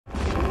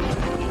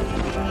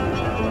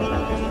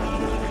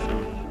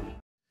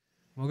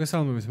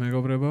მოგესალმებით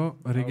მეგობრებო,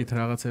 რიგით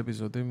რაღაც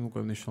ეპიზოდი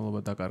უკვე მნიშვნელობა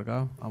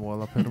დაკარგა ამ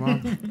ყველაფერმა.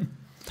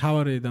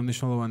 თავარი და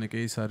მნიშვნელოვანი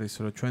კი ის არის,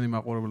 რომ ჩვენი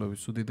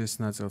მაყურებლობის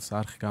უდიდეს ნაწილს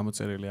არხი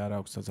გამოწერილი არ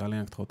აქვს და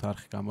ძალიან გთხოვთ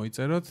არხი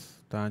გამოიწეროთ.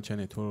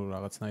 დანარჩენი თუ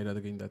რაღაცნაირად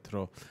გინდათ,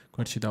 რომ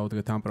გვერდში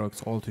დავუდგეთ ამ პროექტს,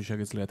 ყოველთვის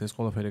შეგიძლიათ ეს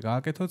ყველაფერი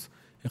გააკეთოთ.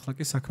 ეხლა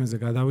კი საქმეზე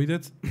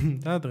გადავიდეთ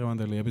და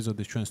დღევანდელი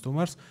ეპიზოდის ჩვენ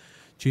სტუმარს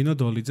ჯინო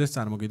დოლიძეს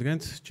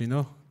წარმოგიდგენთ.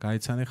 ჯინო,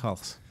 გაიცანი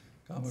ხალხს.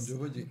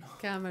 გამარჯობა ჯინო.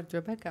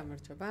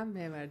 გამარჯობა.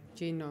 მე ვარ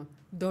ჯინო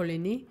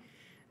დოლინი.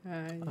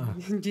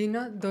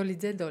 ჯინო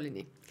დოლიძე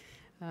დოლინი.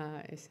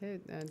 ესე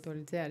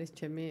დოლიძე არის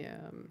ჩემი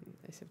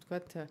ესე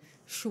ვთქვათ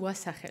შუა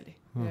სახელი.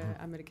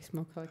 ამერიკის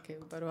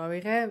მოქალაქე უკვე რო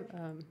ავიღე,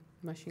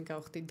 მაშინ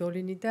გავხდი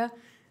დოლინი და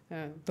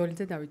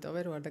დოლიძე დავიტოვე,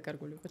 რო არ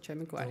დაკარგული იყო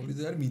ჩემი გვარი.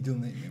 დოლიძე არის middle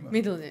name.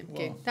 middle name,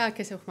 კი. და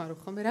აქ ესე ვხმარო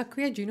ხოლმე, რა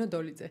ქვია ჯინო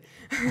დოლიძე.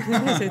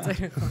 ესე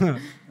ეწერე ხოლმე.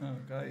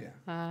 კაია.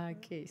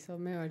 კი,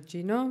 მე ვარ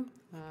ჯინო,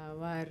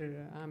 ვარ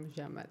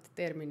ამჟამად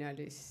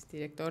ტერმინალის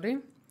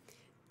დირექტორი.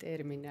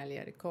 ტერმინალი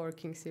არის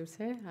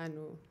coworking-ზე,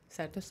 ანუ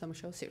საერთო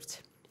სამუშაო სივრცე.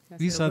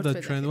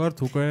 ვისაც ჩვენ ვართ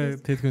უკვე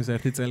თითქმის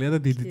 1 წელია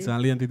და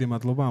ძალიან დიდი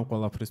მადლობა ამ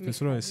ყველაფრისთვის,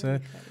 რომ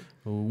ესე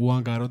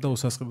უანგარო და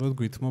უსასყიდლოდ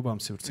გვითმობ ამ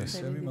სივრცეს.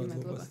 ჩემი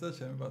მადლობაც და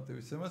ჩემი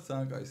პატივისცემაც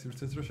ძალიან კაი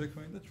სივრცეც რო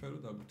შექმნით და ჩვენ რო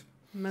დაგვითმო.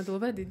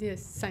 მადლობა დიდი,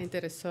 ეს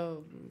საინტერესო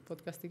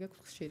პოდკასტი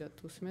გაქვს ხშირად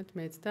უსმენთ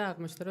მეც და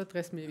აღმოჩნდა რომ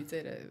დღეს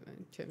მივიწერე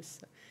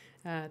ჩემს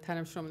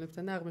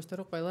თანამშრომლებთან და აღმოჩნდა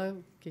რომ ყველა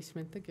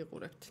გისმენთ და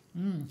გიყურებთ.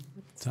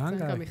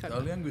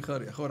 ძალიან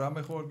გვიხარია. ხო,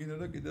 რამე ხო არ გინდა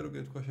და კიდე რო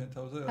გეთქვა შენ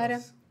თავზე?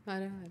 არა.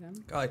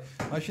 კაი,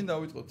 მაშინ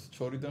დავიწყოთ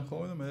ჩორიდან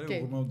ხოლმე და მე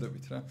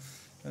უგმავდებით რა.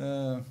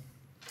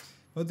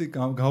 მოდი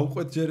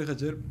გავუყვეთ ჯერ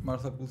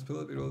მართლა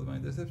გულწრფელად პირველად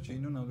მაინტერესებს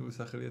ჯინო ნამდვილი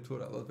სახელია თუ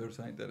არა, ალბათ ბევრს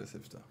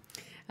აინტერესებს და.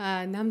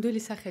 ნამდვილი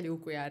სახელი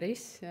უკვე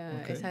არის,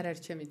 ეს არ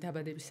არის ჩემი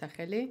დაბადების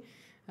სახელი.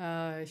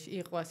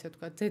 იყო ასე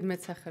ვთქვათ,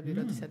 ზედმეტ სახელი,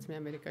 როდესაც მე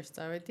ამერიკაში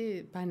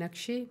წავედი,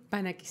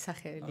 ბანაკის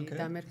სახელი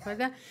დამერქვა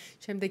და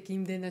შემდეგ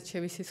იმდენად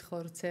შევისის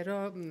ხორცე,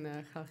 რომ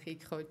ხალხი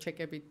იქ ხო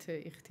ჩეკებით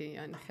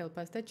იხდიან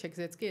ხელფას და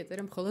ჩეკზეც კი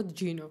ეწერა მხოლოდ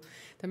ჯინო.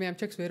 და მე ამ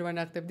ჩეკს ვერ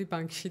ვანახდებდი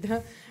ბანკში და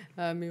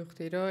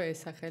მივხვდი, რომ ეს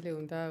სახელი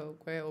უნდა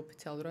უკვე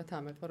ოფიციალურად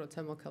ამერქვა, როცა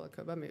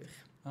მოქალაქეობა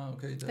მივიღე.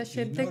 ოკეი და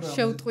შემდეგ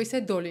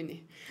შევტყვისე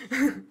დოლინი.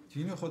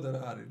 ჯინო ხო და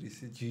რა არის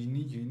ისი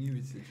ჯინი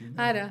ვიცი ჯინო?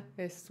 არა,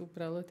 ეს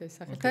უბრალოდ ეს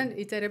სახელი. თან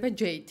იწერება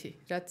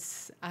JT, რაც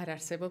არ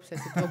არსებობს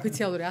ესეთ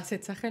ოფიციალური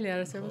ასეთ სახელი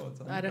არ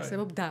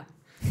არსებობს და.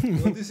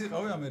 როდის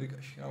იყავი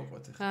ამერიკაში?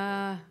 ავყვეთ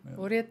ახლა.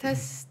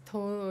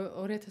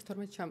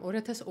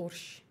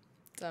 2002-ში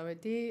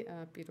წავედი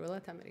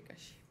პირველად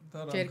ამერიკაში.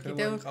 ჯერ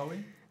კიდევ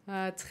იყავი?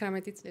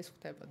 19 წლის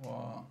ხდებოდა.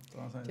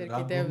 ვაა, ჯერ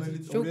კიდევ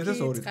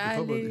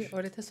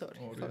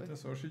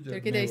 2002-ში.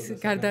 ჯერ კიდევ ის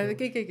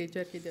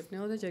ჯერ კიდევ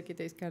ნელა და ჯერ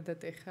კიდევ ის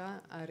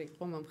გარდატეხა არ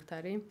იყო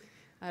მომხდარი.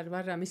 არ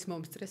ვარ ამის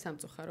მომსწრე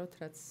სამწუხაროდ,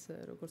 რაც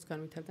როგორც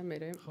განვითარდა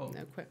მე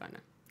ქვეყანა.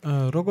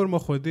 როგორ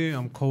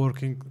მოხვედი ამ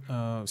coworking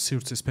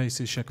სივრცის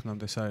space-ის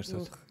შექმნამდე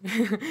საერთოდ?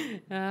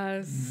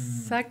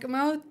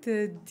 საკმაოდ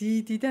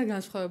დიდი და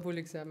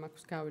განსხვავებული გზა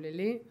მაქვს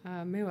გავლილი.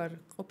 მე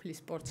ვარ ყოფილი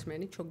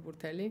სპორტსმენი,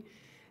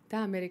 ჩოგბურთელი.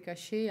 და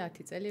ამერიკაში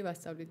 10 წელი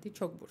ვასწავლიდი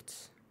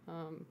ჩოგბურთს.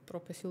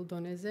 პროფესიულ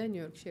დონეზე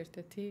ნიუ-იორკში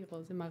ერთ-ერთი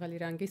ყველაზე მაღალი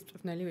რანგის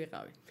მწვრთნელი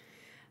ვიყავი.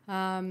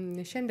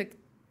 შემდეგ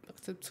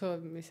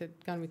ისე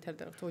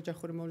განვითარდა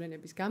ოჯახური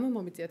მოვლენების გამო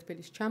მომიწია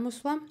თბილისში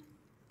ჩამოსვლა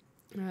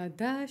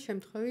და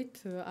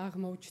შემთხვევით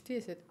აღმოჩნდი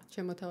ესეთ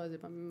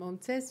შემოთავაზება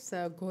მომწეს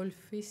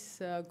golf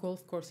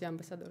course-ი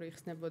ამბასადორი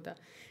იხსნებოდა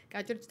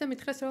კაჭრიც და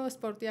მითხრეს რომ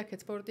სპორტი აქეთ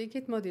სპორტი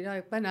იქით მოდი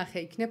რა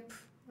ნახე იქნებ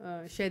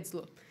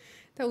შეძლო.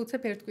 და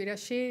უცებ ერთ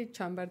კვირაში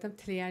ჩამბარდა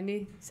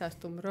მთლიანი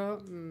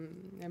სასტუმრო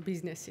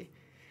ბიზნესი.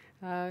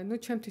 ნუ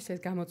ჩემთვის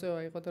ეს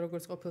გამოწვევა იყო და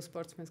როგორც ყოფილ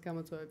სპორტსმენს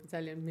გამოწვევები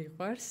ძალიან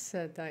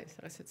მიყვარს და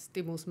ეს რაღაცა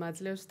სტიმულს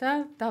მაძლევს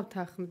და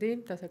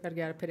დავთანხმდი,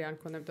 დასაკარგი არაფერი არ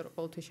მქონდა, იმიტომ რომ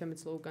ყოველთვის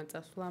შემეძლო უკან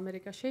წასვლა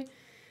ამერიკაში.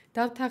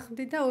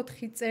 დავთანხმდი და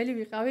 4 წელი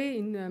ვიყავი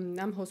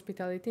ამ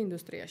ჰოსპიტალიტი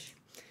ინდუსტრიაში.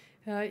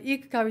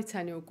 იქ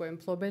გავიცანი უკვე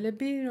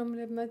მფლობელები,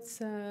 რომლებმაც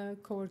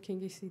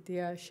coworking-ის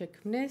იდეა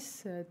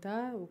შექმნეს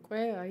და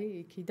უკვე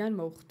იქიდან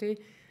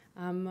მოვხდი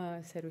ამ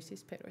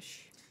სერვისის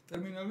სფეროში.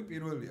 ტერმინალი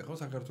პირველია ხო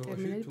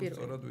საქართველოში თუ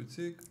სწორად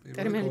ვიცი?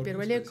 ტერმინალი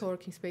პირველია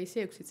coworking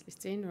space-ი 6 წლის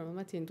წინ,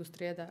 რომელმაც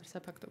ინდუსტრია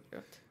დაარსა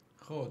ფაქტობრივად.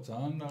 ხო,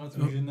 ძალიან რაღაც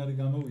ვიჟენარი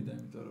გამოვიდა,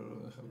 იმიტომ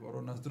რომ ახლა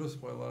კორონას დროს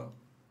ყველა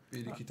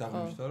პირიქით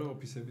აღმოჩნდა რომ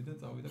ოფისებიდან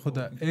წავიდა. ხო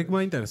და ეგ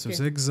მაინტერესებს,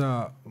 ეგ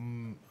გზა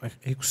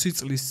 6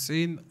 წლის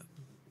წინ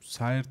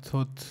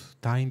საერთოდ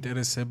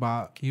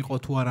დაინტერესება იყო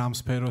თუ არა ამ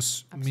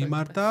სფეროს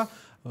მიმართ და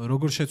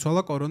როგორ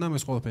შეცვალა კორონამ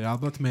ეს ყველაფერი?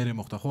 ალბათ მერე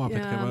მოხდა ხო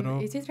აფეთქება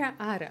რომ იცით რა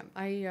არა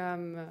აი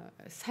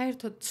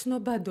საერთოდ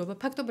ცნობადობა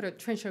ფაქტობრივად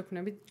ჩვენ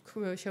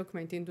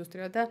შევქმნით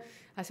ინდუსტრია და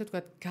ასე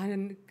ვთქვათ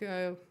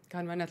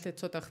განვანათლეთ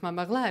ცოტა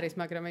ხმამაღლა არის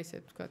მაგრამ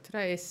ესე ვთქვათ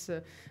რა ეს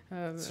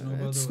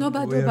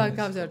ცნობადობა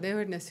გავზარდა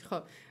awareness-ი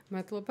ხო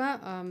მადლობა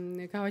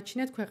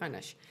გავაჩინეთ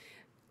ქვეყანაში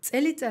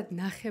წელიწად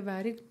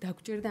ნახევარი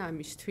დაგჭირდა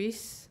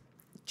ამისთვის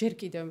ჯერ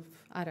კიდევ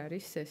არ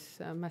არის ეს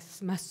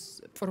მას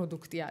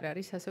პროდუქტი არ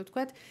არის ასე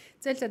ვთქვათ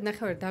წელიწად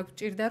ნახევარი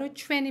დაგჭირდა რომ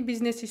ჩვენი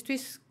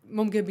ბიზნესისთვის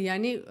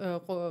მომგებიანი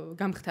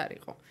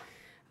გამხდარიყო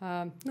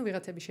ნუ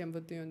ვიღაცები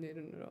შემბოდიოდნენ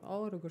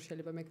რომ როგორ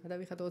შეიძლება მე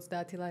გადავიხადო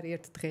 30 ლარი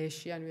ერთ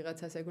დღეში ან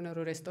ვიღაცას ეგონა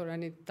რომ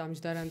რესტორანი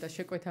დამჯდარან და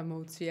შეკვეთა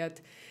მოუციათ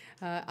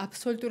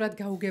აბსოლუტურად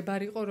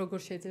გაუგებარი იყო როგორ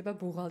შეიძლება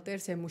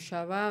ბუღალტერს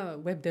ემუშავა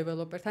ვებ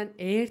დეველოპერთან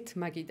ერთ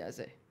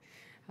მაგიდაზე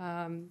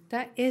და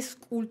ეს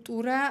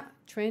კულტურა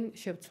ჩვენ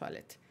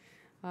შევცვალეთ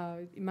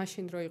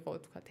მაშინ რო იყო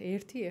თქვათ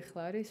ერთი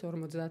ეხლა არის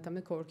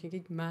 50-მდე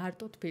coworking-ი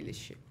მარტო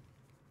თბილისში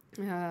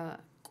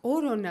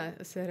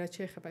კორონას რაც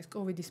შეეხება ეს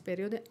კოვიდის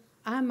პერიოდი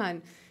ამან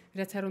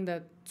რაც არ უნდა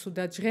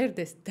ცუდად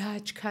ჟღერდეს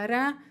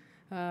დააჩქარა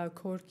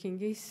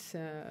coworking-ის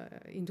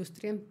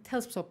ინდუსტრია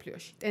მთელს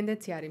მსოფლიოში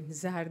ტენდენცია არის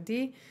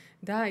მზარდი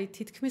და აი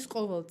თითქმის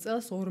ყოველ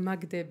წელს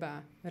ორმაგდება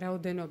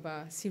რაოდენობა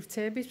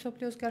სივრცეების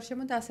მსოფლიოს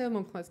გარშემო და ასევე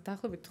მომხმარებლებს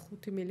დაახლოებით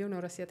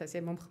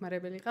 5,200,000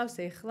 მომხმარებელი ყავს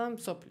ეხლა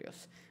მსოფლიოს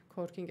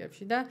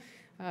coworking-ებში და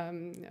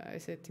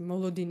ესეთი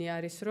მოლოდინი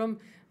არის რომ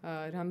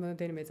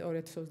რამდენიმე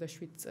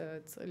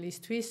 2027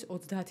 წლისთვის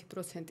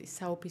 30%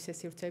 საოფისე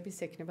სივრცეების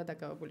ექნება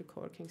დაკავებული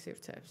coworking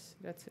სივრცეებს.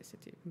 რაც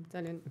ესეთი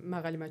ძალიან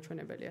მაღალი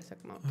მაჩვენებელია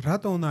საკმაოდ.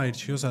 რატო უნდა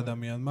აირჩიოს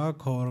ადამიანმა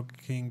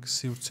coworking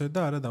სივრცე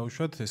და არა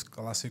დაუშვათ ეს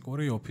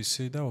კლასიკური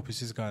ოფისი და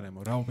ოფისის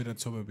გარემო? რა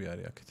უპირატესობები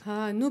არის აქეთ?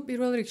 ნუ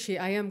პირველ რიგში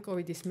აი ამ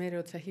კოვიდის მერე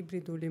როცა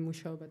ჰიბრიდული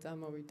მუშაობა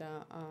წამოვიდა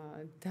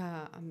და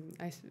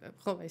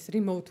ეს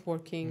remote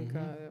working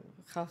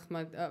ხალხმა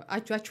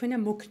აჩვენა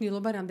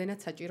მოქნილობა რამდენად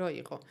საჭირო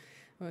იყო.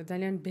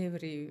 ძალიან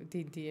ბევრი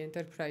დიდი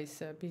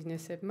enterprise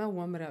ბიზნესებმა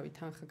უამრავი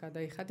თანხა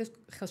გადაიხადეს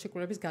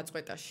ხელშეკრულების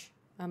გაწყვეტაში.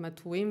 ამა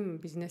თუ იმ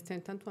ბიზნეს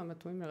ცენტრთან თუ ამა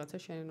თუ იმ რაღაცა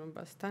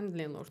შენობასთან,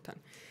 ლენდლორდთან.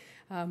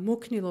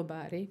 მოქნილობა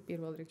არის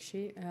პირველ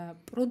რიგში,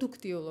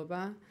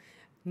 პროდუქტიულობა,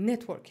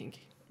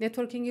 networking-ი.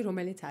 networking-ი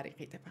რომელიც არ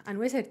იყიდება. ანუ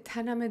ეს არის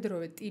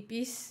თანამედროვე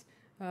ტიპის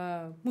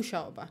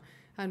მუშაობა.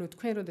 ანუ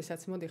თქვენ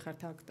როდესაც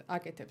მოდიხართ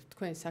აკეთებთ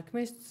თქვენ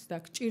საქმეს და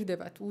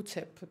გჭირდებათ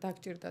უცებ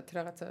დაგჭირდათ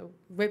რაღაცა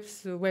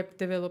web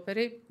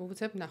developer-ი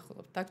უცებ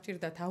ნახულობთ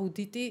დაგჭირდათ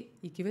აუდიტი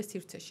იგივე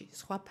სივრცეში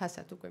სხვა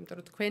ფასად უკვე იმიტომ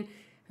რომ თქვენ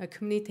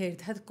ქმნით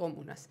ერთად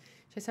კომუნას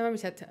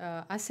შესაბამისად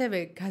ასევე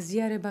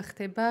გაზიარება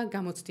ხდება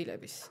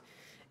გამოცდილების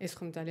ეს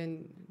ხომ ძალიან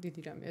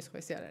დიდი რამე ეს ხო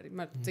ესე არ არის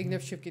მარტო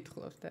წიგნებში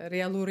ვკითხულობთ და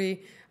რეალური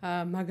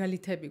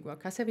მაგალითები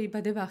გვაქვს ასევე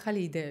იბადება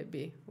ახალი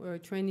იდეები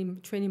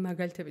ჩვენი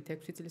მაგალითებით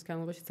 6 წლის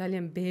განმავლობაში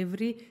ძალიან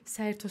ბევრი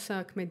საერთო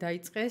საქმე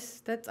დაიწყეს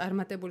და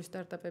წარმატებული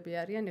სტარტაპები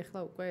არიან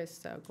ეხლა უკვე ეს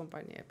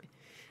კომპანიები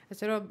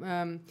ასე რომ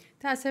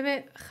და ასევე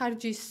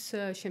ხარჯის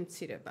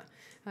შემცირება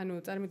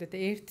ანუ წარმოვიდეთ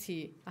ერთი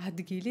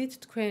ადგილით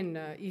თქვენ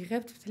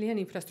იღებთ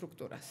მთლიან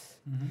ინფრასტრუქტურას.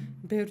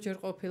 ბევრჯერ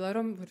ყოფილა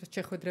რომ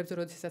შეხვედრებზე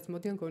როდესაც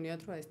მოდიან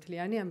გონიათ რომ ეს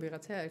მთლიანი ამ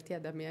ვიღაცა ერთი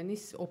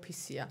ადამიანის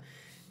ოფისია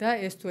და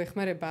ეს თუ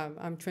ეხმარება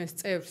ამ ჩვენს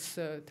წევრს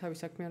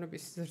თავის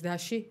საქმიანობის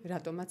ზრდაში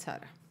რატომაც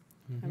არა.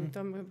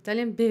 ამიტომ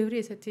ძალიან ბევრი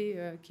ესეთი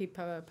key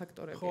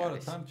ფაქტორები არის. ხო არა,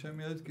 თან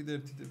ჩემი აზრით კიდე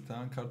ერთი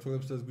თან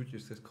ქართველებსაც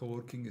გვიჭირს ეს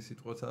coworking-ის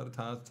სიტყვაც არის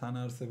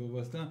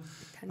თანაარსებობას და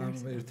ამ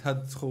ერთად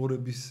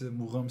ცხოვრების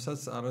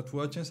მუღამსაც არათუ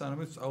აჩენს,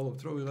 არამედ სწავლობთ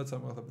რომ ვიღაცა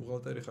მაგალითად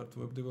ბუღალტერი ხარ თუ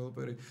web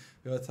developer-ი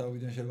ვიღაცა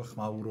ვიდან შეიძლება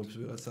ხმაურობს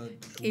ვიღაცა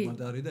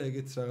შუმადარი და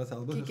ეგეც რაღაც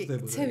ალბათ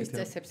ხდებოდა. ცევის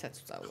წესებსაც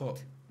ვსწავლობთ.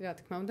 რა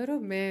თქმა უნდა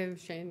რომ მე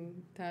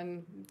შენთან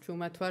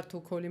ჩუმად ვარ თუ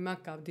ქოლი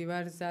მაქვს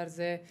გავდივარ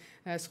ზარზე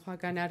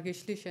სხვაგან არ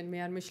გიშლი შენ მე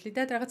არ მეშლი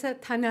და რაღაცა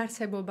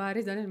თანაარსებობა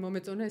არის ძალიან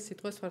მომეწონა ეს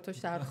სიტყვა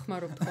სვართოში არ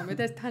ხმარობთ ხოლმე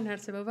და ეს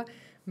თანაარსებობა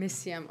მე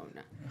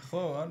სიამოვნა.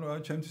 ხო, ანუ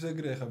ჩემთვის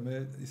ეგრეა ხა მე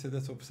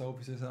ისედაც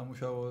ოფისეს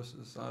ამუშავო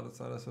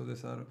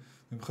არასოდეს არ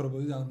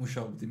მემხრობოდი და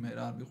ამუშავდი მე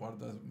რა არ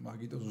მიყვარდა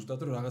მაგიტო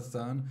ზუსტად რომ რაღაც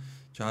ძალიან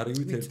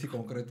ჯარივით ერთი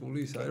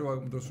კონკრეტული ის არის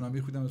რომ დროს უნდა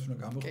მიხვიდე და უნდა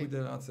გამოხვიდე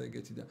რაღაც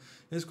ეგეთი და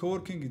ეს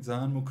coworking-ი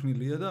ძალიან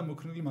მოქნილია და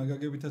მოქნილი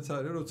მაგაგებითაც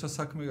არის როცა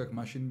საქმე გაქვს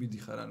მაშინ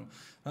მიდიხარ ანუ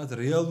რაღაც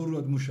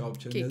რეალურად მუშაობ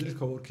ჩემი აზრით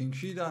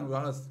coworking-ში და ანუ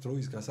რაღაც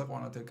დროის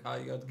გასაყვანად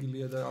კაი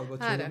ადგილია და ალბათ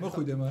შეიძლება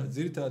მოხვიდე მაგრამ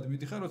ძირითადად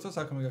მიდიხარ როცა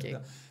საქმე გაქვს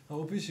და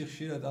ოფისში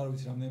ხშირად არ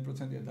ვიცი რამდენი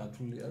პროცენტია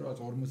დათვლილია რომ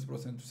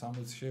 40%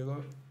 60 შეიძლება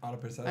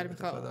არაფერს არ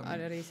აკეთებ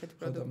არ არის ისეთი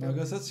პროდუქტი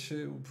მაგასაც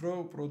უფრო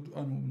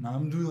ანუ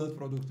ნამდვილად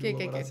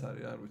პროდუქტიულობა რაც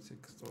არის არ ვიცი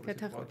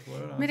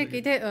სწორედ მე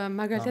კიდე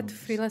მაგალითად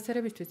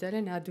ფრილანსერებისთვის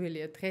ძალიან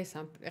ადვილია დღეს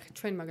ამ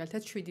ჩვენ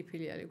მაგალითად 7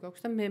 ფილიალი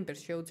გვაქვს და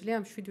მემბერს შეუძლია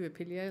ამ 7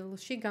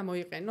 ფილიალში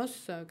გამოიყენოს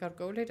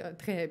გარკვეული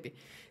დღეები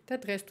და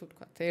დღეს თუ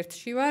თქვა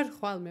ერთში ვარ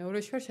ხვალ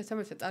მეორეში ვარ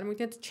შესაბამისად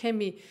წარმოგიდგენთ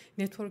ჩემი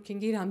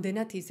networking-ი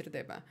რამდენად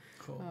იზრდება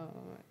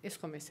ეს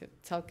ხომ ესე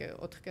ცალკე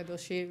 4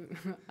 კედელში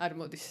არ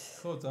მოდის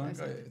ხო ძალიან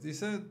კაი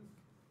ისე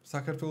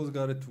საქართველოს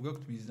გარეთ თუ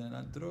გაქვთ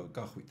მიზანად რომ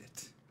გახვიდეთ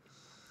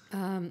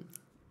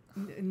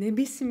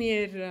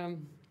ნებისმიერ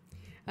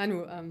ანუ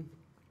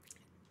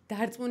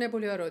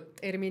დარწმუნებული ვარ რომ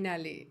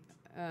ტერმინალი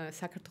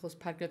საქართველოს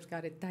ფარგლებს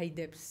გარეთ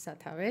დაიდებს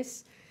სათავეს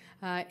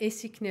ეს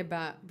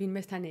იქნება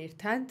ვინმესთან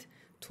ერთად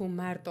თუ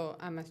მარტო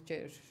ამას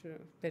ჯერ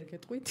ვერ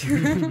გეტყვით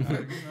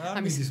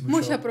ამის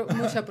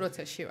მუშა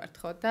პროცესში ვართ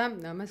ხო და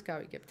ამას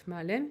გავიგებთ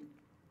მალე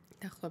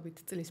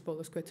დაახლოებით წლის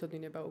ბოლოს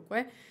გვეცოდინება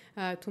უკვე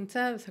თუმცა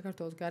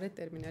საქართველოს გარეთ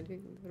ტერმინალი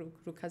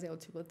რუკაზე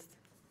აუცილებლად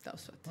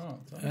დავსვათ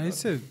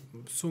ესე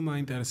სულ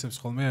მაინტერესებს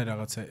ხოლმე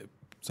რაღაცა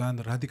ძალიან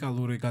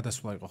რადიკალური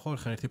გადასვლა იყო ხო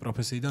ხა ერთი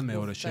პროფესიიდან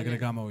მეორეში ეგრე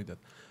გამოვიდათ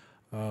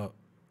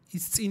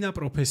ის წინა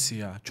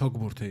პროფესია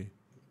ჩოგბურთი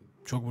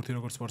ჩოგბურთი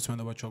როგორც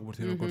სპორტსმენობა,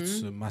 ჩოგბურთი როგორც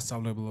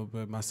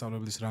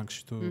მასწავლებლის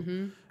რანგში თუ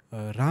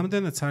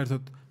რამდენად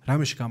საერთოდ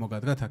რამეში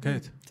გამოგადგათ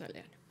აქეთ?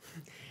 ძალიან.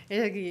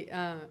 ესეგი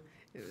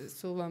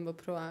სულ ვამბობ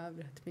რომ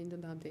რა თქმა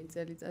უნდა ამდენი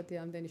წელიწადი,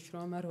 ამდენი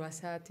შრომა 8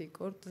 საათი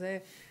კორტზე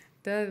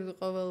და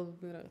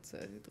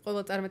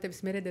ყოველ წარმატების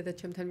მერე დედა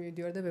ჩემთან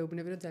მივიდივარ და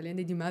ვეუბნები რომ ძალიან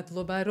დიდი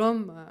მადლობა რომ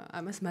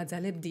ამას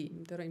მაძალებდი,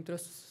 იმიტომ რომ იმ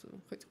დროს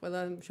ყველა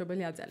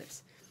მშობელი აძალებს.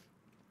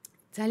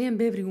 ძალიან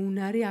ბევრი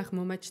უნარი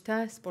აღმომაჩნდა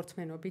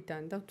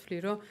სპორტსმენობიდან და ვთვლი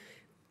რომ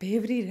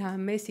ბევრი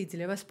რამეს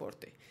იძლევა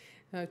სპორტი.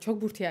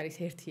 ჩოგბურთი არის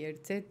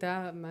ერთ-ერთზე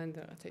და მან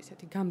რაღაცა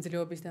ისეთი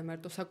გამძლეობის და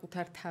მარტო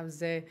საკუთარ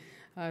თავზე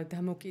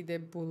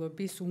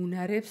დამოკიდებულობის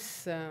უნარებს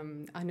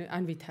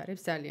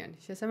ანვითარებს ძალიან.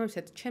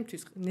 შესაბამისად,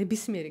 ჩემთვის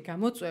ნებისმიერი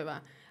გამოწვევა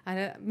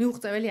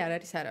მიუღწეველი არ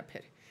არის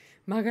არაფერი.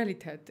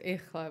 მაგალითად,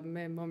 ეხლა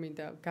მე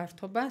მომინდა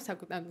გართობა,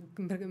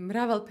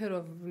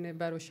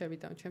 მრავალფეროვნება რო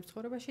შევიდა ჩემს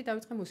ცხოვრებაში,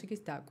 დავიწყე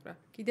მუსიკის დაკვრა.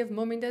 კიდევ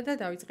მომინდა და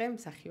დავიწყე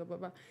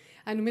მსახიობობა.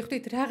 ანუ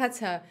მიხვდით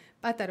რაღაცა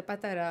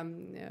პატარ-პატარა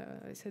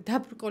ესე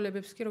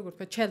დაბრკოლებებს კი როგორ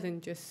ვთქვა,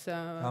 challenges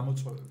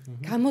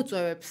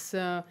გამოწვევებს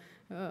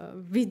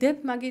ვიდებ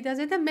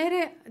მაგიდაზე და მე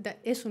და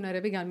ეს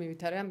უნარები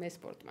განმივითარა მე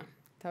სპორტმა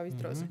თავის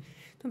დროზე.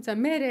 თუმცა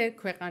მე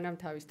ქვეყანამ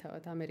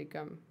თავისთავად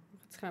ამერიკამ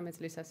 19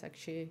 წლის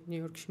ასაკში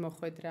ნიუ-იორკში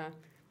მოხვედრა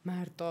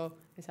მარტო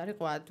ეს არის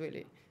ყო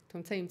ადვილი.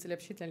 თუმცა იმ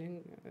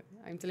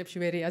წლებში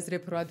ვერ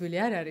იაზრებ რომ ადვილი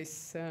არ არის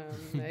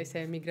ესე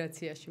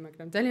ემიგრაციაში,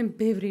 მაგრამ ძალიან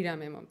ბევრი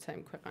რამე მომცა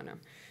იმ ქვეყანამ.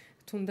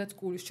 თუნდაც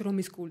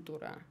შრომის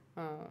კულტურა.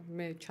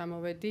 მე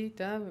ჩამოვედი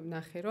და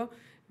ნახე რომ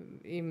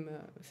იმ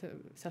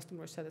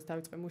სასტუმროში სადაც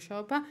დავიწყე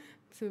მუშაობა,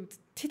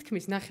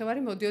 თითქმის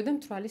ნახევარი მოდიოდა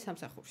მთვრალი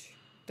სამსახურში.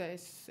 და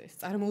ეს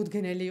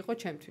წარმოუდგენელი იყო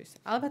ჩემთვის.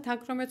 ალბათ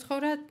აქ რომ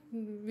ეცხოვრა,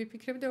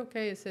 ვიფიქრებდი,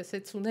 ოკეი,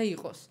 ესეც უნდა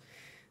იყოს.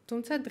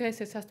 თუმცა დღეს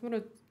ეს სასტუმრო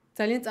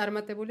ძალიან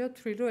წარმატებულია,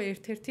 ვთვლი რომ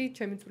ერთ-ერთი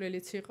ჩემი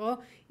წვლილიც იყო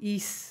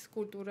ის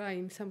კულტურა,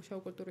 იმ სამუშაო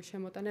კულტურის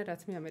შემოტანა,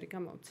 რაც მე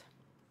ამერიკამ მომცა.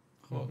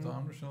 ხო,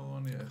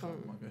 დაამშრალოვანია ახლა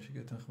მაგაში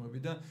გეთანხმები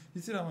და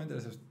იცი რა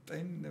მაინტერესებს,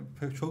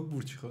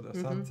 ჩოგბურთში ხო და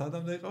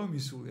სადამდე იყავი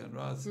მისული, ანუ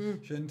რა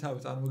შენი თავი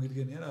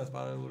წარმოგიდგენია რაღაც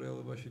პარალელურ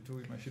რეალობაში თუ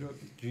იმაში რომ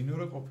ჯინო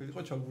რო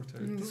ყოფილიყო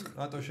ჩოგბურთელი თუ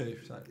რატო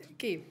შეიშვი საერთოდ?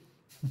 კი.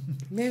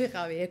 მე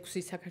ვიყავი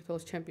 6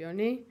 საქართველოს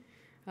ჩემპიონი.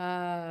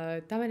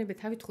 დავანებე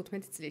თავი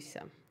 15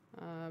 წლისა.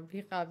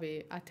 ვიყავი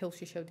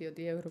 10-ში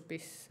შევდიოდი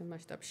ევროპის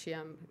მასშტაბში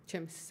ამ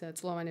ჩემს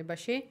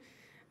წლოვანებაში.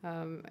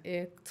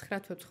 9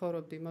 თვე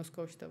ცხოვრობდი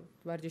მოსკოვში და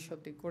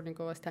ვარჯიშობდი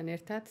კურნიკოვასთან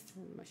ერთად.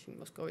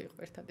 მაშინ მოსკოვი იყო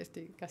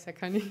ერთადერთი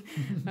გასაქანი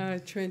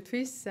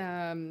ჩვენთვის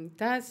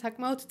და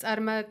საკმაოდ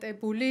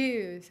წარმატებული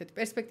ესეთი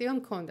პერსპექტივა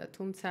მქონდა,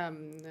 თუმცა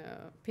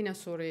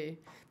ფინანსური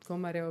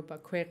მდგომარეობა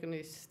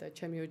ქვეყნის და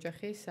ჩემი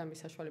ოჯახის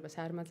ამის საშუალებას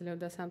არ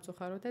მაძლევდა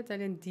სამწუხაროდ და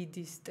ძალიან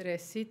დიდი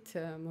სტრესით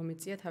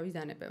მომიწია თავის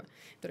დანებება.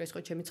 იმიტომ რომ ეს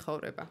ხო ჩემი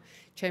ცხოვრება.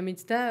 ჩემიც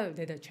და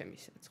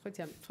დედაჩემისაც. ხო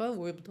იცი, ამ თქო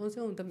უებდონზე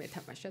უნდა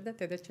მეთამაშა და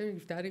დედაჩემი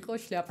მდარიყო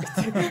შლაპით.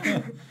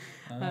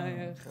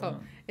 ხო,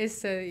 ეს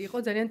იყო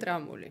ძალიან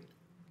ტრაუმული.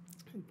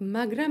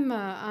 მაგრამ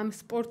ამ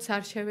სპორტს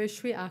არ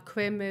შევეშვი,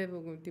 აქვე მე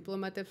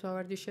დიპლომატებს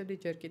ვავარჯიშებდი,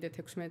 ჯერ კიდე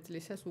 16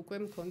 წლისას უკვე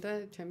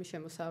მქონდა ჩემი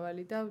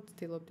შემოსავალი და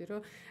ვცდილობდი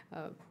რომ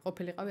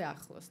ყოფილიყავი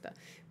ახლოს და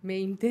მე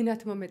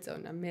იმდენად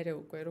მომეწონა მე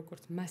უკვე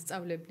როგორც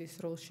მასწავლებლის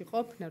როლში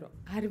ყოფნა, რომ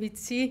არ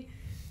ვიცი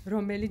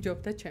რომელი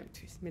ჯობდა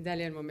ჩემთვის. მე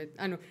ძალიან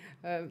ანუ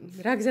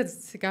რა გზაც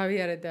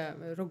გავიარე და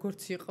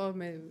როგორც იყო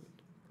მე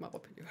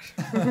მაყოფილი ვარ.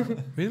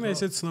 ვინმე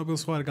ესეც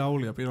ცნობილს ხარ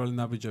გაუულია პირველი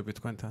ნაბიჯები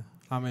თქვენთან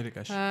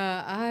ამერიკაში?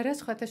 არა,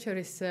 სხვათა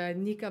შორის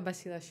ნიკა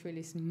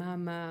ბასილაშვილის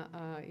მამა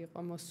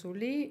იყო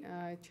მოსული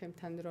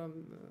ჩემთან რომ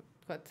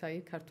თქვათ აი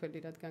ქართველი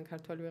რადგან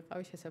ქართველი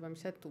ვიყავი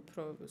შესაბამისად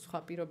უფრო სხვა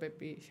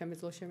პირობები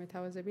შემეძლო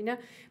შემეთავაზებინა.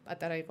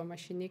 პატარა იყო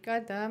მაშინ ნიკა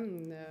და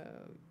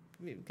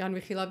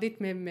განვიხილავდით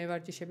მე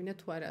ვარჯიშებინა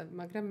თუ არა,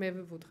 მაგრამ მე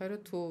ვუთხე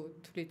რომ თუ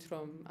თვლით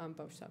რომ ამ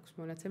ბავშვს აქვს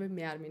მონაცემები,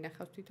 მე არ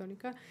მინახავს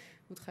თვითონიკა,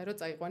 ვუთხე რომ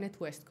წაიყვანეთ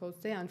West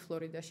Coast-ზე ან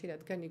ფლორიდაში,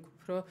 რადგან იქ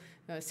უფრო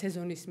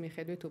სეზონის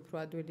მიხედვით უფრო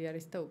ადვილი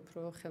არის და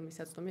უფრო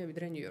ხელმისაწვდომია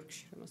ვიდრე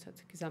ნიუ-იორკში, რომელსაც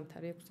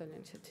ზამთარი აქვს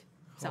ძალიან ისეთი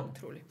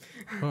ზამთრული.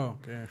 ხო,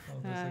 ოკეი.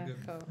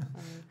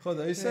 ხო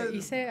და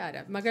ისე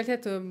არა.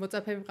 მაგალითად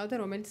მოწაფე მიყავდა,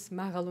 რომელიც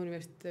მაღალ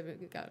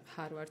უნივერსიტეტებში,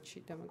 ჰარვარდში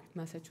და მაგალითად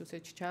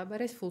მასაჩუსეტსში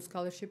ჩააბარეს full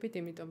scholarship-ით,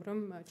 იმიტომ რომ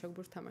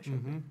ჩოგბურთს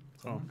თამაშობდა.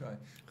 ხო, კაი.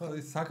 ხო,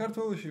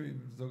 საქართველოში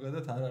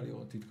ზოგადად არ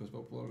არის თითქოს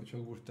პოპულარული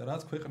ჩოგბურთი და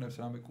რაც ქვეყნებს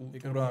რამე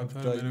კულტურა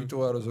და იმიტომ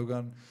რომ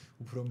ზოგან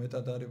უფრო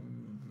მეტად არის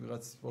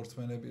ვიღაც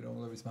სპორტსმენები,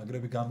 რომლებიც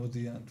მაგრები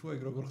გამოდიან, თუ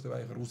ეგ როგორ ხდება,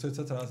 აი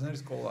რუსეთსაც რაღაცნაირი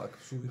სკოლა აქვს,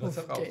 სულ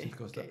ვიღაცა ყავს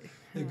თითქოს და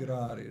ეგ რა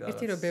არის რა.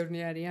 ერთი რომ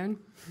ბევრნი არიან.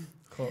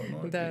 ხო,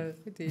 ნუ და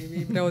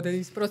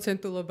რაოდენის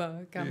პროცენტულობა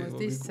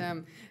გამოსდის,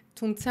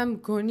 თუმცა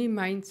მგონი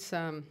მაინც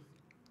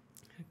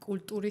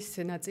კულტურის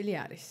ნაწილი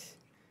არის.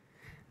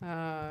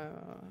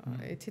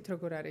 ეთით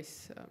როგორ არის?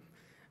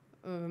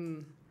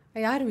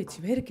 აი არ ვიცი,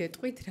 ვერ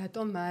გეტყვით,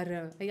 რატომ არ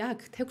აი აქ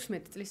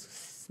 16 წლის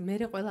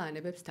მერე ყველა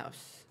ანებებს თავს.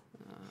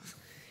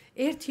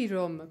 ერთი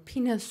რომ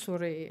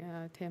ფინანსური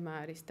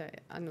თემა არის და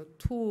ანუ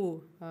თუ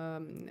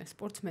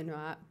სპორტსმენო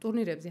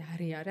ტურნირებზე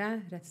არის არა,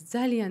 რაც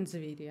ძალიან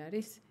ძვირი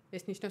არის,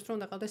 ეს ნიშნავს რომ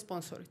უნდა ყავდეს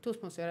სპონსორი. თუ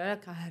სპონსორი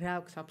არ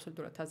აქვს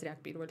აბსოლუტურად აზრი აქ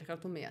პირველი ხარ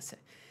თუ მეასე.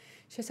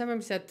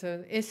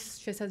 შესაბამისად ეს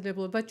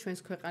შესაძლებლობა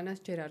ჩვენს ქვეყანას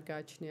ჯერ არ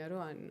გააჩნია,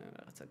 რომ ან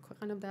რაღაცა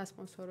ქვეყანამ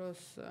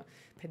დაასპონსოროს,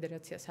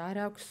 ფედერაციას არ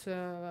აქვს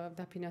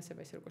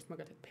დაფინანსება, ისე როგორც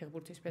მაგალითად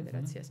ფეხბურთის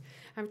ფედერაციას.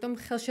 ამიტომ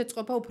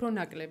ხელშეწყობა უფრო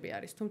ნაკლები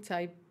არის, თუმცა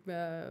აი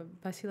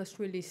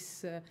ბასილაშვილის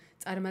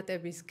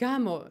წარმატების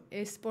გამო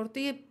ეს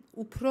სპორტი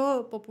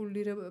უფრო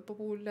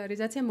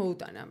პოპულარიზაცია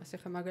მოუტანა ამას.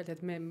 ეხლა მაგალითად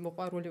მე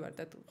მოყვარული ვარ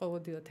და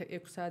ყოველდღიურად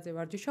 6 საათზე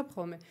ვარჯიშობ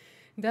ხოლმე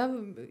და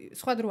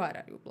სხვა დრო არ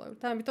არის უბრალოდ.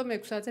 და ამიტომ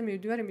 6 საათზე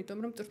მივდივარ, იმიტომ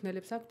რომ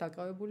მწვრთნელებს აქვს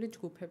დაკავებული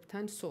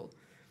ჯგუფებთან სულ.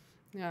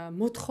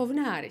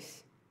 მოთხოვნა არის.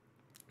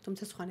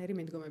 თუმცა სხვანაირი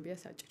მიდგომებია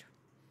საჭირო.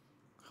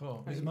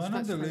 ხო, ის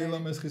მანამდე ლეილა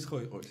მესხის ხო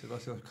იყო ისე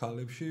ბასილაშვილის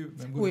ქალებში,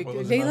 მე მგონი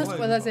ყველაზე ლეილას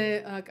ყველაზე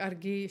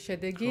კარგი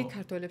შედეგი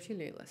ქართველებში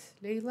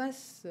ლეილას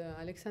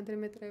ალექსანდრე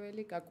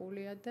მეტრეველი,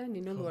 კაკულია და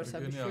ნინო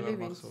ლუარსაბიშვილი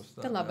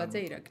და ლაბაძე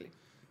ირაკლი.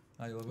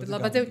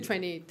 ლაბაძე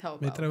ჩვენი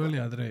თაობა. მეტრეველი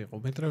ადრე იყო.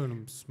 მეტრეველი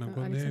მე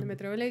მგონი ალექსანდრე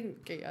მეტრეველი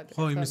კი ადრე.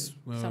 ხო, იმის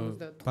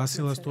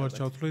ბასილას თუ არ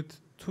ჩავთვლით,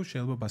 თუ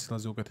შეიძლება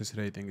ბასილაზე უკეთესი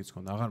რეიტინგიც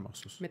ქონდა, აღარ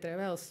მახსოვს.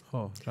 მეტრეველს?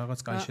 ხო, რაღაც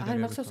კაი შედეგები. არ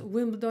მახსოვს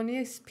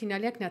უიმბლდონის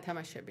ფინალი აქვს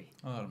ნათამაშები.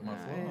 არ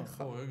მახსოვს.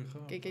 ხო, ეგ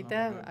ხო. კი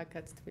და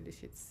აქაც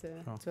თბილისშიც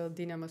ძველ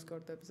დინამოს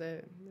კორტებზე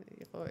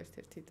იყო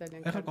ერთ-ერთი ძალიან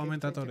კარგი. ეხლა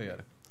კომენტატორი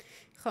არის.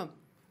 ხო.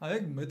 აი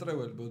ეგ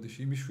მეტრეველი ბოდიში,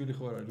 იმის შვილი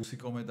ხო არა, რუსი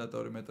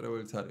კომენტატორი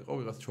მეტრეველიც არის, ხო,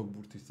 ვიღაც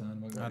ჩოგბურთის ძალიან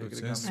მაგარი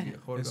გამიგია,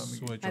 ხო,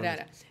 გამიგია.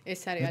 არა,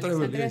 ეს არის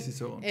ალექსანდრე.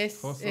 ეს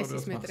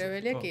ის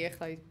მეტრეველია, კი,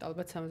 ახლა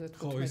ალბათ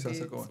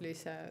 75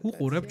 წლისა.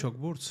 უყურებ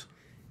ჩოგბურთს?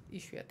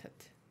 იშვიათად.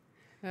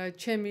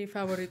 ჩემი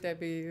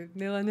ფავორიტები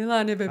ნელა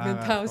ანებებენ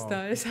თავს და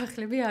ეს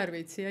ახლები არ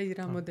ვიცი, აი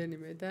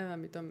რამოდენიმე და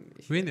ამიტომ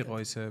ვინ იყო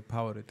ესე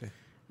ფავორიტი?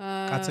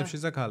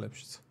 კაცებშიც და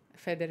ქალებშიც.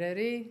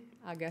 ფედერერი,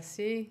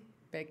 აგასი,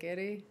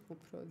 ბეკერი,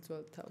 უფრო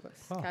ძველ თაობას.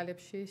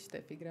 ქალებში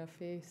შტეფი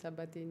გრაფი,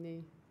 საბადინი.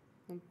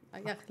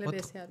 აი ახლები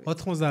ესე არ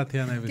ვიცი.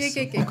 90-იანების.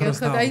 კი,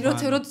 აი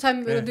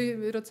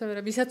როცა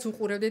ვისაც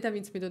უყურებდი და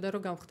ვინც მიდოდა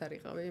რომ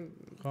გამختارიყავი.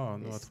 ხო,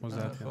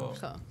 90-იანი.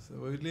 ხო.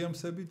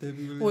 უილიამსები,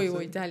 დები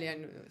უი, ძალიან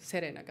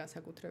სერენა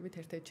განსაკუთრებით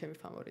ერთ-ერთი ჩემი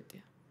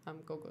ფავორიტია. ამ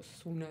გოგოს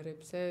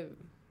უნარებზე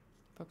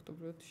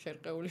ფაქტობრივად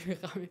შერყეული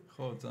ვიყავი.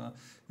 ხო, და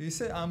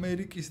ისე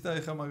ამერიკის და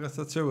ეხა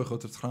მაგასაც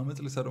შევეხოთ 19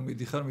 წლისა რომ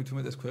მიდიხარ, მით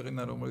უმეტეს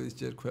ქვეყანა რომელიც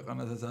ჯერ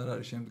ქვეყანასაც არ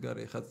არის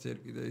შემდგარი, ეხაც ჯერ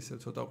კიდე ისე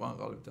ცოტა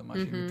ყვანყალებ და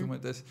მაშინ მით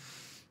უმეტეს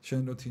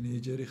შენ რო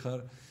თინეიჯერი ხარ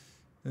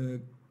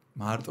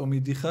მარტო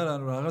მიდიხარ,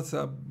 ანუ რაღაც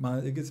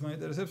ეგეც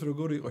მაინტერესებს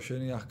როგორი იყო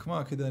შენი აღქმა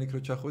აქედან იქ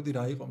რო ჩახვედი,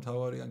 რა იყო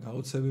მთავარი ან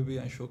გაოცებები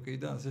ან შოკი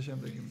და ასე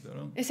შემდეგ, იმიტომ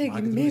რომ ესე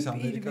იგი მე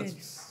ამერიკაც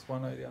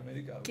სხვანაირი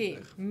ამერიკა კი,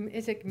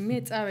 ესე იგი მე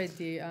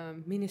წავედი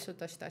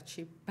მინესოტა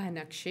შტატში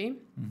ბანაკში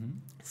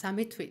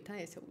 3 თვით,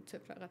 ესე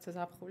უცებ რაღაცა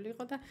ზაფხული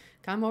იყო და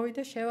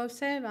გამოვიდა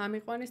შევავსე,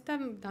 ამიყვანეს და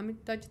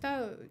დამიჯდა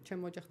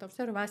ჩემ ოჯახთან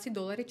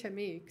 $800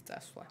 ჩემი იქ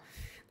წასვლა.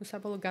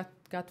 საბოლოო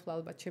გათვლა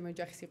ალბათ ჩემი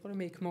ოჯახის იყო რომ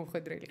მე იქ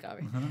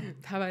მომხვედრილიყავი.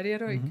 თავარია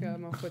რომ იქ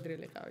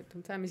მომხვედრილიყავი.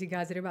 თუმცა მისი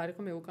გააზრება არ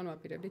იყო მე უკან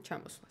ვაპირებდი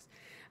ჩამოსვლას.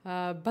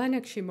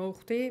 ბანაკში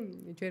მოვხვდი,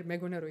 ჯერ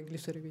მეგონა რომ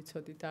ინგლისური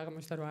ვიცოდი და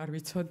აღმოჩნდა რომ არ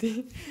ვიცოდი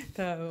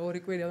და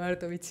 2 კვირა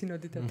მარტო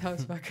ვიცინოდი და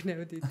თავს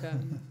ვაქნევდი და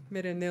მე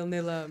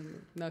ნელ-ნელა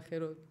ნახე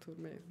რომ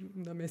თურმე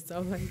უნდა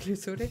მესწავლა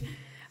ინგლისური.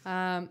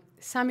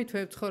 3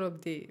 თვე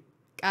ვცხოვრობდი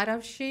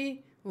კარავში,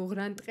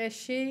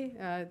 უღრანტყეში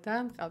და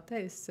მყავდა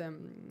ეს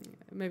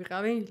მე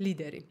ვიყავი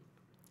ლიდერი.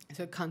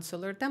 So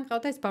counselor და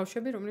მყავდა ეს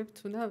ბავშვები, რომლებიც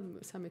უნდა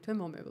 3 თვე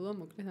მომევლო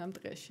მოკლედ ამ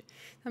დღეში.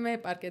 და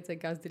მე პარკეტზე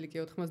გაზრდილი კი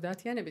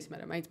 90-იანების,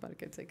 მაგრამ მაინც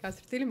პარკეტზე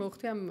გაზრდილი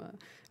მოვხდი ამ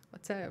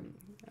რაღაცა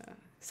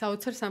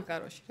საოცარ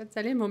სამყაროში. რა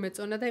ძალიან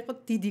მომეწონა და იყო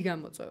დიდი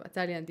გამოწვევა,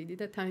 ძალიან დიდი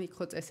და თან იქ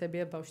ხო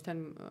წესებია ბავშვთან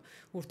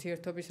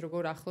ურთიერთობის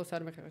როგორ ახლოს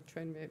არ მეხება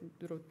ჩვენ მე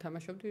რო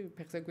თამაშობდი,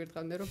 ფეხზე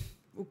გვირტყავდნენ რომ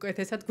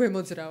უკეთესად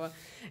გვემოძრავა.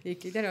 იქ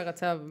კიდე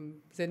რაღაცა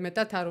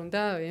ზედმეტად არ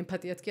უნდა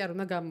ემპათიაც კი არ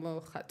უნდა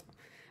გამოხატო.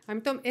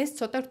 ამიტომ ეს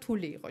ცოტა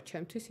რთული იყო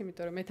ჩემთვის,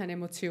 იმიტომ რომ მე თან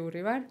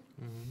ემოციური ვარ.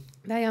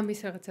 და აი ამის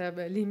რაღაცა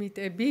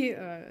ლიმიტები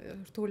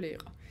რთული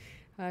იყო.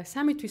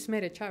 3 თვის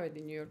მერე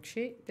ჩავედი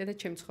ნიუ-იორკში,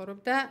 დედაჩემი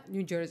ცხოვრობდა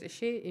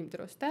ნიუ-ჯერზიში იმ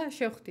დროს და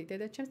შევხვდი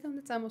დედაჩემს და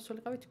უნდა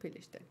წამოსულიყავი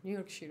თბილისში.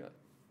 ნიუ-იორკში რომ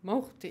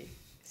მოვხვდი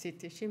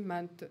სიტიში,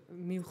 მან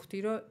მივხვდი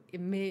რომ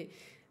მე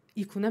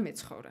იქ უნდა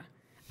მეცხოვრა.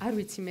 არ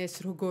ვიცი მე ეს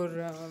როგორ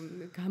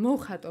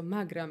გამოვხატო,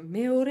 მაგრამ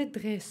მეორე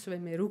დღესვე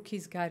მე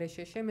რუქის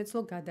გარეშე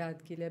შემეძლო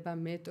გადაადგილება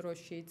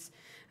მეტროშიც,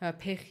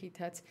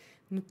 ფეხითაც,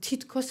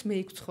 თითქოს მე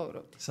იქ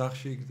ცხოვრობდი.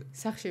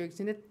 სახში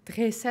ვიგზინე,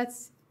 დღესაც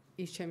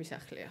ის ჩემი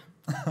სახლია.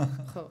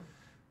 ხო.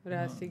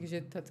 რა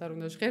სიგიჟეთაც არ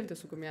უნდა ჟღერდეს,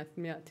 უკვე მე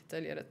 10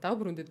 წელი არა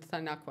დავბრუნდი და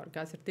თან აქ ვარ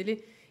გაზრდილი.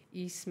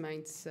 ის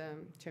მაინც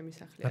ჩემი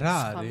სახლია. რა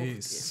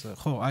არის?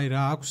 ხო, აი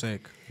რა აქვს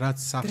ეგ? რაც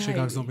სახში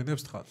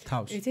გაგზნობინებს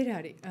თავს. ეს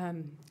არის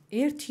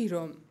ერთი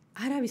რომ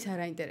არავის არ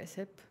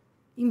აინტერესებ,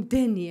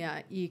 იმდენია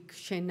იქ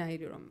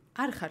შენაირი რომ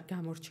არ ხარ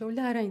გამორჩეული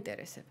და არ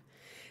აინტერესებ.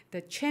 და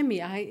ჩემი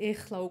აი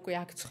ეხლა უკვე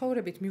აქ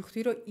ცხოვრებით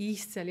მივხვდი რომ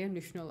ის ძალიან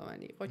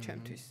მნიშვნელოვანი იყო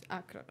ჩემთვის.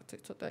 აქ რაღაცა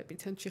ცოტა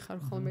ეპიცენტრში ხარ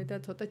ხოლმე და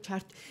ცოტა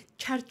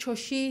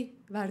ჩარჩოში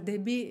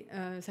ვარდები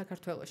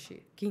საქართველოში,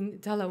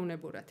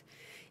 ძალაუნებურად.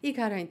 იქ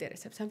არ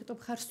აინტერესებს, ამიტომ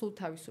ხარ სულ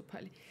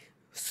თავისუფალი.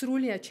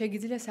 სრულიად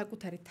შეგიძლია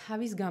საკუთარი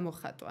თავის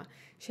გამოხატვა.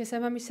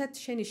 შესაბამისად,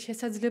 შენი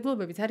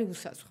შესაძლებლობებით არის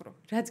უსასხრო.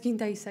 რაც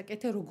გინდა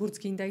ისაკეთე, როგორც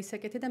გინდა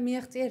ისაკეთე და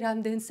მიაღწიე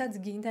რამდენსაც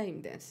გინდა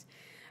იმდენს.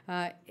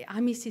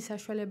 ამისი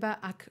საშუალება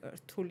აქ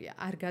რთულია,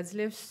 არ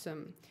გაძლევს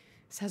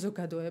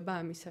საზოგადოება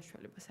ამის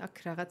საშუალებას. აქ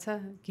რაღაცა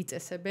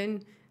გიწესებენ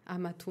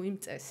ამა თუ იმ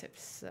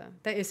წესებს.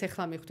 და ეს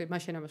ახლა მივხვდი,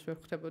 მაშინ ამას ვერ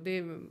ხვდებოდი,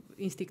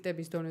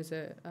 ინსტინქტების დონეზე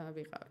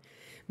ვიყავი.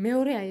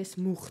 მეორე აი ეს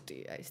მუხტი,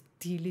 ეს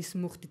დილის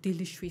მუხტი,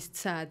 დილის შვის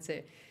ცაძე,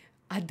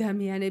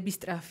 ადამიანების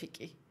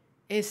ტრაფიკი.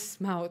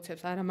 ეს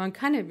მაოცებს არა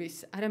მანქანების,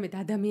 არამედ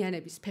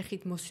ადამიანების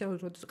ფეხით მოსწრებული,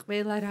 როდის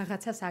ყველა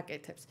რაღაცას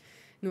აკეთებს.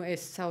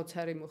 ეს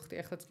საოცარი მუხტი,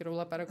 ახლა კი რომ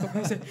ვლაპარაკობ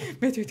ესე,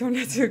 მე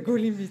თვითონაც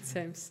გული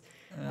მიცემს.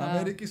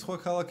 ამერიკის სხვა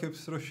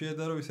ქალაქებს რო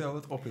შეედარო, ისე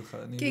ალბათ ყოფილხარ.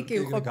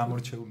 ნიუ-იორკი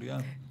გამორჩეულია.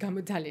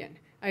 ძალიან.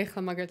 აი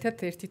ახლა მაგალითად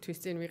ერთი თვის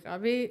წინ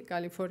ვიყავი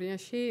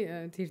კალიფორნიაში,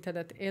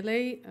 ძირითადად LA,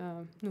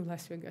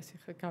 ლას-ვეგასი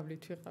ხა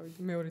გავლით ვიყავი,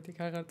 მეორეთი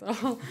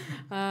გაღარტაო.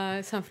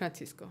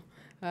 სან-ფრანცისკო.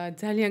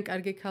 ძალიან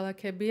კარგი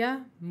ქალაქებია,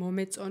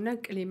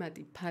 მომეწონა,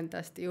 კლიმატი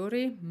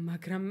ფანტასტიკური,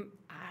 მაგრამ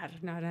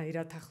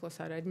არანაირად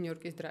ახლოს არ არის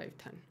ნიუ-იორკის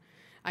დრაივთან.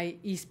 აი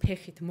ის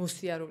ფეხით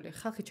მოსიარული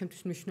ხალხი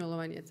ჩემთვის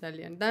მნიშვნელოვანია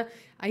ძალიან და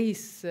აი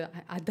ის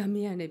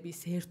ადამიანების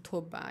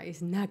ერთობა,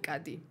 ეს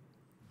ნაკადი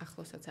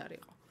ახლოსაც არ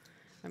იყო.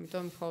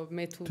 ამიტომ ხო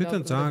მე თუ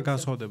თვითონ ძალიან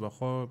განსხვავდება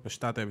ხო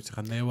შტატებიც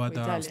ხა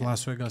ნევადა,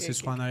 ლას-ვეგასი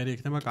სხვანაირი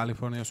იქნება,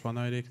 კალიფორნია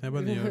სხვანაირი იქნება,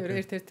 ნიუ-იორკი.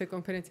 ერთ-ერთ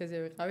კონფერენციაზე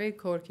ვიყავი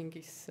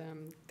coworking-ის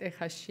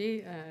ტეხასში,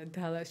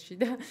 დალასში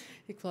და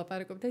იქ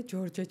ვლაპარაკობდი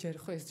ჯორჯია ჯერ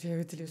ხო ეს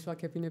შეეძლებს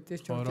ვაგებინებდი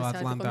ეს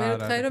ჯორჯიას. მე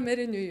ვთქარი რომ მე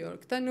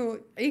ნიუ-იორკ და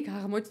იქ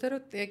აღმოჩნდა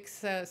რომ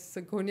ტექსას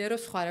გონია რომ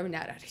სხვა არავინ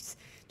არ არის.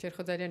 ჯერ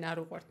ხო ძალიან არ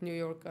უყვართ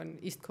ნიუ-იორკ,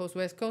 East Coast,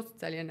 West Coast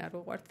ძალიან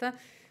არ უყვართ და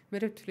მე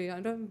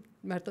ვთვლიან რომ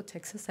მარტო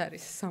ტექსას არის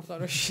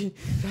სამყაროში.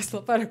 რას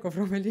ლაპარაკობ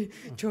რომელი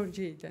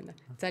ჯორჯიიდან და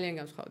ძალიან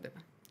განსხვავდება,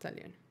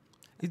 ძალიან.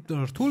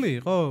 რთული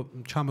იყო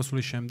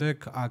ჩამოსვლის შემდეგ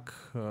აქ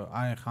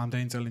აი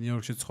ამდენი წელი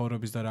ნიუ-იორკში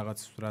ცხოვრების და რაღაც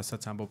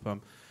რასაც ამბობ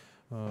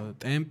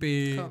ტემპი,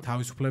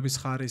 თავისუფლების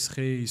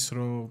ხარისხი, ის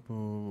რომ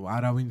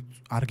არავინ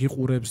არ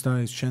გიყურებს და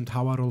ეს შენ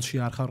თავარ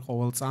როლში არ ხარ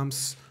ყოველ წამს,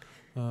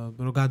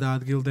 რომ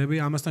გადაადგილდები,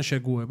 ამასთან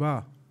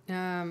შეგუება?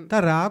 და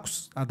რა აქვს,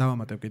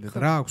 დავამატებ კიდე,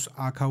 რა აქვს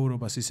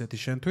აქაურობას ისეთი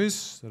შენთვის,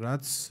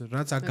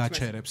 რაც აქ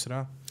გაჩერებს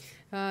რა?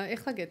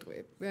 ეხლა გეტყვი,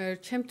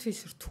 ჩემთვის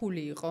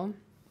რთული იყო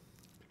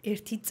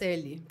ერთი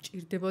წელი,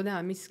 მჭირდებოდა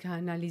ამის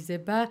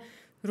გაანალიზება,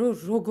 რომ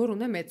როგორ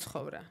უნდა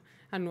მეცხოვრა.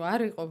 ანუ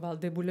არ იყო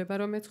ვალდებულება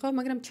რომ მეცხოვ,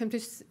 მაგრამ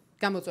ჩემთვის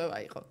გამოწვევა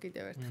იყო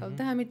კიდევ ერთხელ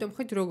და ამიტომ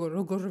ხო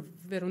როგორ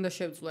ვერ უნდა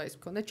შევძლო ეს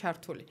მქონდა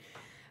ჩართული.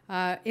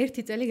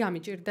 ერთი წელი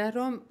გამიჭირდა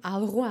რომ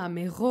ალღო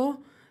ამეღო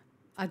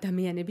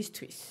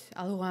ადამიანებისთვის,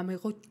 ალღო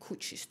ამეღო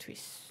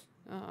ქუჩისთვის.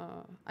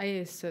 აი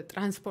ეს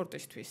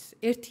ტრანსპორტისთვის.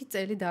 ერთი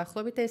წელი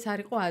დაახლოებით ეს არ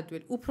იყო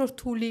ადვილი. უფრო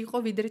რთული იყო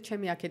ვიდრე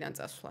ჩემი აქედან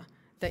წასვლა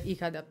და იქ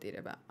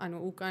ადაპტირება. ანუ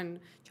უკან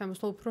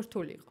ჩამოსვლა უფრო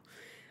რთული იყო.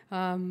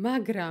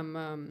 მაგრამ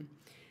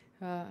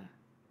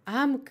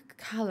ამ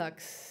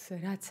ქალაქს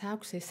რაც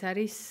აქვს ეს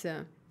არის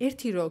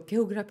ერთი რომ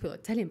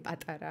გეოგრაფიულად ძალიან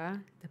პატარაა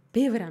და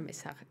ბევრ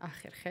ამას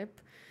ახერხებ.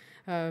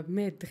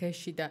 მე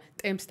დღეში და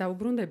ტემპს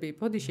დავუბრუნდები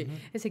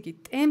ბოდიში, ესე იგი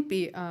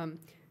ტემპი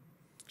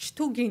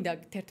თუ გინდა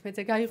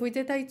 11-ზე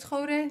გაიღვიძე და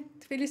იცხოვრე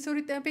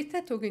თბილისური ტემპით და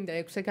თუ გინდა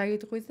 6-ზე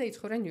გაიღვიძე და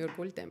იცხოვრე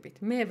ნიუ-იორკული ტემპით.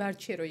 მე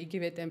ვარჩიე რომ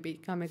იგივე ტემპი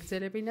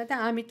გამეგზელებინა და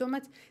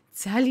ამიტომაც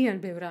ძალიან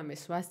ბევრ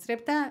ამას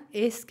ვასწრებ და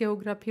ეს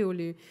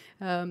გეოგრაფიული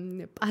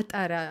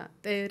პატარა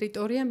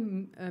ტერიტორია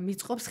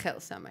მიწყობს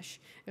ხელს ამაში.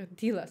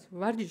 დილას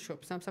ვარჯიშობ,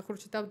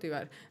 სამსახურში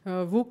დავდივარ,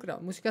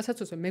 ვუკრავ, მუსიკასაც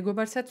უსმენ,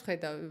 მეგობარსაც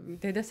ვხედავ,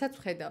 დედასაც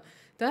ვხედავ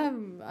და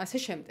ასე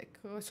შემდეგ.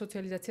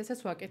 სოციალიზაციასაც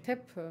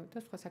ვაკეთებ და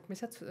სხვა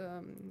საქმესაც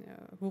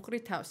ვუყრი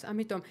თავს.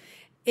 ამიტომ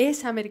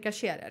ეს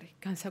ამერიკაში არ არის,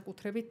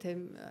 განსაკუთრებით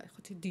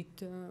ხოთი დიდ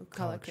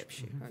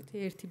ქალაქებში.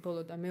 ერთი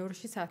ბოლო და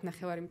მეორეში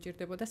საათნახევარი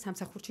მჭირდებოდა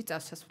სამსახურში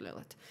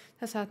წასასვლელად.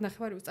 და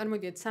საათნახევარი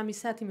წარმოგიდგენთ 3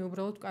 საათი მე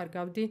უბრალოდ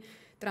ვკარგავდი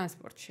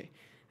ტრანსპორტში.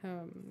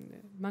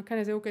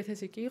 მანქანაზე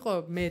უკეთესი კი იყო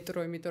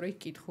მეტრო, იმიტომ რომ იქ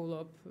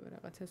კითხულობ,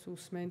 რაღაცას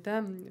უსმენ და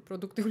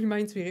პროდუქტიული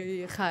მაინც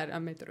ხარ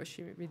ამ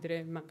მეტროში,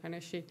 ვიდრე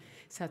მანქანაში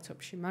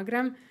საცობში,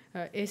 მაგრამ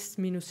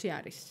ეს მინუსი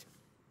არის.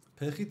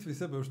 ფეხით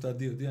ვისე ბევრს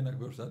დადიოდი, ან აქ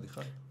ბევრს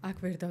დადიხარ? აქ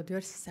ვერ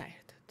დავდივარ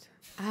საერთოდ.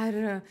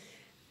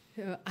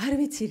 არ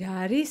ვიცი რა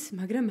არის,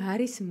 მაგრამ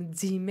არის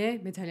მძიმე,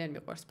 მე ძალიან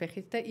მიყვარს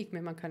ფეხით და იქ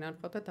მე მანქანა არ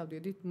მყავდა,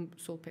 დავდიოდი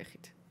სულ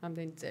ფეხით,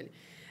 ამდენი წელი.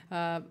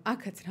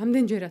 აქაც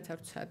რამდენჯერაც არ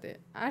ვცადე.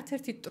 არც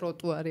ერთი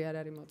ტროტუარი არ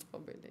არის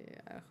მოწყობილი.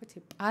 ხოთი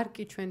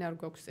პარკი ჩვენ არ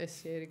გვაქვს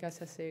წესიერი,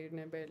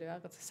 გასასეირნებელი,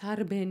 რაღაც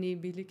სარბენი,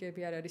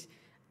 ბილიკები არ არის.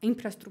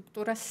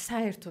 ინფრასტრუქტურა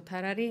საერთოდ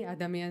არ არის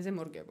ადამიანზე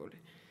მორგებული.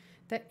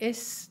 და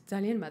ეს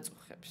ძალიან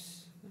მაწუხებს.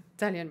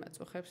 ძალიან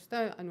მაწუხებს და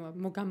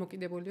ანუ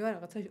გამოკიდებული ვარ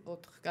რაღაცა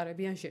 4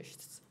 კარებიან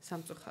ჟეშტს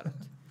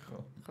სამწუხაროდ. ხო.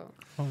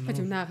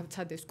 ხოთი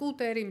ნახცადე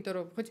სკუტერი, იმიტომ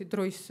რომ ხოთი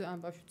დროის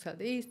ამბავში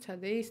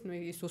ცადე ის, ნუ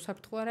ის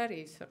უსაფრთხო არ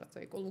არის, რაღაცა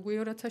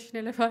ეკოლოგიურად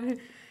საშინელება არის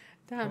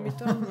და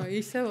ამიტომ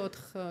ისე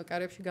 4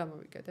 კარებში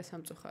გამოვიკეთე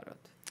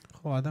სამწუხაროდ.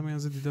 ხო,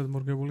 ადამიანზე დიდად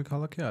მორგებული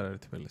ქალაქი არ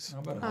არის თბილისი.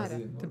 არა,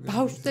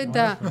 ბავშვზე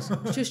და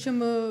შშმ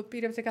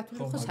პირებზე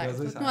გათვლილი ხო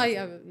საერთოდ. ნუ აი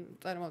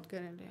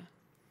წარმოვდგენელია.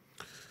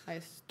 აი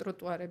ეს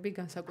ტროტუარები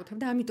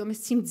განსაკუთრებით და ამიტომ ეს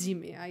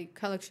სიმძიმეა. აი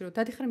ქალაქში რომ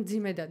დადიხარ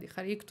მძიმე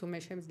დადიხარ. იქ თუ მე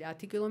შემიძლია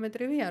 10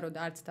 კილომეტრი ვიარო და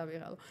არც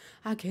დავიღალო.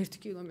 აქ 1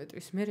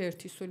 კილომეტრის მე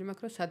ერთი სული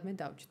მაქვს რომ სადმე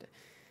დავჯდე.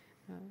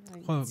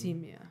 აი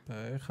მძიმეა. და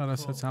ეხლა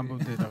რასაც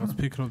ამბობდი რაღაც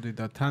ფიქრობდი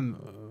და თან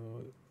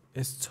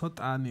ეს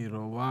ცოტანი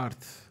რო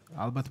ვართ,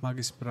 ალბათ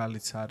მაგის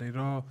ბრალიც არის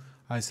რომ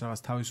აი ეს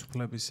რაღაც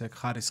თავისუფლების ეგ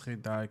ხარისხი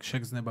და ეგ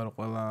შეგრძნება რომ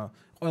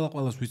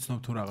ყველას ვიცნობ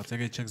თუ რაღაც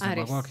ეგეთ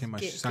შეგრძნება გვაქვს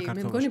იმაში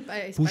საქართველოში.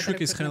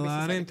 ბუშვიკის ხელა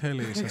არის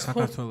მთელი ეს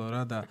საქართველო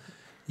რა და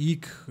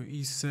იქ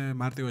ის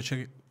მარტივად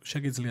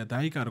შეგიძლია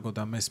დაიკარგო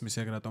და მესმის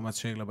ეგ რატომაც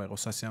შეიძლება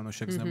იყოს სასიამოვნო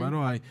შეგრძნება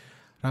რომ აი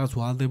რაღაც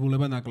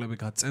ვალდებულება ნაკლები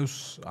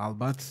გაწევს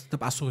ალბათ და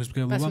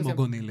პასუხისმგებლობა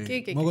მოგონილი.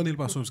 მოგონილი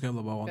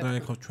პასუხისმგებლობა ოღონდ და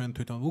ეხლა ჩვენ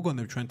თვითონ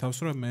ვუგონებ ჩვენ თავს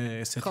რომ მე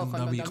ესეთი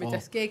უნდა ვიყო.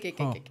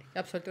 კი,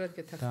 აბსოლუტურად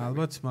გეთახმები. და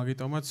ალბათ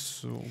მაგიტომაც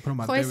უფრო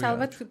ხო ეს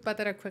ალბათ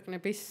პატარა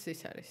ქვეყნების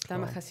ის არის,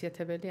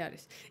 დამახასიათებელი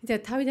არის. იცი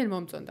თავიდან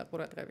მომწონდა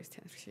ყურადღების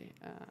ცენტრში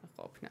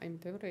ყოფნა,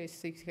 იმიტომ რომ ეს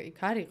იქ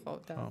არისო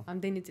და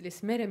ამდენი წლის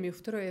მერე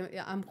მივხვდი რომ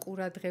ამ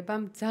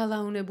ყურადღებამ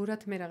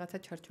ძალაუნებურად მე რაღაცა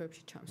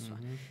ჩარჩოებში ჩამსვა.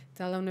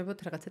 ძალაუნებურად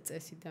რაღაცა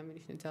წესი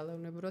დამინიშნე,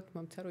 ძალაუნებურად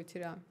მომცა რომ იცი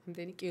რა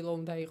ამდენი კილო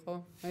უნდა იყო,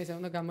 აი ეს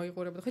უნდა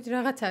გამოიყურებოდა. ხო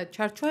რაღაცა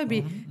ჩარჩოები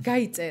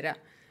გაიწერა.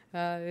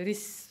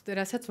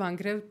 რასაც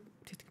ვანგრევ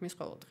თითქმის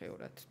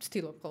ყოველდღიურად.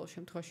 ვცდილობ ყოველ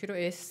შემთხვევაში რომ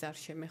ეს არ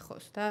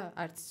შემეხოს და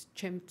არც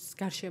ჩემს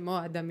გარშემო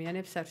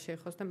ადამიანებს არ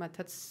შეეხოს და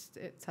მათაც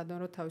სადონ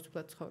რომ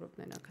თავისუფლად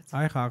ცხოვრობდნენ აქაც.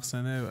 აი ხა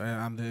ახსენე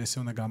ამდენი ესე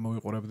უნდა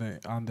გამოიყურებდე,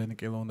 ამდენი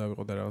კილო უნდა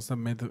ვიყო და რაღაც და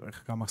მე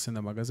გამახსენდა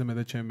მაგაზე მე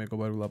და ჩემი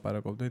მეგობარი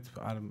ვილაპარაკობდით,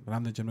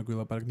 რამდენჯერმე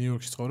ვილაპარაკ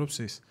ნიუ-იორკში ცხოვრობს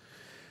ის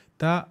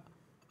და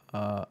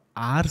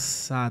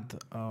არსად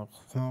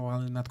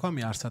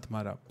ნათქვამი არსად,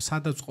 მაგრამ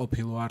სადაც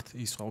ყოფილვართ,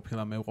 ის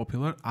ყოფილა მე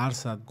ვყოფილვარ,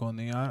 არსად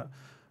გონია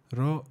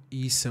რომ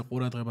ის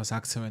ყურადღებას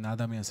აქცევენ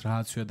ადამიანს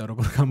რააცია და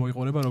როგორ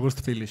გამოიყურება როგორც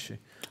თბილისში.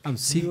 ანუ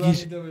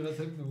სიგიჟე და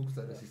ვიღაცები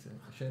მოგწერეს ისე.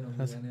 შენ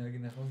ომიანი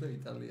აგინახავს და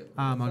იტალია.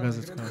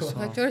 მაგაზეც ხავს.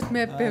 ხაჭორს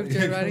მე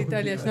ბევრჯერ ვარ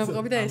იტალიაში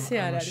ნავყოფი და ესე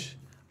არ არის.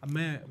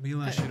 მე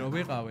მილანში რო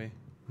ვიყავი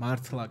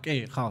მართლა კი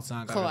ხალხს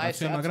ძალიან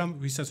კარგად, მაგრამ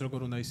ვისაც როგორ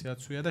უნდა ისე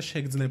აცვია და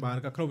შეგძლება არ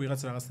გაქვს რომ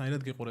ვიღაც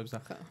რაღაცნაირად გიყურებს და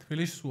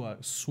თბილისში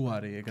სუ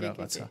არის ეგ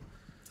რაღაცა.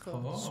 ხო,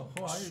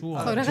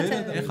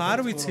 ეხა არ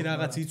ვიცი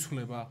რაღაც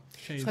იცვლება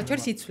შეიძლება.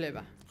 ხაჭორს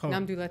იცვლება.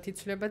 ნამდვილად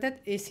იცვლება და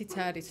ესიც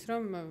არის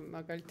რომ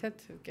მაგალითად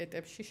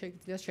კეტებში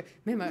შეგიძლია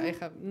მე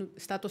ეხა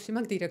სტატუსი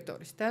მაქვს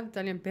დირექტორის და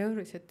ძალიან ბევრი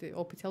ესეთ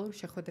ოფიციალურ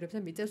შეხვედრებზე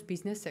მიწევს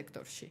ბიზნეს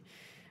სექტორში.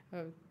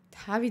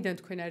 თავიდან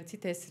თქვენ არ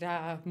იცით ეს რა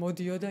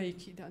მოდიოდა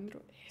იქიდან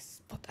რომ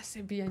ეს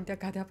ფოტასებიანი და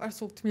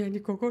გადაპარსულთმიანი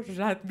გოგო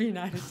რადგან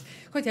არის.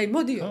 ხო იცი აი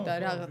მოდიოდა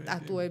რა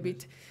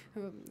ტატუებით.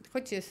 ხო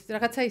იცი ეს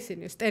რაღაცა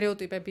ისინი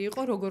სტერეოტიპები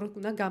იყო როგორ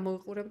უნდა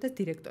გამოიყურებოდა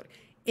დირექტორი.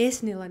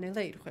 ეს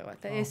ნელა-ნელა ირღვევა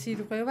და ეს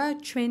ირღვევა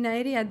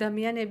ჩვენაირი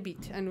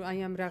ადამიანებით. ანუ აი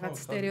ამ რაღაც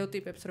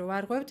სტერეოტიპებს რო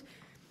ვარღვევთ,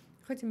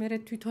 ხო იცი მე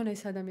თვითონ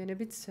ეს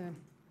ადამიანებიც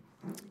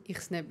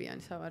იხსნებიან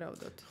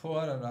სავარაუდოდ. ხო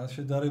არა რა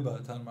შედარებაა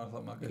თან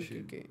მართლა მაგაში.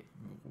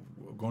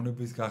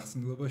 გონების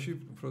გახსნილობაში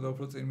უფრო და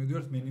უფრო წინ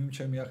მიდივართ მინიმუმ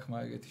ჩემი ახმა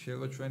ეგეთი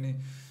შეიძლება ჩვენი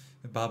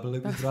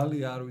ბაბლების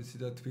ბრალი არ ვიცი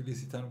და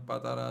თბილისიდან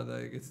პატარაა და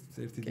ეგეც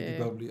ერთი დიდი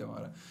ბაბლია,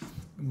 მაგრამ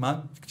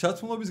მან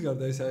ჩაცმულობის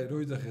გარდა ეს აი რო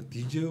იძახეთ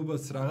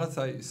დიჯეობას რაღაც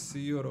აი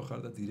CEO რო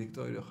ხარ და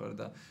დირექტორი რო ხარ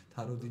და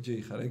თარო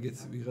დიჯეი ხარ ეგეც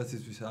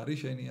ვიღაცისთვის არის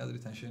შენი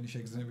აზრით ან შენი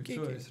შეგრძნებით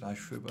რომ ეს რა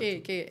შვება.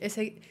 კი,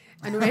 ესე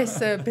ანუ ეს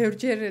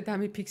ბევრჯერ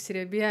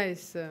დამიფიქსირებია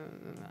ეს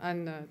ან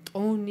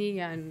ტონი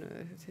ან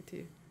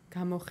ესეთი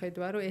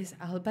გამოხედვა რომ ეს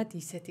ალბათ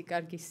ისეთი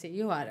კარგი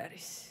CEO არ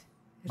არის.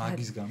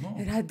 მაგის გამო?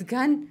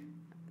 რადგან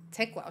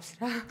ცეკვავს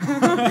რა.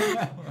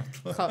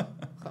 ხო.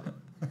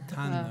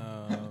 თან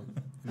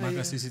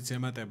მაგას ისიც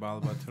ემატება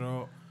ალბათ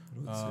რომ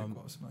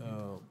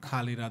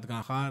ქალი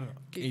რადგან ხარ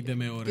კიდე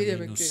მეორე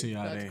მინუსი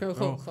არის.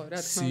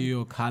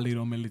 CEO ქალი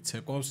რომელიც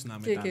ცეკვავს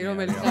ნამეტანია. კი,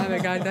 რომელიც ამე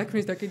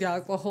გარდაქმნის და კიდე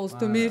ალკოჰოლს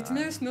თუ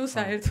მიირთმევს, ნუ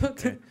საერთოდ.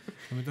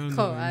 იმიტომ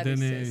რომ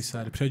იმდენი ის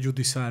არის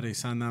პრეჯუდის არის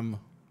სანამ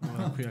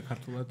რა ქვია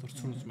ქართულად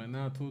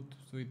რწმენა თუ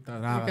და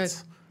რაღაც.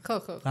 ხო.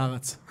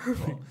 რაღაც.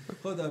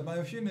 ხო და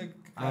მაიმშინ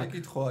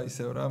აკითხვა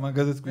ისევ რა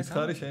მაგაზეც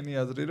გითხარი შენი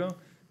აზრი რომ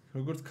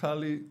როგორც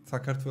ქალი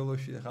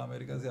საქართველოში ახლა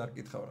ამერიკაზე არ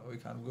კითხავ რა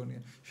იქ არ მგონია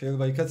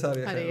შეიძლება იქაც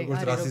არის ახლა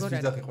როგორც რასიზმი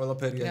ძახი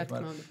ყველაფერია იქ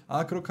მაგრამ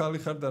აქ რო ქალი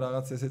ხარ და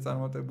რაღაც ესე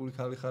წარმატებული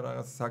ქალი ხარ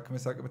რაღაც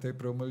საქმე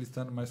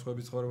პრობლემისთან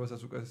მასხვების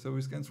ცხოვრებასაც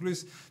უკეთესობისკენ ცვლის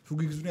თუ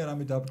გიგზვნია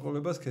რამე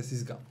დაბრკოლებას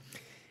ქესის გამო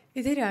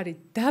იდეა რა არის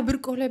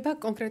დაბრკოლება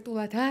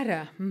კონკრეტულად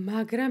არა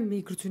მაგრამ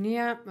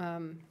მიგრძნია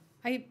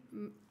აი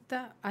და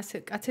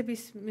ასე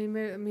კაცების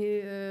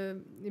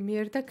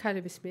მიერ და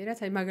ქალების მიერაც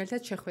აი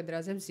მაგალითად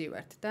შეხვედრაზე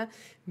ვზივართ და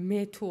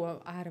მე თუ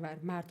არ ვარ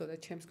მარტო და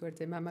ჩემს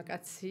გვერდზე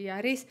მამაკაცი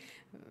არის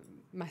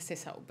მას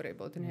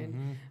ესაუბრებოდნენ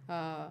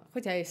ხო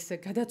და ეს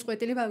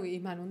გადაწყვეტილება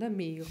იმან უნდა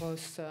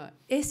მიიღოს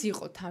ეს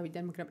იყო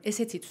თავიდან მაგრამ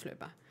ესეც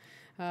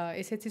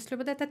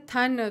იცვლება და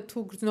თან თუ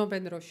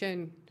გრძნობენ რომ შენ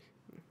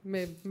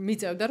მე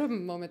მიწევდა რომ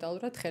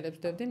მომენტალურად ხელებს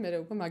ვდებდი მე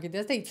უკვე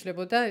მაგიდას და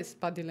იცვლებოდა ეს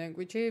body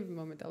language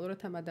მომენტალურად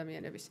ამ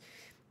ადამიანების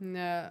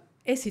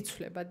ეს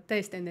იცვლება და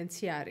ეს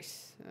ტენდენცია არის,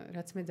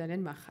 რაც მე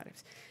ძალიან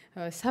მახარებს.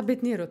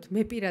 საბედნიეროდ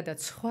მე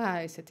პირადად სხვა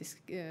ესეთი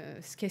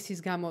სქესის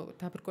გამო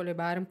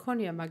დაბრკოლება არ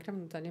მქონია,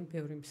 მაგრამ ძალიან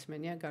ბევრი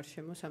მსმენია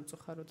გარშემო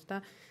სამწუხაროდ და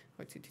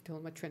ხოიცი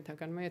თითოეულმა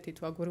ჩვენთაგანმა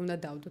თითო აგური უნდა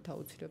დავდოთ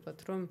აუცილებლად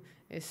რომ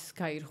ეს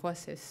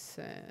გაირხვას ეს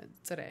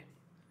წრე.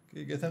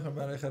 კი, გეთახმები,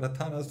 მაგრამ ეხლა რა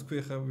თანას თქვი,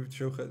 ეხლა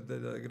შევხედე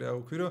და ეგრე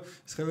აუქვი, რომ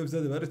ეს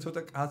ხელებზადება არის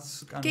ცოტა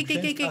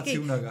კაცი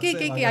უნდა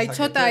გახსნე. კი, აი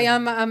ცოტა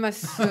ამას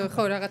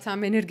ხო რაღაც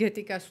ამ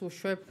ენერგეტიკას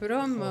უშვებ,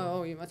 რომ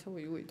იმათ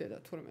უიდე და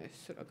თურმე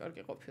ეს რა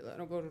კარგი ყოფილა,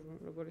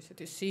 როგორ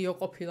ისეთი CEO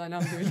ყოფილა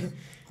ნამდვილი.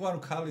 ხო, ანუ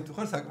ქალი თუ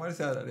ხარ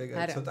საკმარისი არ არის, ეგ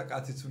ცოტა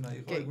კაციც უნდა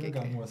იყო, ეგ უნდა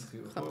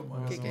გამოასხიო, ხო,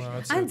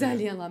 მაგას. ან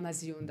ძალიან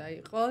ლამაზი უნდა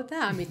იყო და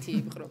ამითი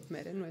იპყრობ მე,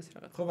 ნუ ეს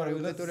რაღაც. ხო, მაგრამ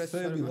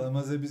ვიღაცები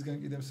ლამაზებისგან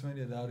კიდევ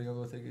მსმენია და არის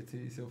ალბათ ეგეთი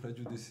ისე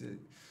პრეჯუდისი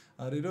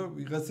არის რომ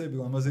ვიღაცები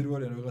ლამაზი რო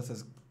არიან, ვიღაცას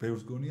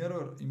ბევრს გონია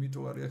რომ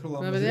იმიტომ არის ახლა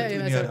ლამაზი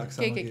ტვინი არ აქვს.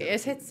 კი,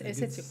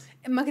 ესეც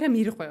მაგრამ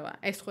ირღვევა,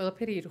 ეს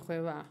ყველაფერი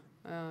ირღვევა.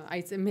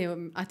 აი მე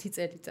 10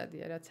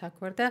 წელიწადია რაც აქ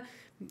ვარ და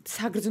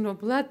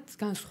საგრძნობლად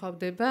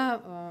განსხვავდება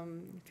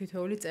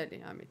თითოეული წელი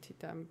ამითი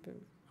და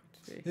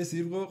ეს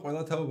ირღვევა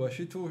ყველა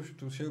თაობაში თუ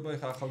შეიძლება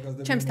ახლა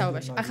ახალგაზრდები ჩემს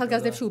თაობაში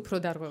ახალგაზრდებში უფრო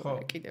დარღვევა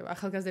კიდევ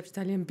ახალგაზრდებში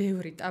ძალიან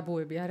ბევრი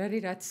ტაბუები არ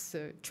არის რაც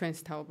ჩვენს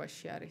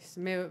თაობაში არის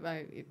მე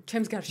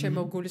ჩემს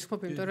გარშემო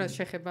გულისხმობ იმიტომ რომ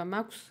შეხება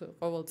მაქვს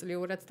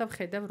ყოველწლიურად და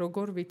ვხედავ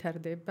როგორ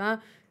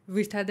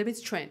ვითარდებით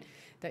ჩვენ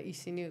და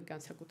ისინი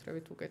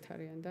განსაკუთრებით უკეთ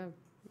არიან და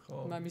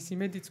მამის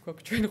იმედიც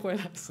გვაქვს ჩვენ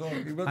ყველას ხო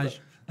იბადა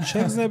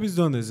შეგრძნების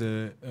დონეზე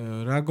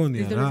რა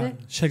გონია რა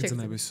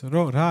შეგრძნების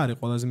რა არის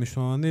ყველაზე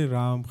მნიშვნელოვანი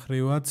რა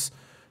მხრივაც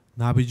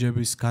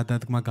ნაბიჯების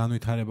გადადგმა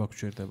განვითარება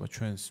გვჭირდება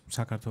ჩვენს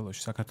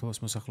საქართველოს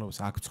მოსახლეობას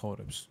აქ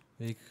ცხოვრებს.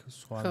 იქ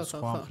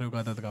სხვა მხრივ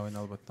გადადგავენ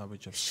ალბათ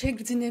ნაბიჯებს.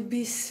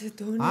 შეგრძნების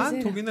დონეზე.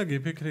 თუ გინდა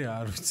გიფიქრე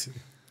არ ვიცი.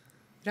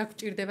 რა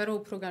გვჭირდება რომ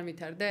უფრო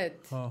განვითარდეთ?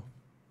 ხო.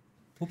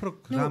 უფრო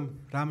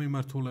რა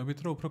მიმართულებით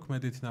რომ უფრო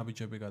კმედით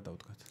ნაბიჯები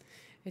გადავდგათ.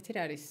 ეთერ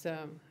არის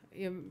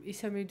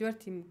ისე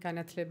მივიდივართ იმ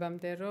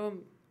განათლებამდე რომ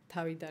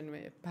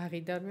თავიდანვე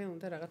ბაღიდანვე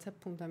უნდა რაღაცა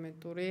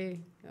ფუნდამენტური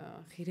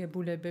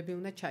ღირებულებები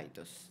უნდა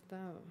ჩაიდოს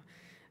და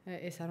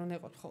ეს არ უნდა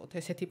იყოს მხოლოდ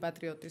ესეთი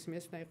პატრიოტიზმი,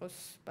 ეს უნდა იყოს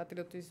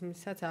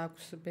პატრიოტიზმისაც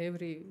აქვს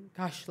ბევრი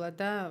გაშლა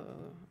და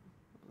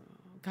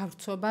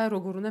გავრცობა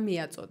როგორ უნდა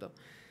მიაწოდო.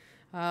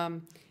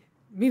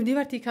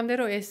 მივდივართ იქამდე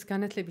რომ ეს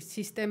განათლების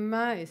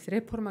სისტემა, ეს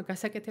რეფორმა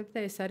გასაკეთებდა და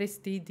ეს არის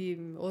დიდი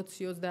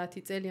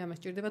 20-30 წელი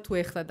ამას ჭირდება თუ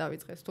ეხლა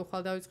დავიწყეთ, თუ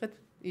ხვალ დავიწყეთ,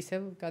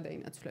 ისევ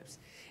გადაინაცვლებს.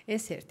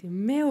 ეს ერთი.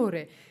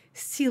 მეორე,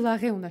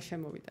 სილაღე უნდა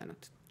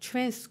შემოვიტანოთ.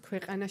 ჩვენს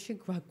ქვეყანაში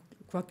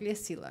გვაკლია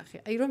სილაღე.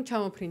 აი რომ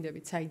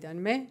ჩამოფრინდებით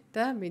საიდანმე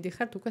და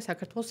მიდიხართ უკვე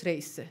საქართველოს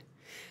რეისზე.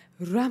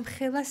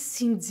 რამხელა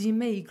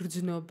სიმძიმე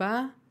იგრძნობა,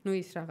 ну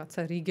ის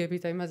რაღაცა რიგები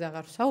და იმაზე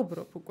აღარ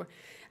ვსაუბრობ უკვე.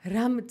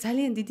 რამ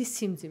ძალიან დიდი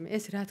სიმძიმე.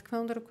 ეს რა თქმა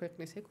უნდა რომ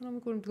ქვეყნის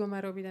ეკონომიკური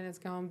მდგომარეობიდანაც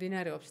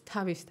გამომდინარეობს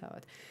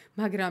თავისთავად,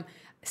 მაგრამ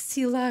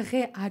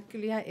სილაღე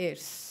აკლია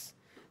ერს.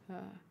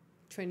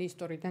 ჩვენი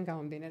ისტორიიდან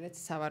გამომდინარეც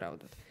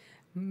სავარაუდოდ.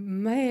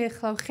 მე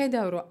ახლა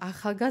ვხედავ რომ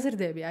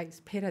ახალგაზრდები, აი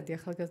ფერადი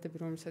ახალგაზრდები,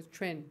 რომელსაც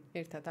ჩვენ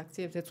ერთად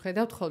აქციებზე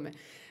ვხედავთ ხოლმე,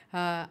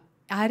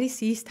 არის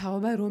ის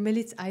თაობა,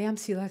 რომელიც აი ამ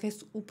სილაღეს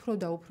უფრო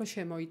და უფრო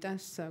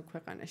შემოიტანს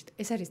ქვეყანაში.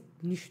 ეს არის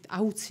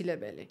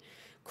აუცილებელი.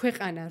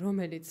 ქვეყანა,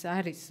 რომელიც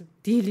არის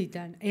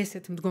დილიდან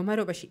ესეთ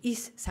მდგომარეობაში,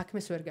 ის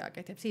საქმეს ვერ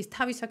გააკეთებს, ის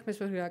თავის საქმეს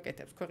ვერ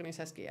გააკეთებს,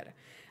 ქვეყნისას კი არა.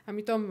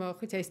 ამიტომ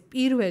ხიცა ეს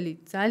პირველი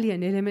ძალიან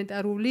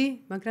ელემენტარული,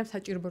 მაგრამ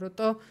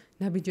საჭირობროტო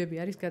ნაბიჯები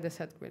არის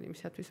გადასადგმელი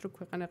იმისათვის, რომ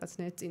ქვეყანა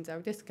რაღაცნაირად წინ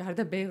წავიდეს,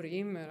 გარდა ბევრი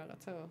იმ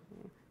რაღაცა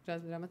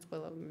რამაც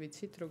ყველა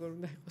ვიცით, როგორ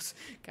უნდა იყოს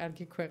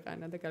კარგი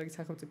ქვეყანა და კარგი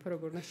სახელმწიფო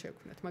როგორ უნდა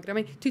შევქმნათ. მაგრამ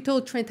აი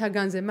თითოეულ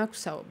ჩვენთაგანზე მაქვს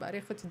საუბარი,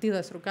 ხო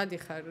დილას რო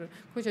გადიხარ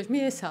ქუჩაში,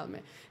 მიესალმე.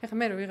 ეხლა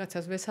მე რო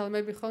ვიღაცას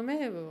ვესალმები ხოლმე,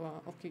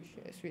 ოკეი,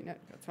 ეს ვინ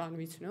არის, ან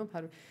ვიცნობ,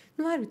 არ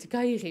ნუ არ ვიცი,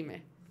 გაიღიმე.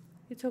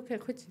 It's okay,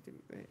 ხო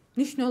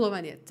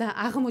ნიშნულოვანია. და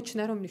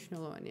აღმოჩნდა რომ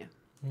ნიშნულოვანია.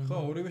 ხო,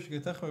 ორივეში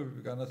გეთახმები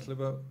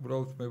განათლება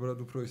უბრალოდ მებრად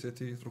უფრო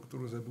ისეთი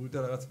სტრუქტურიზებული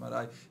და რაღაც, მაგრამ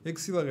აი ეგ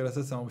სილაღე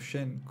რასაც ამბობ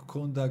შენ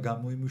გქონდა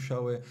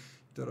გამოიმუშავე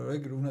იმიტომ რომ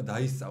ეგ უნდა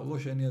დაისწავლო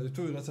შენი აზრით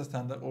თუ ვიღაცას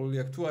თანდაყოლილი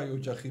აქვს თუ აი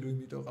ოჯახი რო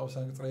იმიტომ ყავს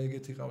ან წრე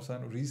ეგეთი ყავს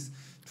ანუ რის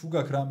თუ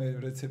გაქვს რამე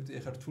რეცეპტი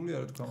ეხლა რთულია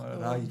რა თქვა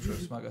მაგრამ რა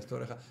იწევს მაგას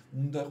თორე ეხლა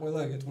უნდა ყველა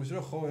ეგეთყვის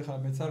რომ ხო ეხლა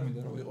მეც არ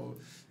მინდა რომ ვიყო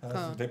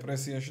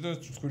დეპრესიაში და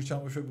ცხვირ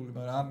ჩამოშვებული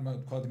მაგრამ ან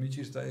თქვა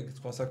მიჭირს და ეგ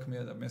სხვა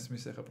საქმეა და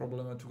მესმის ეხლა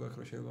პრობლემა თუ გაქვს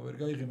რომ შეიძლება ვერ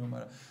გაიღიმე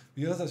მაგრამ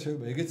ვიღაცას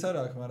შეიძლება ეგეც არა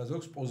აქვს მაგრამ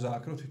ზოგს პოზა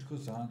აქვს რომ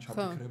თითქოს ძალიან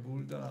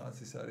ჩაფიქრებული და რაღაც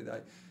ის არის და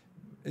აი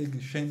ეგ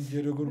შენ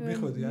ჯერ როგორ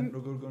მიხვედი ან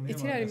როგორ გონია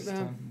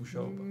მაგასთან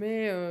მუშაობა მე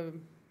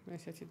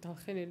ესეთი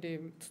დახენილი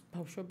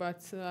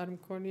ბავშვობაც არ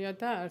მქონია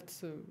და არც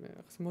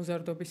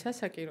მოზარდობის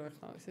ასაკი რო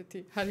ახლა ესეთი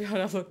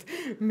არალოდ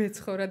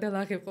მეცხოვრა და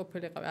ლაღი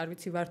ყოფილიყავი არ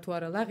ვიცი ვარ თუ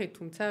არა ლაღი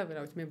თუმცა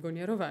რა ვიცი მე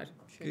მგონია რომ ვარ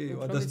კი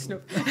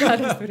ვადასტურებ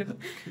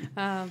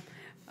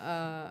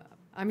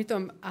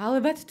ამიტომ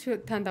ალბათ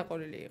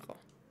თანდაყოლილი იყო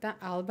და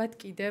ალბათ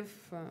კიდევ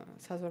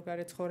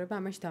საზღვარგარეთ ცხოვრება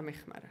ამაში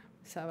დამეხმარა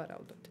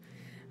სავარაუდოდ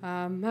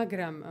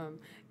მაგრამ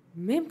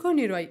მე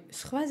მგონი რომ აი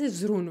სხვაზე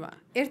ზრუნვა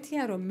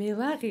ერთია რომ მე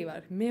ლაღი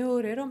ვარ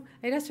მეორე რომ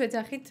აი რას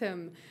ვეძახით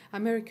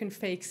American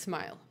fake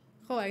smile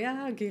ხო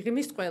აი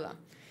გიღიმის ყველა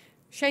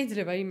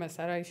შეიძლება იმას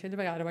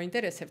შეიძლება არ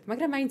ვაინტერესებთ,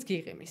 მაგრამ მაინც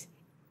გიღიმის.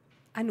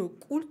 ანუ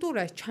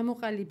კულტურას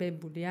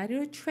ჩამოყალიბებული არის,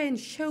 რომ ჩვენ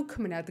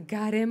შევქმნათ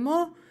გარემო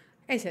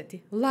ესეთი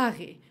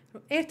ლაღი,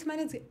 რომ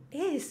ერთმანეთს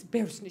ეს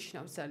ბევრს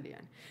ნიშნავს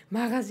ძალიან.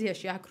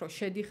 მაღაზიაში აქ რო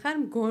შედიხარ,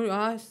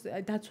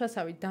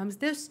 დაცვასავით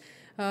დამსდევს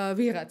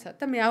ვიღაცა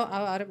და მე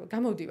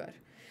გამოვდივარ.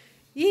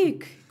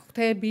 იქ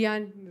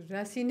ხდებიან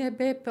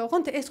რასინებებ,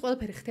 ოღონდ ეს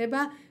ყველაფერი ხდება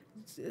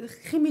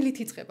ხიმილით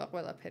იწყება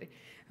ყველაფერი.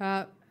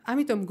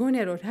 ამიტომ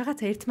მგონია რომ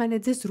რაღაცა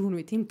ერთმანეთზე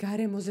ზრუნვით იმ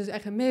გარემოზე,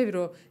 ახლა მე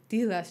რო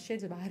დილას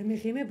შეიძლება არ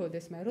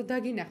მეღიმებოდეს, მაგრამ რო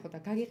დაგინახო და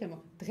გაგიღემო,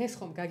 დღეს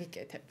ხომ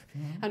გაგიკეთებ.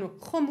 ანუ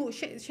ხომ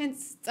შენ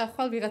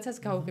წახვალ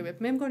ვიღაცას გავუღიმებ.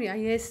 მე მგონია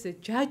აი ეს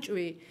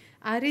ჯაჭვი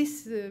არის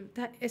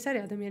და ეს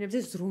არის ადამიანებზე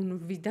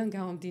ზრუნვიდან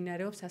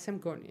გამომდინარეობს, ასე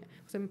მგონია.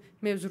 ხო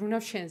მე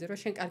ვზრუნავ შენზე, რომ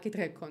შენ კარგი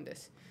დღე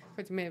გქონდეს.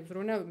 ხო მე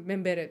ვზრუნავ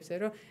მემბერებზე,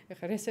 რომ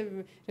ეხლა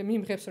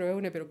მიმღებს რომ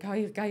ეუბნები რომ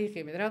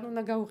გაიღიმეთ, რა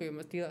უნდა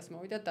გაუღიმოთ, დილას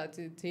მოვიდა და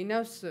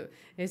ძინავს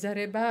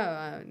ეზარება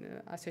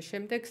ასე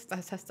შემდეგ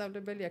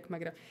სასწავლებელი აქვს,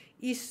 მაგრამ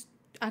ის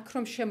აქ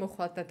რომ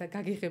შემოხვალთ და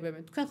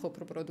გაგიღებებენ, თქვენ ხო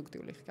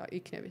პროდუქტიული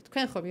იქნებით.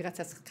 თქვენ ხო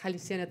ვიღაცას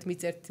ხალისიანად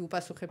მიწერთ,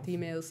 უპასუხებთ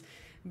იმეილს,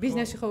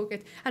 ბიზნესში ხო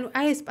უკეთ. ანუ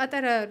აი ეს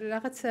პატარა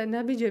რაღაც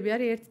ნაბიჯები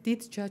არის ერთ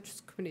დიდ ჯაჭვს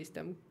ქმნის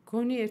და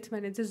მგონი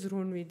ერთმანეთზე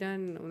ზრუნვიდან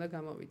უნდა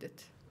გამოვიდეთ.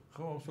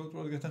 ხო,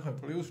 აბსოლუტურად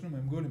გეთანხმები. პლუს ნუ მე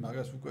მგონი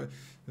მაგას უკვე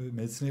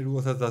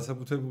მეცნიერულადაც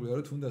დაცაბუთებულია,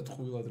 რომ თუნდაც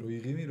ტყუილად რო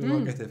იღიმი,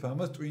 რომ აკეთებ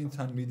ამას,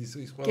 ტვინთან მიდის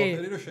ის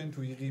ყველაფერი, რომ შენ თუ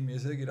იღიმი,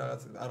 ესე იგი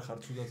რაღაც არ ხარ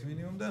ცუდად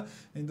მინიმუმ და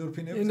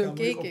ენდორფინები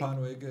გამოიყოფ,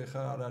 ანუ ეგ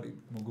ხა არ არის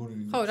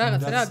მგონი. ხო,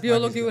 რაღაც რა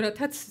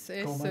ბიოლოგიურადაც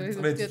ეს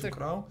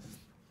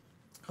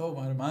ხო,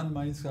 მაგრამ მან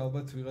მაინც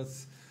ალბათ ვიღაც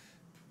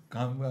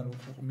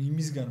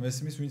იმისგან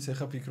მესმის, ვინც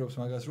ეხა ფიქრობს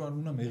მაგას,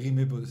 რომ უნდა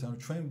მეღიმებოდეს, ანუ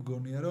ჩვენ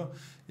მგონია, რომ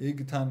ეგ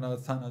თან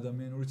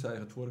ადამიანურიც აი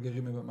ხა თუ არ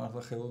გეღიმება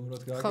მართლა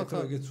ხელოვნურად გააკეთო,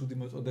 ეგეც ცუდი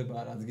მოწოდება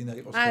არ ადგენა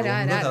იყოს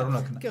ხელოვნურად არ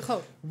უნდა ქნა.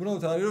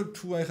 უბრალოდ არის რომ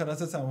თუ აი ხა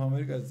რასაც ამ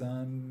ამერიკაში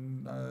ძალიან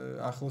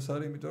ახლოს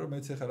არის, იმიტომ რომ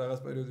მეც ეხა რაღაც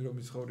პერიოდი რომ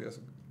მიცხოვრია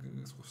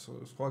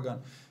სხვაგან,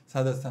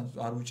 სადაც თან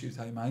არ უჭირთ,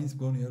 აი მაინც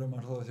მგონია რომ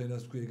მართლა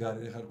შეიძლება თქვი ეგ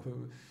არის ეხა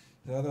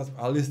სადაც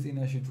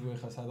პალესტინაში თუ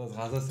ეხა სადაც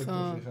ღაზა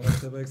სექტორში ხარ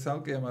ხდება ეგ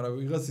ცალკეა, მაგრამ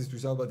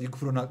ვიღაცისთვის ალბათ იქ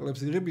უფრო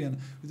ნაკლებს იღებიან,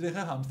 ვიდრე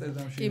ეხა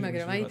ამსტერდამში. კი,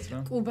 მაგრამ აი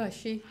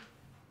კუბაში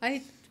აი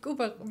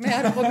კუბა მე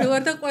არ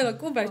ყოფილვარ და ყველა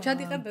კუბაში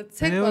ჩადიყარ და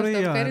ცეკვავს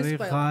და ფერის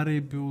ყველა.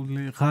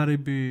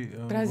 ღარიბი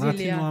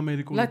ლათინო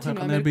ამერიკული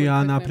ქვეყნები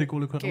ან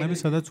აფრიკული ქვეყნები,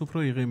 სადაც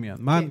უფრო იღებიან.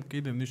 მან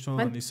კიდე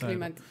მნიშვნელოვანი ის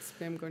არის.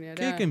 მე მგონია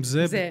რა. კი,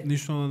 მზე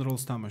მნიშვნელოვან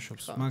როლს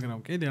თამაშობს, მაგრამ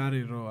კიდე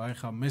არის რომ აი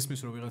ხა მესმის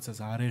რომ ვიღაცას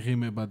არ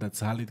ეღიმება და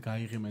ძალით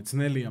გაიღიმე,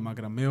 ძნელია,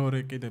 მაგრამ მეორე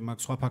კიდე მაგ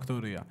სხვა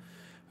ფაქტორია,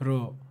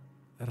 რომ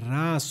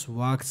რას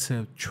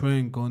ვაქცევთ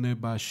ჩვენ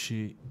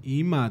გონებაში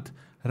იმად,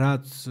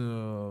 რაც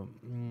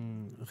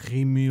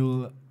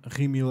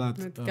ღიმილად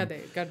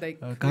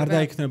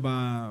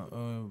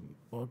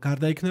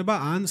გარდაიქნება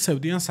ან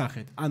სევდიან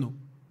სახით. ანუ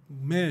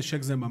მე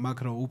შეგზება მაგ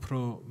რომ უფრო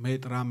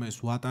მეტ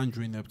რამეს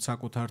ვატანჯვინებთ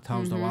საკუთარ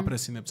თავს და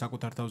ვაპრესინებთ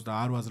საკუთარ თავს და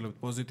არ ვაძლევთ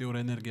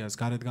პოზიტიურ ენერგიას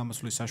გარეთ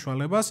გამოსვლის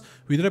საშუალებას,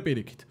 ვიდრე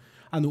პირიქით.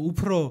 ანუ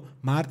უფრო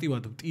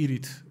მარტივად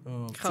ვტირით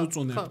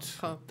წუწუნებთ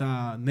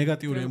და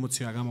ნეგატიური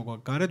ემოცია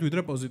გამოგვაქვს გარეთ,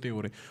 ვიდრე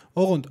პოზიტიური.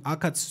 ოღონდ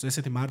აქაც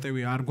ესეთი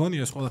მარტივი არ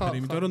მგონია ეს ყველაფერი,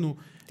 იმიტომ რომ ნუ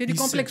დიდი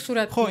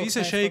კომპლექსურად ხო,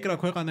 ისე შეიკრა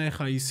ქვეყანა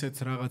ეხა ისეთ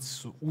რაღაც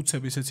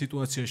უცებ ისეთ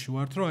სიტუაციაში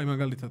ვართ, რომ აი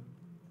მაგალითად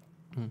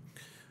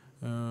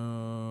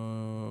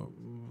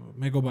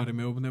მეგობარი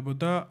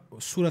მეუბნებოდა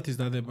სურათის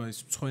დადება ის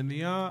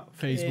მწვენია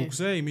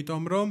Facebook-ზე,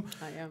 იმიტომ რომ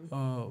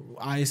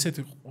აი ესეთ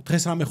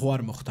დღეს რამე ხო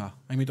არ მოხდა.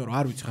 იმიტომ რომ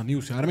არ ვიცი ხა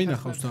ნიუსი არ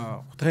მინახავს და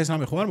დღეს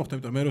რამე ხო არ მოხდა,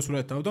 იმიტომ რომ მე რო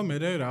სურათი დავდა, მე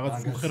რაღაც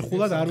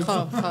უხერხულად არ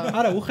ვიგზნო.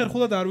 არა,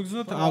 უხერხულად არ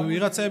ვიგზნოთ.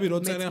 ვიღაცები რო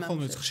წერენ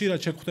ხოლმე ხშირად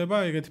შეგხვდება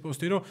ეგეთი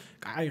პოსტი, რომ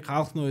კაი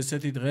ხალხნო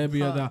ესეთი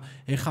დღეებია და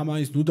ეხა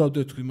მაინც ნუ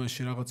დავდეთ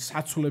იმაში რაღაც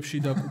საცულებში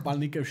და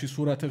კუპალნიკებში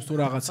სურათებს თუ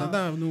რაღაცა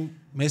და ნუ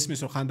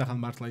მესმის რომ ხანდახან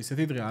მართლა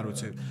ისეთი დღე არ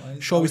ვიცი.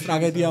 შოვის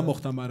ტრაგედია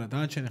მოხდა, მაგრამ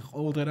დანარჩენი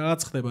ყოველდღე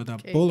რაღაც ხდება და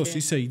ბოლოს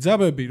ისე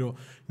იძაბები, რომ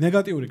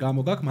ნეგატიური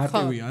გამოგაქვს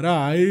მარტივია რა.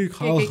 აი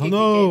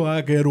ხალხნო,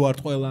 აგერ ვართ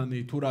ყველანი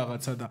თუ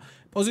რაღაცა და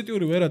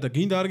პოზიტიური ვერა და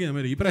გინდა არ გინდა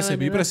მე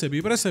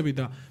იპრესები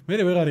და მე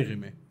ვეღარ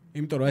იღიმე.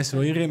 იმიტომ რომ ეს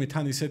რო იღიმე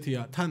თან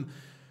ისეთია, თან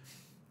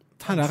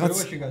რაღაც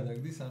ჩვევაში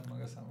გადაგდის ან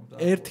მაგას ამობდა.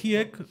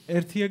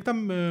 ერთი ეგ და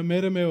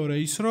მეორე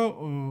ის რომ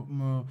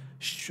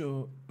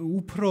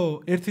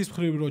უფრო ერთის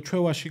მხრივ რომ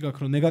ჩვევაში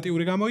გაქვს რომ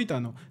ნეგატიური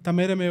გამოიტანო და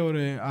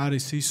მეორე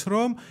არის ის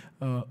რომ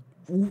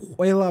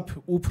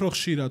უფრო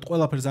ხშირად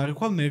ყველაფერს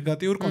აღიქვალ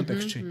ნეგატიურ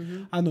კონტექსტში.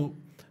 ანუ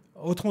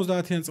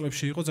 90-იან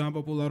წლებში იყო ძალიან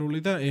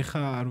პოპულარული და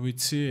ეხა არ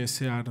ვიცი,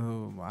 ესე არ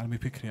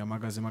მიფიქრია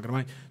მაგაზე, მაგრამ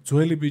აი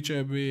ძველი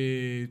ბიჭები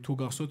თუ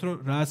გახსოვთ რომ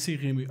რაც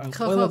იღიმი, ან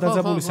ყველა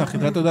დაძაბული სახე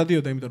რატო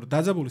დადიოდა, იმიტომ რომ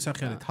დაძაბული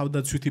სახე არის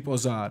თავდაცვითი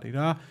პოზა არის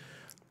რა.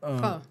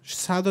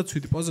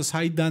 სადაცვითი პოზა,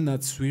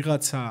 საიდანაც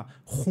ვიღაცა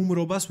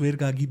ხუმრობას ვერ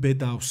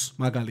გაგიბედავს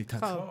მაგალითად.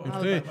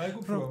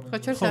 ხო,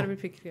 ჩერს არ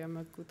მიფიქრია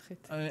მაგ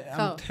კუთხით.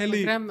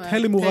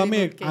 თელი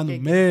მუღამი,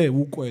 ანუ მე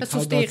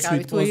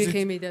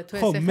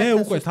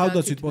უკვე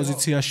თავდაცვით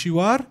პოზიციაში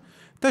ვარ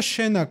და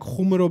შენ აქ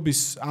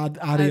ხუმრობის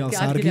არეალს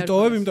არ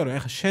გიტოვებ, იმიტომ რომ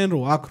ეხლა შენ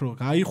რო აქ რო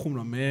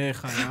გაიხუმრო მე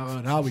ხა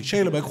რავი,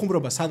 შეიძლება ეგ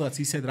ხუმრობა სადღაც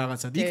ისეთ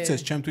რაღაცად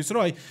იქცეს ჩემთვის,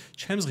 რომ აი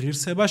ჩემს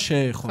ღირსება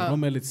შეეხო,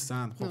 რომელიც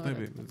ძალიან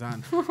ხვდები, ძალიან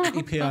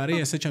ყიფე არის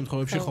ესე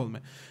შემთხვევებში ხოლმე.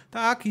 და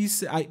აქ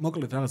ის აი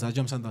მოკლედ რაღაც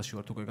აჯამსანდალში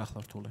ვართ უკვე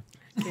გახლართული.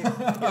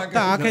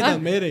 და აქედან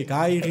მე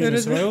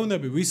გაიღიმეს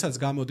რაიონები, ვისაც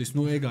გამოდის,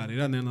 ნუ ეგ არის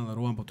რა, ნელა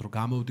რო ამბობთ რომ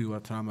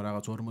გამოვდივართ რამ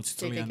რაღაც 40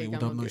 წლიანი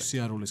უდაბნოს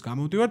სიარულის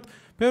გამოვდივართ,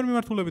 ბევრი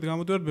მიმართულებით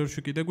გამოვდივართ,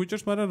 ბევრში კიდე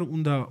გვიჭერს, მაგრამ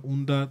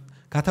უნდა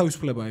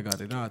გათავისუფლება ეგ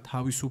არის რა,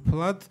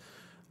 თავისუფლად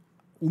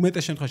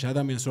უმეტეს შემთხვევაში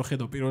ადამიანს რო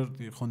ხედავ პირველ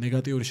ხო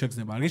ნეგატიური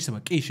შეგრძნება არ გიჩნდება,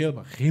 კი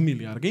შეიძლება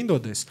ღიმილი არ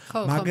გინდოდეს,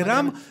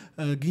 მაგრამ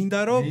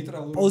გინდა რომ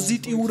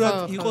პოზიტიურად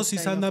იყოს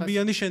ის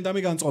ანაბიანი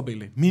შენდამი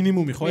განწყობილი.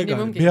 მინიმუმი ხო ეგ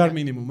არის, ბეარ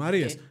მინიმუმ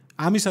არის ეს.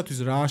 ამისათვის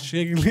რა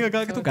შეიძლება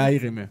გაკეთო,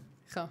 გაიღიმე.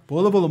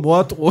 ბოლო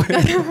მოატყუე,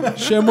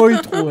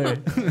 შემოიტყუე.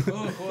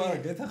 ხო, არა,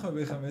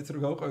 გეთახმები ხა მეც რო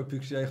გავყავი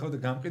ფიქრში, აი ხო და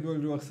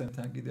გამყიდველი რო ახსენეთ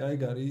ან კიდე, აი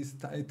არის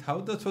აი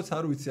თავდაცვაც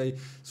არ ვიცი, აი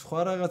სხვა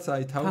რაღაცა,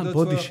 აი თავდაცვა. ან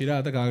ბოდიში რა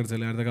და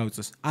გააგრძელე არ და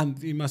გავიწეს. ან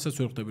იმასაც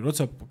ვერ ხვდები,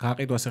 როცა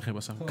გაყიდვას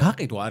ეხება სახე.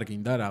 გაყიდვა არ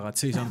გინდა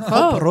რაღაცა ის ან ხო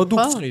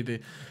პროდუქტს ყიდი.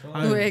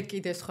 ნუ ეგ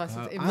კიდე სხვა,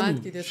 მან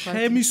კიდე სხვა.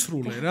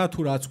 შემისრულე რა თუ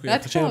რაც ქვია,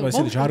 შეიძლება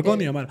ისეთი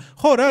ჟარგონია, მაგრამ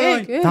ხო რა,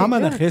 აი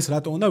დამანახე ეს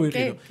რატო უნდა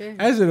ვიყიდო.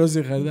 ეს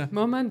როზი ხარ და.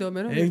 მომანდო მე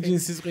რომ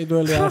ეგჯინსის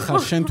ყიდველი არ ხარ,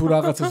 შენ თუ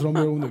რაღაცას რომ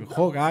მეუბნები,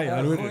 ხო, აი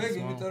არ ვიყიდო. ხო, ეგ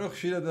იმიტომ რომ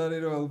ხშირად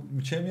არის რომ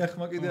ჩემი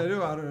ახმა კიდე არის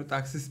რომ არ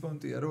ტაქსის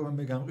პონტია რომ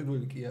მე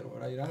გამყიდველი კი არ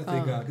ვარ, აი რაღაც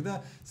ეგ აქვს და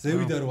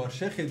ზევიდა რომ არ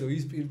შეხედო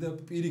ის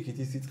პირიქით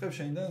ის იწყებს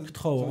შენიდან.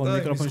 ხო, ოღონდ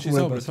მიკროფონში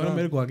საუბრობ, მაგრამ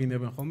მე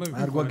გვაგინებენ ხოლმე.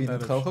 არ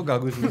გვაგინებთ ხო,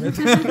 გაგვიღვინეთ.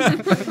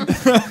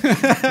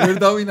 ვერ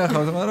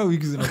დავინახავთ, მაგრამ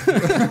ვიგზნოთ.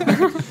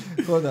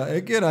 ხო და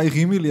ეგ კი აი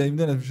ღიმილია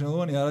იმდენად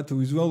მნიშვნელოვანი არა თუ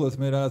ვიზუალურად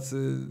მე რაღაც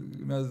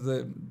იმაზე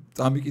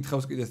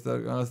წამიკითხავს კიდეც და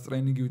რაღაც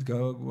ტრენინგივით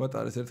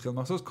გავატარეს ერთხელ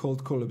მახსოვს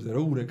cold call-ებზე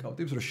რო ურეკავ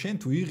ტიპს რომ შენ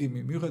თუ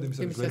იღიმი მიუხედავად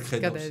იმისა რომ ვერ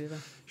ხედავს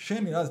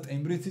შენი რაღაც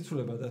ტემბრიც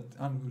იცვლება და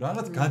ანუ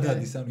რაღაც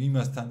გადადის ანუ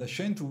იმასთან და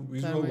შენ თუ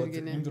ვიზუალურად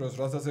იმ დროს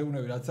რასაც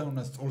ეუბნები რაც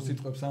აუნას სწორ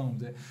სიტყვებს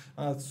ამომდე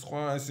რაღაც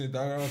სხვა ესე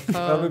და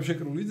რაღაც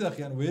შეკრული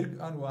იძახი ანუ ვერ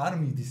ანუ არ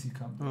მიდის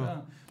იქამდე რა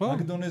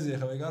მაგდონეზე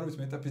ხა ეგ არ ვიცი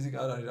მეტაფიზიკა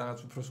არ არის რაღაც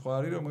უფრო სხვა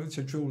არის რომელიც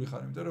შეჩვეული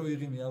ხარ იმიტომ რომ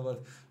იღიმი ალბათ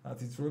რაც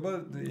იცვლება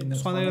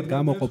სხვანაირად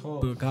გამოყოფ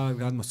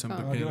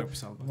გადმოსცემდა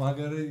გერების ალბათ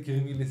მაგარი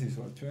გემილის ის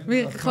ვარ ჩვენ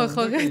ხო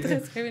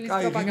დღეს გემილის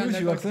პროპაგანდა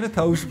ვახსენე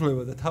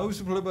თავისუფლება და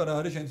თავისუფლება რა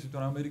არის შენთვის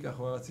თვითონ ამერიკა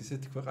ხო რაღაც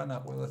ისეთი ქვეყანა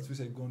ყველასთვის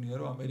ეგ გონია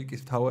რომ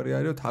ამერიკის მთავარი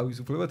არის რომ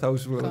თავისუფლება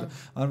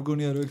არ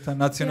მგონია რომ ეგ თან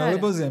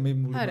ნაციონალებაზეა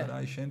მიმული მაგრამ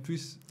აი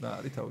შენთვის რა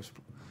არის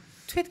თავისუფლება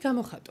თვით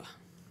გამოხატვა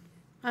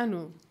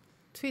ანუ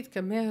თვით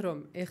მე რომ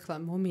ეხლა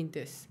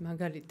მომინდეს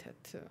მაგალითად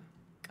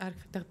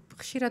კარგი და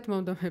ხშირად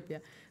მომდომებია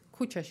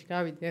ქუჩაში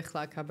გავიდე ეხლა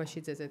აქ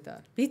აბაშიძეზე და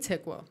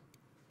ვიცეკვო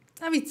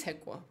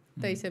წავიცეკვო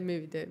და ისე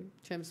მივიდე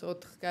ჩემს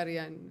 4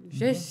 კარიან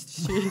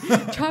ჟესტში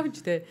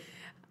ჩავჯდე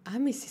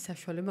ამისი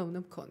საშუალება უნდა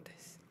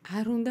მქონდეს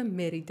არ უნდა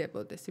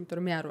მერიდებოდეს იმიტომ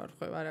რომ მე არ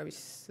ვარღვევ არავის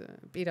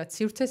პირად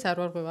სივრცეს არ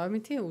ვარღვევ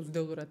ამითი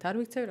უზდელურად არ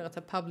ვიქცევ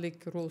რაღაცა public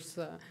rules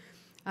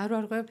არ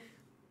ვარღვევ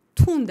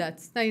თუნდაც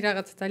და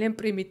რაღაცა ძალიან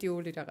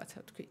პრიმიტიული რაღაცა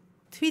თქვი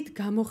თვით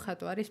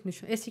გამოხატვა არის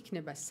ეს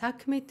იქნება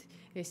საქმით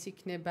ეს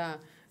იქნება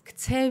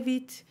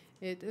ქცევით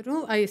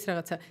რომ აი ეს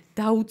რაღაცა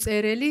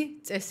დაუწერელი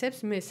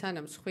წესებს მე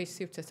სანამ სხვის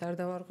სივრცეს არ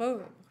დავარღვევ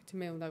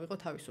მე უნდა ვიყო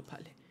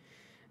თავისუფალი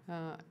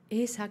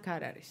ეს აქ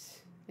არ არის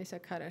ეს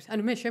აქ არ არის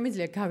ანუ მე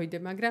შემიძლია გავიდე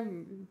მაგრამ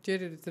ჯერ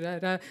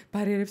რა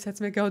ბარიერებსაც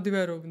მე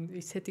გავდივარ რომ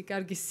ისეთი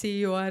კარგი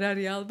CEO არ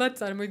არის ალბათ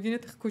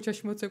წარმოიდგინეთ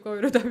ქუჩაში მოცეკვავი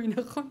რომ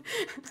დავინახო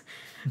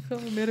ხო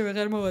მე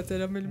ვეღარ მოვაწერ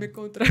რომელიმე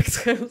კონტრაქტს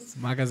ხელს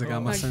მაგაზე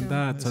გამასენდა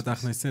ცოტა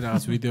ხნის წინ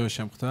რაღაც ვიდეო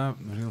შემხვდა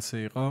რილსი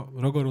იყო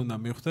როგორ უნდა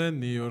მივხვდე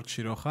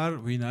ნიუ-იორკში რო ხარ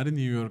ვინ არის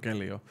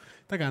ნიუ-იორკელიო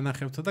და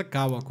განახებთო და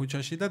გავა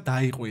ქუჩაში და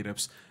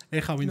დაიყვირებს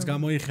ეხა ვინც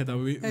გამოიხედა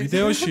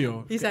ვიდეოშიო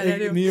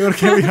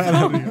ნიუ-იორკელი არ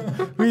არის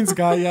ვინც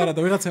გაიარა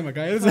და ვიღაცემა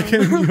გაიარა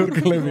ზაკენ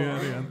ნიუ-იორკელები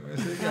არიან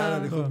ესე კი არ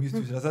არის ხო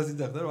მისთვის რასაც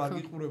იძახდა რომ არ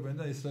გიყურებენ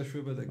და ის რა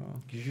შვება და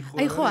გიჟი ხო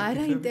აი ხო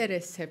არა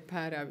ინტერესებ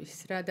არავის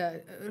რა და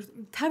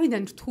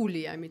თავიდან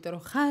რთულია იმიტომ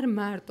რომ ხარ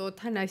მარტო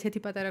თან აი ესეთი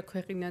პატარა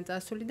ქვეყნიდან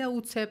წასული და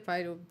უცებ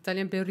აი რომ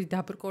ძალიან ბევრი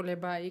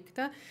დაბრკოლება იქ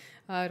და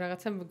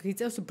რაღაცა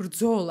გიწევს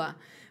ბრძოლა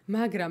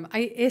მაგრამ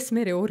აი ეს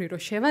მერე ორი რო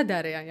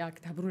შევადარე აი აქ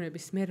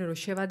დაბრუნების მერე რო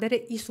შევადარე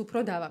ის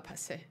უფრო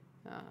დავაფასე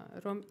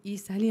რომ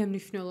ის ძალიან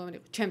მნიშვნელოვანი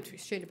იყო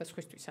ჩემთვის შეიძლება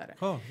სხვისთვის არა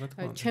ხო რა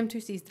თქმა უნდა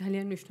ჩემთვის ის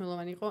ძალიან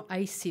მნიშვნელოვანი იყო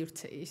აი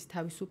სივრცე ის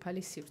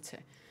თავისუფალი სივრცე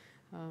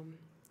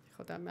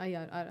ხო და აი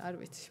არ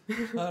ვიცი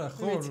არა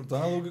ხო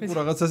და ლოგიკურ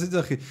რაღაცას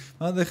იძახი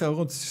მანდ ეხა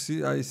ოღონდ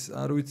აი ეს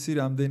არ ვიცი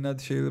რამდენად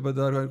შეიძლება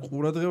და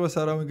ყურადღებას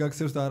არავინ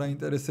გაქცევს და არ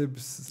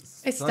აინტერესებს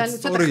ეს ძალიან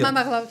ცოტა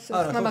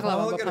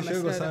ხმამაღლა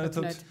შეიძლება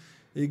საერთოდ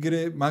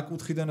ეგრე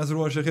მაკუთხიდანაც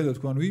რო არ შეხედოთ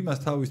თქვენ იმას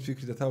თავის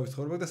ფიქრი და თავის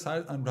ცხოვრება და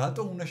ანუ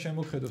რატო უნდა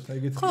შემოხედოთ და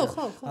ეგეთი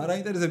არ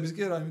აინტერესებს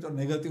კი არა იმიტომ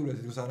ნეგატიურად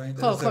თქოს არ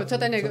აინტერესებს ხო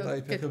ცოტა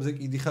ფეხებზე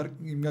კიდი ხარ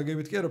იმ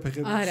გაგებით კი არა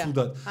ფეხებზე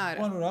სუდად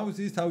ანუ რა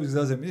ვიცი ის თავის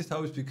გზაზე მიდის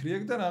თავის ფიქრი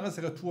ეგ და რაღაც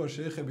ეხა თუ არ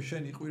შეეხები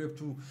შენ იყურებ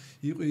თუ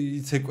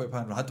იცეკვებ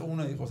ანუ რატო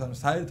უნდა იყოს ანუ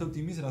საერთოდ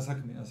იმის რა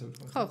საქმეა ასე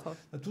ვთქვი ხო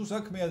და თუ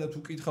საქმეა და თუ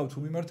კითხავ თუ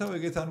მიმართავ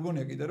ეგეთ არ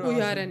გონია კიდე რა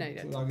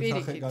არანაირად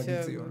პირიქით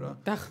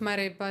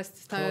დახმარებას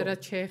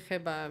რაც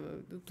შეეხება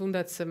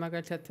თუნდაც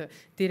მაგალითად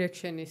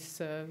დირექშენის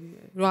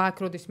რა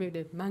აქ როდის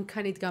მივიდე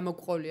მანქანით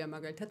გამოგყოლია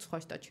მაგალითად სხვა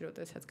შტატში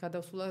როდესაც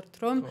გადავსულართ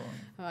რომ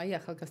აი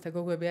ახალგაზრდა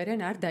გოგოები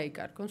არიან არ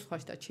დაიკარგონ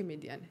სხვა შტატში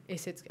მიდიან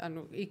ესეც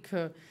ანუ იქ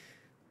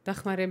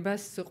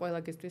დახმარებას ყველა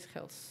გესთვის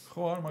ხელს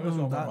ხო არ მაგას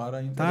არ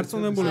აინტერესებს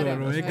დარწმუნებული ვარ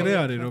რომ ეგრე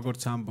არის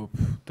როგორც ამბობ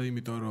და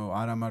იმიტომ რომ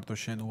არა მარტო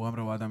შენ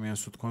უამრავ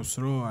ადამიანს უთქვამს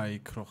რომ აი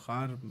იქ რო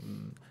ხარ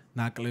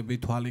ნაკლები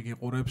თვალი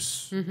გიყურებს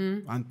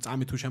ან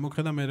წამი თუ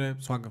შემოხედა მე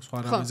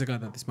სხვა რამეზე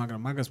გადადის მაგრამ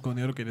მაგას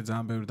მგონია რომ კიდე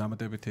ძალიან ბევრი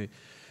დამატებითი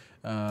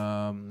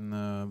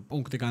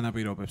პუნქტი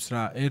განაპირობებს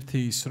რა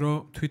ერთი ის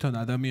რომ თვითონ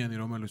ადამიანი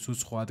რომელიც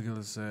უცხო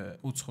ადგილზე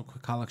უცხო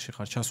ქალაქში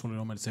ხარ ჩასული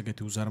რომელიც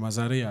ეგეთი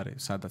უზარმაზარი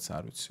არის სადაც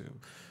არ ვიცი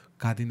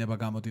გადინება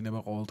გამოდინება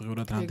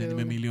ყოველდღიურად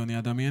რამდენიმე მილიონი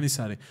ადამიანის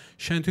არის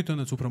შენ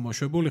თვითონაც უფრო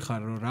მოშვებული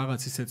ხარ რომ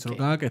რაღაც ისეთს რო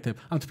გააკეთებ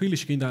ამ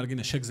თბილისში კიდე არ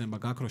გინდა შეგზნება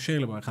გაქრო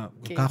შეიძლება ახლა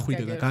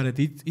გახვიდე და გარეთ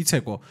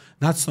იცეკო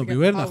ნაცნობი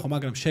ვერ ნახო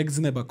მაგრამ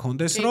შეგზნება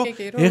კონდეს რომ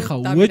ეხა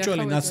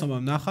უეჭველი ნაცნობა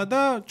ნახა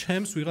და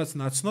ჩემს ვიღაც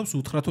ნაცნობს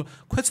უთხრა თუ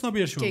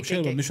ქვეცნობიერ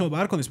შეიძლება მნიშვნელობა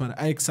არ კონდეს მაგრამ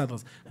აი ეგ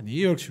სადღაც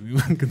ნიუ-იორკში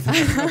ვიმანგდა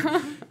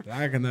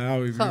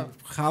რაგნავი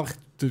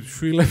ხალხი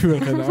შვილები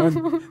ვერ ხედავენ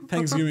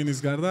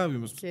Thanksgiving-ის გარდა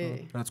იმას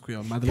რაც ქვია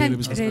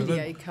მადლიერების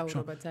გასაგებია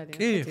იქაურობა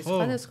ძალიან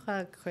სხვადასხვა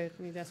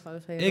ქვეყნიდან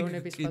სხვადასხვა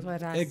ეროვნების სხვადასხვა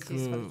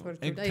რასის სხვადასხვა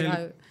და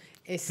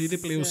ეს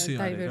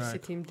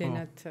diversity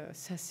იმდენად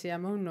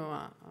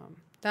სასიამოვნოა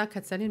და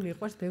აქაც ძალიან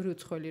მიყვარს ბევრი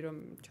უცხოელი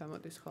რომ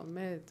ჩამოდის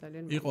ხოლმე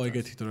ძალიან იყო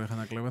ეგეთი დრო ეხა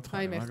ნაკლებად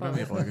ხარ მაგრამ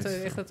იყო ეგეთი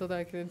ეხლა ცოტა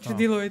აქ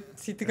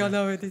ჩრდილოეთით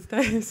გადავედით და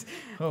ეს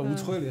ხო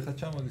უცხოელი ეხა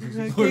ჩამოდის ის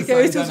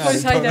უცხოელი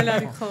საიდან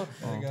არის ხო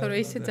თორე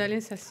ისე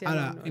ძალიან სასიამოვნოა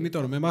არა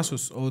იმიტომ რომ მე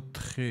მასოს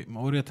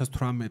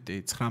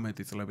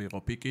 2018-19 წლები იყო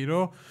პიკი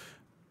რომ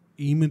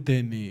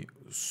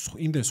იმდენი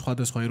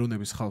სხვადასხვა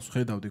ეროვნების ხალხს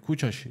ხედავდი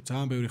ქუჩაში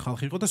ძალიან ბევრი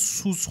ხალხი იყო და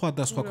სულ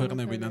სხვადასხვა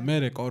ქვეყნებიდან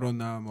მე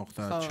კორონა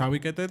მოხდა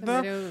ჩავიკეტეთ და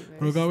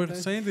რო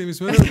გავიხსენით იმის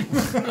მე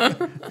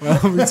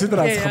ვიცით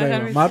რაც ხდება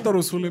მარტო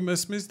რუსული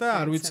მესმის და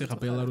არ ვიცი ხა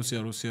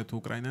ბელარუსია რუსია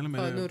თუ უკრაინელი მე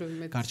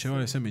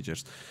გარჩევა ესე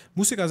მიჭერს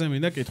მუსიკაზე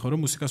მინდა კითხო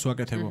რომ მუსიკას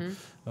ვაკეთებო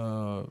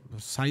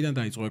საიდან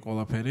დაიწყო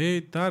ყველაფერი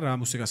და რა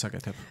მუსიკას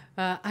აკეთებ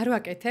არ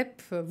ვაკეთებ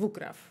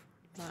ვუკრავ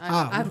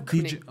არ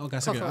ვქნი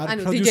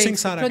ანუ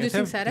პროდიუსინგს არა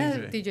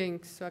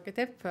დიჯეინგს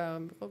ვაკეთებ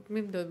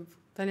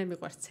ძალიან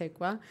მიყვარს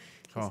ცეკვა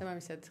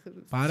შესაბამისად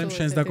ბარემ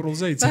შენს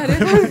დაკრულზე იცეკვე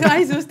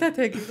აი ზუსტად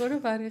ეგ იყო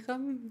რომ ბარე ხა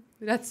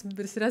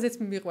რაზეც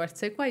მიყვარს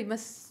ცეკვა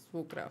იმას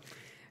ვუკრავ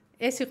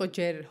ეს იყო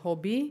ჯერ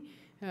ჰობი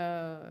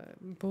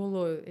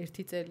ბოლო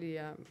 1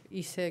 წელია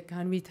ისე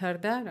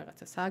განვითარდა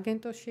რაღაცა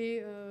სააგენტოში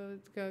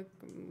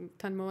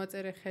თან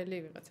მოვაწერე ხელი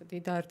ვიღაცა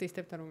დიდ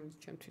არტისტებთან რომელიც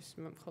ჩემთვის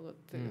მხოლოდ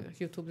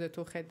YouTube-ზე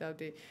თუ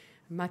ხედავდი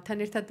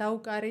მათთან ერთად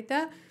დაუკარი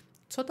და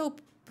ცოტა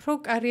უფრო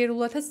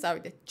კარიერულადაც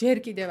წავიდე.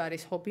 ჯერ კიდევ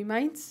არის ჰობი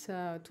მაინც,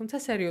 თუმცა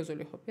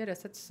სერიოზული ჰობია,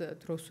 რასაც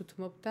დროს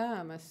უთმობ და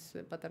ამას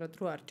პატარა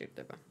დრო არ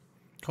ჭირდება.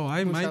 ხო,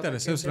 აი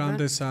მაინტერესებს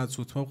რამდენსაც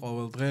უთმობ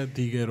ყოველ დღე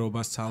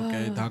დილერობას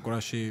ცალკე,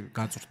 დაკვრაში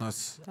გაწვრთნას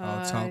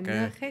ცალკე.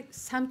 ნახე,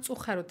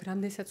 სამწუხაროდ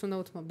რამდენსაც უნდა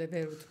უთმობდე,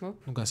 ვერ უთმობ.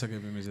 ნუ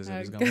გასაგები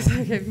მიზეზების გამო.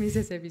 გასაგები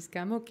მიზეზების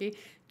გამო კი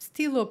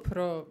ვცდილობ,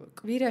 რომ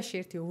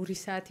კვირაში 1-2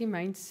 საათი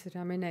მაინც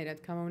რამენაირად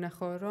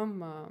გამოვნახო, რომ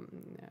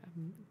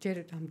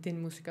ჯერ რამდენ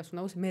მუსიკას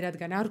უნდა უსმენ, მე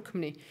რადგან არ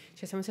ვქმნი,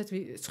 შესაბამისად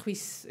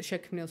სხვის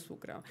შექმნილს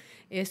ვუკრავ.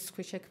 ეს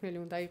სხვის შექმნილი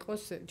უნდა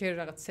იყოს, ჯერ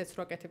რაღაც სეტს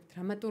ვაკეთებ,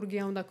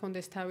 დრამატურგია უნდა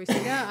კონდეს თავისი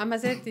და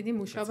ამაზე დიდი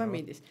მუშაობა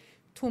მიდის.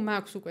 თუ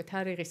მაქვს უკვე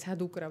თარიღი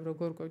სად უკრავ,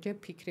 როგორ გოჯე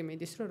ფიქრი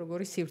მიდის, რომ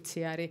როგორი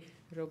სივრცე არის,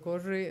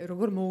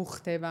 როგორ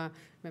მოუხდება.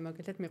 მე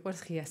მაგალითად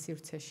მიყვარს ღია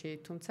სივრცეში,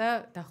 თუმცა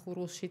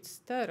დახურულშიც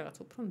და რაღაც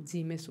უფრო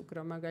მძიმეს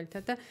უკრავ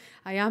მაგალითად და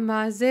აი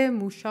ამაზე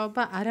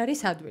მუშაობა არ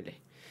არის ადვილი.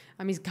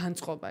 ამის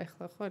განწყობა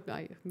ახლა ხო,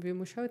 აი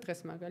ვიმუშავე დღეს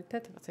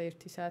მაგალითად რაღაცა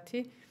 1 საათი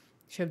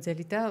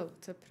შევძელი და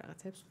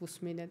რაღაცებს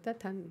უსმინე და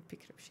თან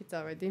ფიქრებში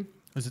წავედი.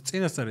 ესე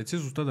წინასწარ იცი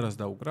ზუსტად რას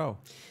დაუკრავ?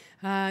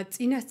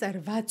 წინასწარ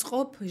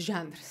ვაწყობ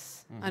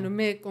ჟანრს. ანუ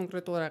მე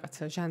კონკრეტულ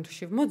რაღაცა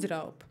ჟანრში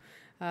მოძრაობ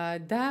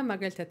და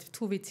მაგალითად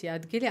თუ ვიცი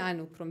ადგილი,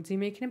 ან უფრო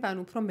მძიმე იქნება, ან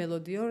უფრო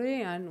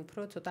მელოდიური, ან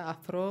უფრო ცოტა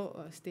აფრო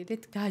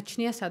სტილით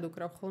გააჩნია სად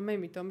უკრავ ხოლმე,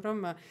 იმიტომ რომ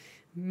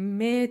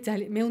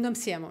მე უნდა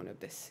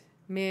მსიამოვნებდეს.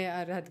 მე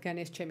რადგან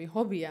ეს ჩემი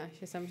ჰობია,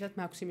 შესაბამისად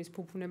მაქვს იმის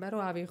ფუფუნება,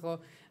 რომ ავიღო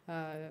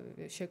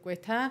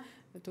შეკვეთა,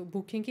 თუ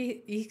ბუკინგი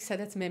იქ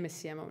სადაც მე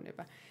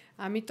მესიამოვნება.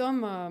 ამიტომ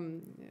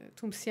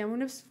თუ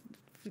მსიამოვნებს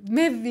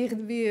მე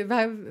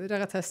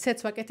რაღაცა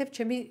სეტს ვაკეთებ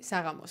ჩემი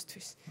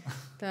საღამოსთვის.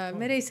 და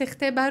მე ისე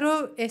ხდება,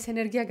 რომ ეს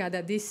ენერგია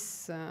გადადის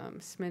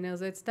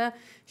მსმენელზეც და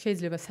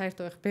შეიძლება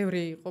საერთოდ ხ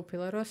ბევრი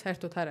ყოფილა, რომ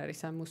საერთოდ არ არის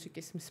ამ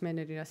მუსიკის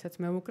მსმენელი, რასაც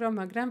მე ვუკრავ,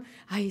 მაგრამ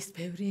აი ეს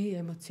ბევრი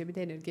ემოციები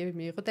და ენერგიები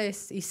მიიღო და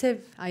ეს ისე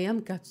აი ამ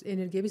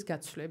ენერგიების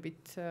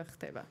გაცვლებით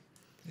ხდება.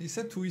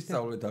 ისე თუ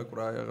ისწავლე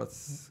დაკვრა რაღაც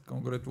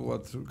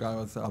კონკრეტულად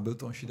რაღაც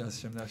აბელტონში და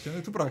ასე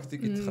შემდეგ თუ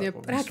პრაქტიკით ხარ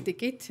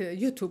პრაქტიკით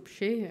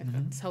YouTube-ში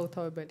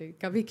საუთავებელი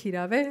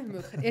გავიქირავე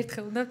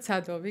ერთხელ უნდა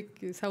ვცადო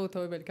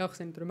საუთავებელი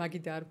გავხსენით რომ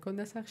მაგიდა არ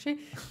მქონდა სახში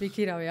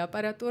ვიქირავე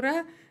აპარატურა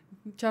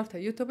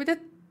ჩავხდა YouTube-ი და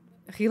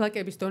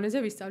ღილაკების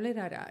დონეზე ვისწავლე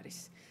რა არის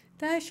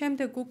და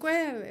შემდეგ უკვე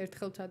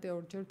ერთხელ ვცადე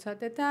ორჯერ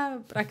ვცადე და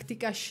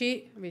პრაქტიკაში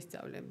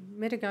ვისწავლე.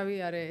 მე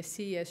გავიარე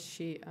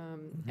CES-ში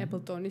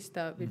Ableton-ის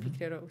და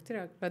ვიფიქრე რომ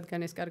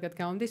რადგან ეს კარგად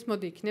გავამდის,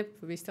 მოდი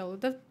იქნებ ვისწავლო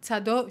და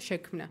ვცადო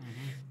შექმნა.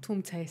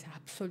 თუმცა ეს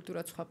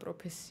აბსოლუტურად სხვა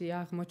პროფესია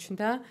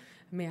აღმოჩნდა.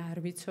 მე არ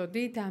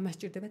ვიცოდი და ამას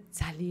ჭირდება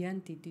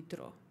ძალიან დიდი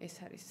დრო. ეს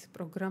არის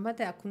პროგრამა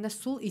და აქ უნდა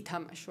სულ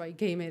ითამაშო, აი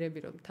გეიმერები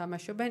რომ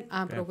თამაშობენ,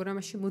 ამ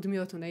პროგრამაში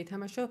მუდმივად უნდა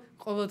ითამაშო,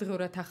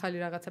 ყოველდღიურად ახალი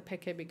რაღაცა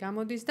ფექები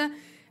გამოდის და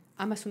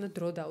ამას უნდა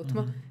დრო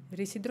დაუთმო.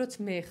 რისი დროც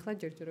მე ახლა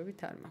ჯერჯერობით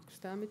არ მაქვს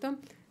და ამიტომ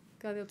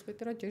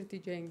გადავწყვიტე რომ ჯერ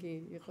DJ-ინგი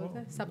იყო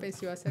და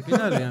საპენსიო ასაკი.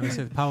 ვინ არიან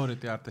ესეთ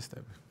ფავორიტი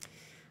არტისტები?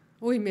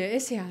 მე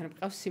ესე არ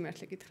მყავს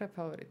სიმართლე გითხრა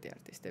ფავორიტი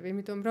არტისტები,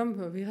 იმიტომ რომ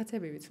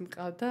ვიღაცებივიც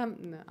მყავდა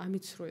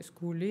ამიცროეს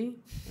გული.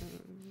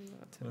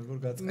 როგორ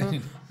გაწყენი?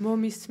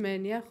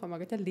 მომისმენია, ხო,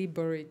 მაგათა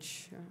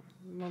Liberage.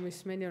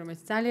 მომისმენია,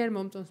 რომელიც ძალიან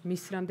მომწონს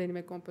მის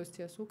რამდენიმე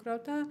კომპოზიციას უკრავ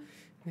და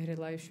მე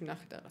ლაივში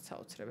ვნახე და რაღაც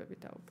საოცრებები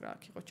დაუკრა,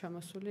 აქ იყო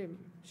ჩამასული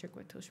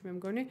შეკვეთილში მე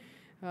მგონი.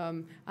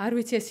 არ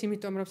ვიცი ეს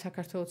იმიტომ რომ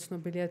საქართველოს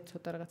ცნობილია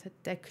ცოტა რაღაცა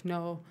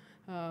ტექნო,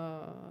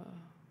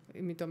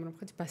 იმიტომ რომ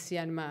ხეთ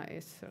ბასიანმა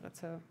ეს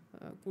რაღაცა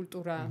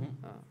კულტურა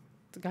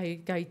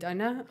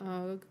გაიტანა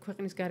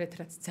ქვეყნის გარეთ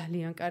რაც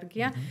ძალიან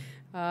კარგია.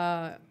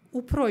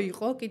 უფრო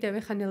იყო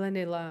კიდევ ეხა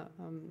ნელა-ნელა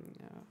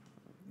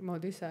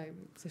მოდის აი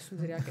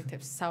ზესუნზრი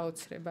აკეთებს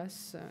საოცრებას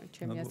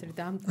ჩემი აზრით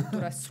და ამ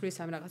კულტურას ცვლის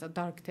ამ რაღაცა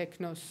dark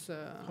techno-ს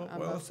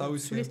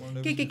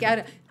კი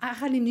არა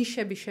ახალი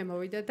ნიშები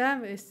შემოვიდა და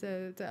ეს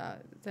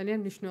ძალიან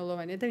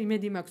მნიშვნელოვანია და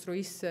იმედი მაქვს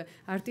რომ ის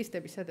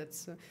არტისტები სადაც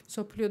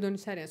სოფლიო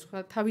დონის არიან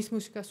სხვა თავის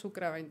მუსიკას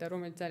უკრავენ და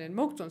რომელიც ძალიან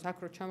მოგწონს აქ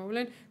რო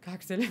ჩამოვლენ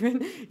გაგრძელებენ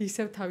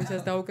ისევ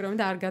თავისას დაუკრავენ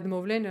და არ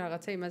გადმოვლენ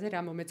რაღაცა იმაზე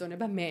რა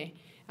მომეწონება მე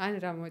ან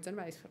რა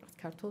მომეწონება ის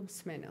ქართულ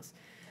მსმენელს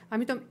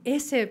ამიტომ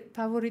ესე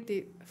ფავორიტი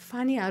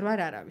ფანი არ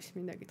ვარ არავის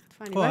მინდა გითხრათ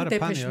ფანი ვარ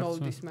Depeche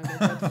Mode-ის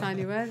მაგალითად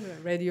ფანი ვარ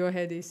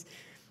Radiohead-ის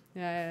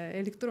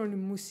ელექტრონული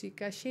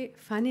მუსიკაში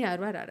ფანი არ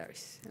ვარ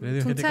არავის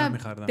თუმცა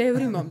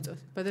ბევრი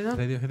მომწონს ბატონო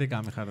Radiohead-ი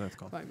გამიხარდა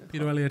თქო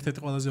პირველი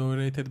ერთ-ერთი ყველაზე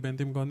overrated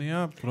ბენდი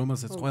მგონია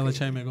რომელსაც ყველა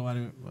ჩემი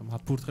მეგობარი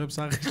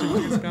მაფურთხებს აღიში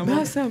მაგის გამო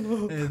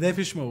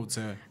Depeche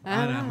Mode-ზე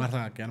არა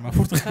მართლა კი არ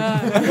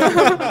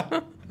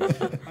მაფურთხებ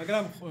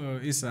მაგრამ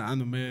ის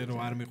ანუ მე რო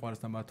არ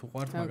მიყვარს და მათ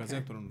უყვართ მაგაზე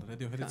რომ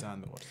Radiohead-ი ძალიან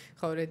მიყვარს.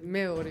 ხო,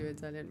 მე ორივე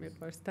ძალიან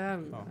მიყვარს და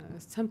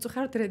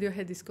სამწუხაროდ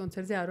Radiohead-ის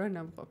კონცერტზე არ ვარ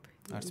ნამყოფი.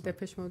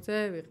 Depeche Mode-ზე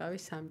ვიყავი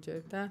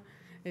სამჯერ და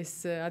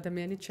ეს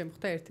ადამიანი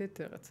შემხვდა ერთ-ერთ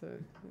რაღაც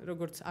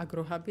როგორც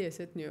აგროჰაბი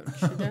ესეთ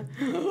ნიუ-იორკში და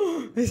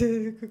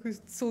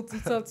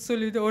ეს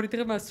სული ორი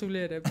დღე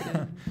მასულიერებდი.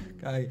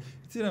 კაი,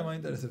 იცი რა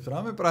მაინტერესებს,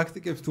 რამე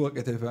პრაქტიკებს თუ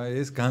აკეთებ,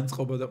 აი ეს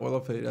განწყობა და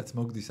ყველაფერი რაც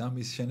მოგდის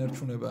ამის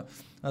შენერჩუნება,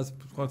 რაც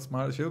თქვა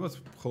შეიძლება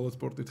მხოლოდ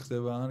სპორტით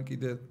ხდება ან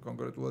კიდე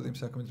კონკრეტულად იმ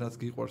საქმით რაც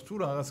გიყვარს, თუ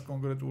რაღაც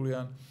კონკრეტული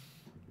ან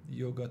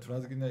იოგა თუ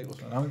რაც გინდა იყოს,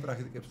 რამე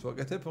პრაქტიკებს თუ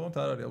აკეთებ, თუმცა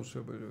არ არის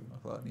აუცილებელი,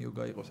 ახლა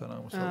იოგა იყოს ან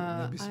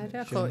აღმოსავლების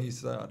შენი ის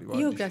არის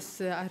ვარჯიში. იოგას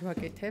არ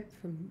ვაკეთებ.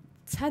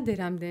 ცადე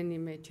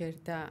რამდენიმე ჯერ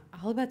და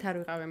ალბათ არ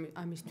ვიყავ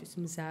ამისთვის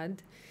მზად,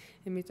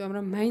 იმიტომ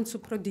რომ მაინც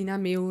უფრო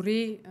დინამიური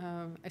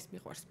ეს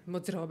მიყვარს,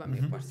 მოძრაობა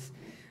მიყვარს.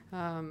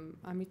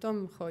 ამიტომ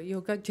ხო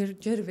იოგა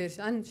ჯერ ვერ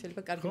ან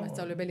შეიძლება კარგი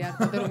მასწავლებელი არ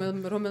ხდება,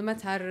 რომელმაც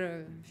არ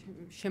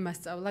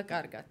შემასწავლა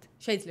კარგად.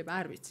 შეიძლება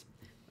არ ვიცი.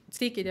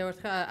 ცი კიდევ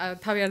ერთხელ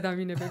თავი არ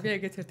დავინებები,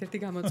 ეგეც ერთ-ერთი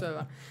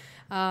გამოწვევა.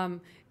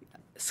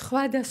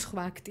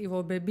 სხვადასხვა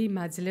აქტივობები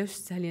მაძლევს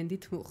ძალიან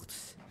დიდ მუხტს.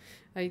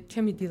 აი,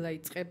 ჩემი დილა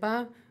იწყება,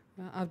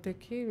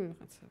 ავდექი,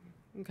 რაღაცა.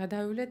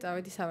 გადავივლე,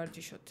 წავედი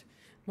სავარჯიშოთ.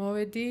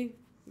 მოვედი,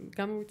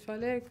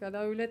 გამოვიცვალე,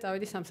 გადავივლე,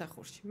 წავედი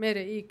სამსახურში.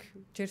 მერე იქ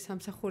ჯერ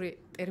სამსახური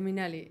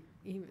ტერმინალი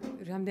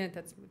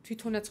რამდენადაც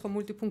თვითონაც ხო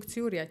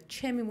მულტიფუნქციურია,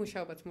 ჩემი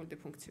მუშაობაც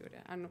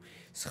მულტიფუნქციურია. ანუ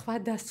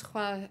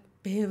სხვადასხვა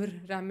ბევრ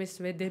რამეს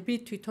ვედები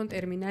თვითონ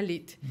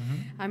ტერმინალით.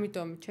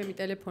 ამიტომ ჩემი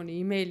ტელეფონი,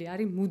 იმეილი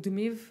არის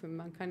მუდმივ,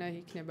 მანქანა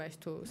იქნება ეს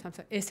თუ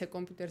ესე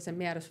კომპიუტერზე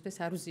მე არასოდეს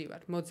არ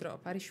ვზივარ,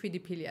 მოძრაობ, არის 7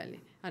 ფილიალი.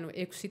 ანუ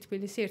 6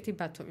 თბილისი, 1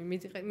 ბათუმი.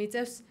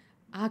 მიწევს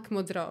აქ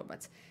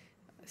მოძრაობაც.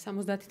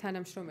 70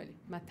 თანამშრომელი,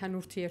 მათთან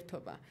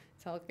ურთიერთობა.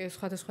 ცალკე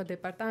სხვადასხვა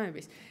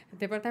დეპარტამენტის,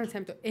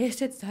 ამიტომ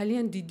ესეც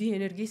ძალიან დიდი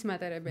ენერგიის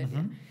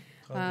მატარებელია.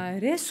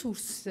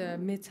 რესურს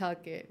მე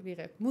ცალკე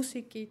ვიღებ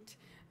მუსიკით,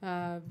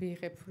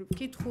 ვიღებ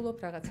კითხულობ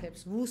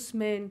რაღაცებს,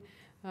 ვუსმენ,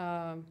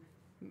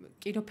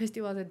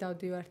 კინოფესტივალზე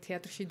დავდივარ,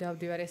 თეატრში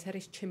დავდივარ, ეს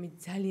არის ჩემი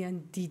ძალიან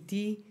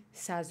დიდი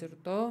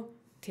საზრდო,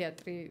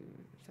 თეატრი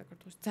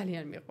საქართველოს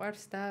ძალიან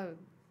მიყვარს და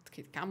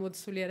თქვით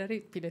გამოცდილი არ არის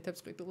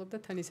ბილეთებს ყიდულობ და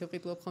თან ისევ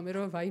ყიდულობ ხოლმე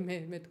რომ ვაი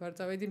მე თუ არ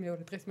წავედი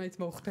მეორე დღეს მაინც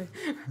მოვხდე.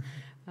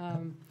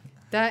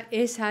 და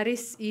ეს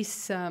არის ის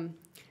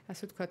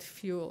ასე ვთქვათ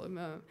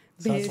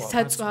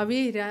საწვავი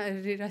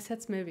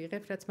რასაც მე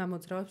ვიღებ რაც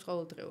მამოძრავებს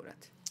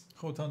ყოველდღიურად.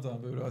 ხო თან ძალიან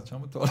ბევრი რაღაც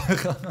ჩამოთვალე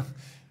ხა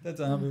და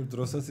ძალიან ბევრი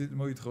დროსაც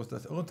მოითხოვს და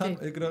ხო თან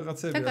ეგ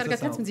რაღაცები თან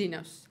კარგადაც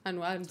მძინავს ანუ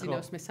არ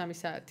მძინავს მე 3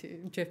 საათი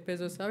ჯეფ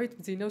ბეზოსავით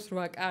მძინავს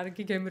 8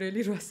 კარგი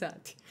გემრიელი 8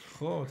 საათი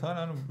ხო თან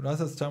ანუ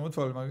რასაც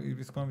ჩამოთვალე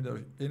ის თქვა მინდა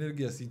რომ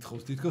ენერგიას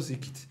ითხოვს თითქოს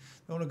იქით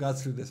და უნდა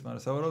გაცვლიდეს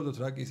მაგრამ სავარაუდოდ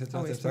რა კი ისეთ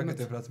რაღაცებს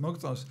აკეთებ რაც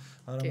მოგწონს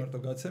არა მარტო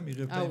გაცემ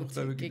იღებ და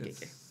იმხდები კიდეც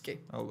კი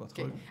ალბათ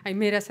ხო აი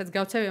მე რასაც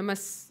გავცევი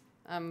ამას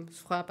ამ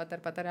სხვა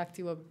პატარ-პატარა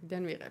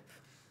აქტივობებიდან ვიღებ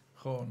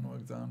ხო, ნუ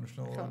ეგ ძალიან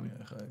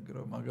მნიშვნელოვანია ხა ეგ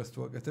რომ მაგას თუ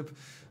აკეთებ.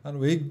 ანუ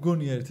ეგ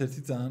გონია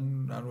ერთ-ერთი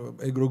ძალიან ანუ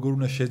ეგ როგორ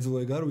უნდა შეძლო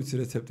ეგ არ ვიცი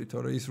რეცეპტი,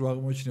 თორე ის რო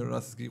აღმოჩინე რომ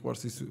რასაც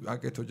გიყვარს ის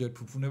აკეთო ჯერ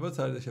ფუფუნებაც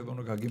არის და შეიძლება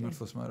უნდა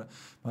გაგიმართლოს, მაგრამ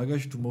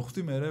მაგაში თუ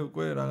მოხვდი მე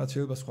უკვე რაღაც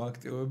შეიძლება სხვა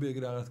აქტივობები ეგ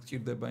რაღაც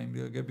გჭირდება იმ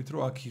გებით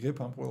რომ აქ იღებ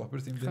ამ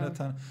ყველაფერს იმდენად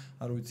თან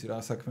არ ვიცი რა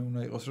საქმე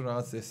უნდა იყოს რომ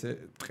რაღაც ესე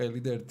ბრტყელი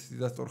და ერთი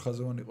და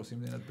სწორხაზოვანი იყოს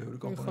იმდენად ბევრი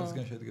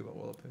კომპონენტისგან შედგება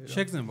ყველაფერი.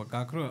 შეგრძნება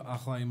გაქ რომ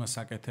ახლა იმას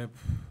აკეთებ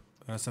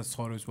რასაც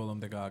ცხოვრების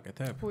ბოლომდე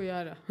გააკეთებ? უი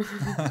არა.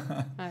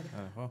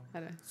 არა, ხო?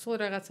 არა. სულ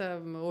რაღაცა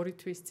 2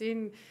 თვის წინ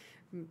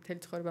მთელი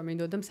ცხოვრება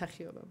მინდოდა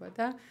მსახიობობა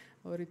და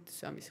 2 თვის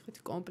ამის ხით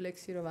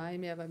კომპლექსი რომ აი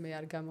მე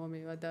არ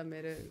გამომივა და მე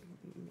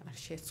არ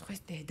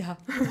შეცხვეს დედა.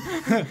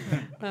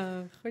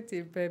 ხოთი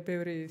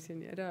ბევრი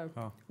ისინია რა.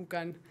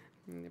 უკან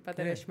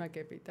პატარა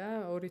შმაკები და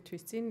 2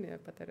 თვის წინ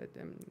პატარა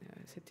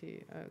ესეთი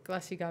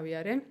კლასი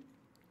გავიარე.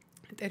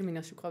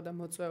 ტერმინალში ყავდა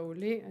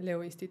მოწვეული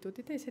ლეო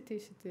ინსტიტუტი და ესეთი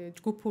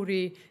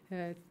ჯგუფური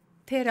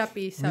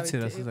თერაპიის ავით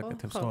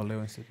იყო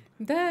ლეო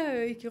ინსტიტუტი და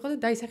იქ იყო და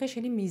დაისახე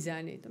შენი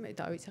მიზანი და მე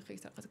დავისახე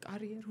ის რაღაც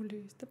კარიერული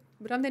და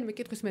რამდენიმე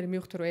კითხვის მე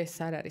მივხვდი რომ ეს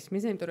არ არის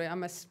მიზანი იმიტომ რომ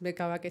ამას მე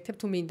გავაკეთებ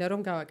თუ მინდა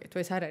რომ გავაკეთო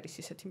ეს არ არის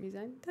ისეთი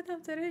მიზანი და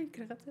დავწერე იქ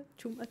რაღაცა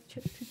ჩუმად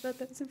ჩემთვის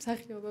პატარა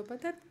მსახიობობა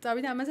და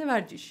წავიდა ამაზე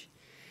ვარჯიში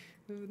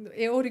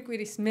 2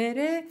 კვირის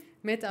მერე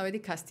მე წავედი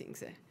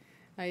კასტინგზე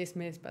აი ეს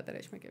მე ეს პატარა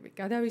შმაკები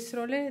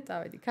გადავისროლე,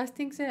 წავედი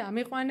კასტინგზე,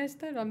 ამიყვანეს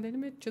და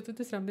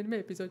რამდენიმე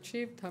ეპიზოდში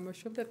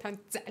თამაშობ და თან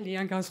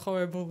ძალიან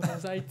განსხვავებულ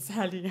როლს, აი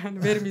ძალიან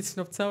ვერ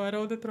მიცნობთ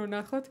სავარაუდოდ რომ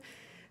ნახოთ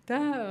და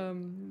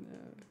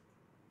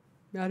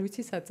არ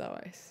ვიცი საწავა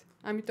ეს.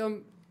 ამიტომ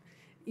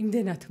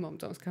იმდენად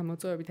მომწონს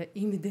გამოწვევები და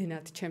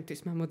იმდენად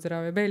ჩემთვის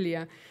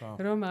მამოძრავებელია,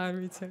 რომ არ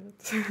ვიცით.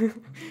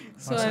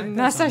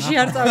 ნასაში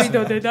არ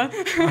წავიდოდე და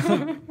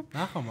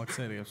ნახო მაგ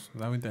სერიალს,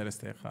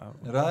 დავინტერესდი ხა.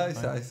 რა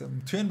ის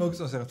ჩვენ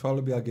მოგწონს ახლა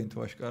თვალები აგენტო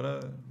აშკარა,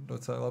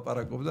 როცა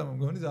ლაპარაკობ და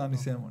მგონი ძალიან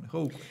ისემონე, ხო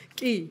უკვე.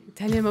 კი,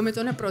 ძალიან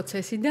მომეწონა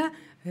პროცესი და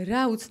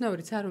რა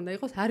უცნაურიც არ უნდა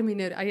იყოს,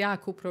 აი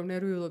აქ უფრო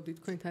ნერვიულობდი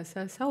თქვენთან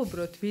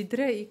საუბრობთ,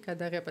 ვიდრე იქ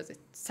გადაღებაზე.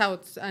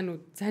 ანუ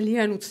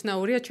ძალიან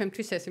უცნაურია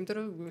ჩემთვის ეს, იმიტომ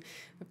რომ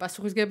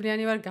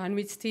პასუხისგებლიანი ვარ,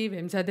 განვიცდი,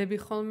 ვემზადები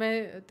ხოლმე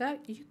და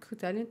იქ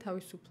ძალიან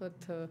თავისუფლად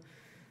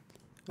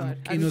ვარ.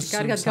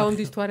 კარგად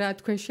გავამდის თუ არა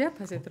თქვენ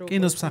შეაფასეთ რომ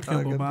კინოს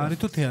მსახიობობა არის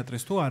თუ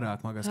თეატრის თუ არა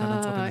აქ მაგას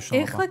გადამწყვეტი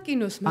მნიშვნელობა. ეხლა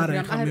კინოს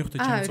მაგრამ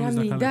რა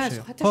მინდა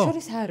სხვათა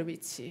შორის არ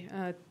ვიცი.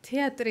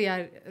 თეატრი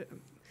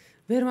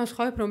ვერ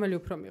მასხავებ რომელი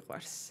უფრო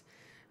მიყვარს.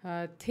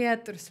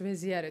 თეატრს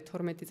ვეზიარე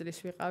 12 წლის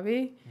ვიყავი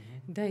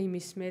და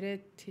იმის მერე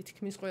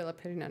თითქმის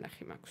ყველაფერი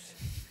ნანახი მაქვს.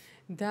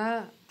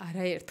 და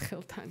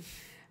არაერთხელთან.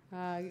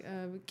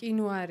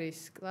 კინო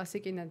არის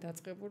კლასიკიდან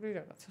დაწყებული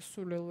რაღაცა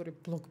სულელური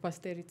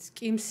ბლოკბასტერიც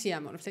კი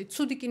მსიამოვნებს. აი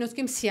ცუდი კინოს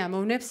კი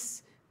მსიამოვნებს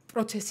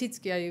პროცესიც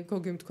კი აი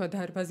გოგიმ თქვა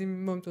დარბაზი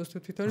მომწონს თუ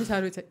თვითონ ის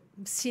არ ვიცი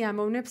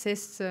მსიამოვნებს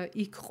ეს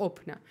იქ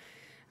ყოფნა.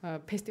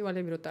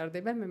 ფესტივალები რო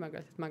ტარდება მე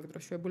მაგალითად მაგ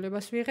დროს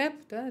შვებულებას ვიღებ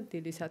და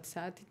დილის 10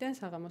 საათიდან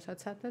საღამოს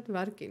 10 საათად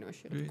ვარ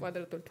კინოში.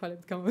 კვადრატული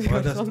თვალებით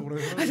გამოდიოდი.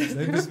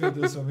 ნებისმიერ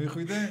დროს რომ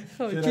მიხვიდე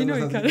ხო ჯინო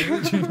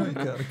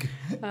იქ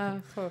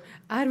ხო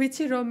არ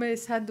ვიცი რომ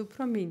სად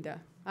უფრო მინდა.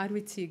 არ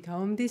ვიცი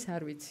გავამდის,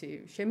 არ ვიცი.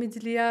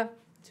 შემიძლია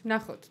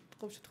ვნახოთ.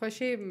 ყოველ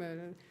შემთხვევაში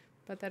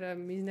პატარა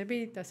მიზნები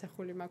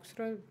დასახული მაქვს,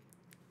 რომ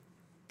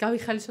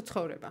გავიხალისო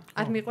ცხოვრება.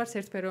 არ მიყვარს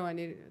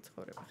ერთფეროვანი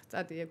ცხოვრება.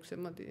 წადი 6-ე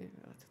მოდი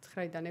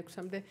 9-დან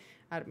 6-მდე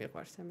არ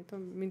მიყვარს.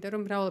 ამიტომ მინდა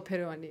რომ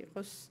მრავალფეროვანი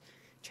იყოს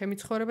ჩემი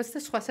ცხოვრებაც და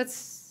სხვასაც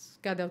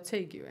გადავცე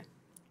იგივე.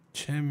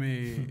 ჩემი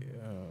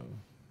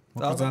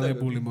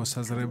მოგზაურებული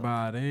მოსაზრება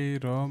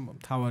არის, რომ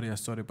თავარია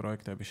სწორი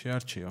პროექტები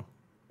შეარჩიო.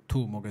 თუ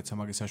მოგეცა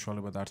მაგის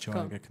საშუალება და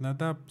არჩევანი გექნა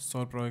და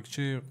სწორ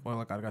პროექტში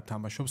ყველა კარგად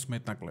თამაშობს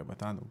მეტნაკლებად.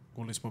 ანუ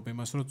გულისხმობ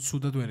იმას, რომ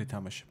ცუდად ვერ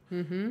ითამაშებ.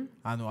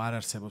 ანუ არ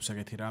არსებობს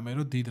ეგეთი რამე,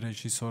 რომ დიდ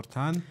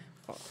რეჟისორთან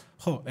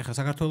ხო, ეხლა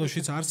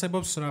საქართველოშიც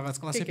არსებობს რაღაც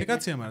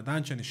კლასიფიკაცია, მაგრამ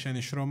დანარჩენი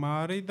შენი შრომა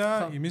არის და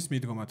იმის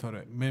მიდგომა, თორე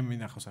მე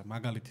მინახავს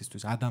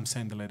მაგალითისთვის ადამ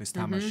სენდლერის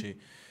თამაში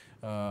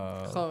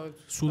ხო,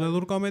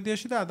 სულელურ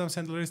კომედიაში და ადამ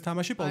სენდლერის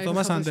თამაში პოლ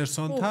თომას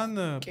ანდერსონთან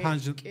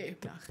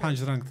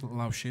პანჯრანგ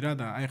ლავში რა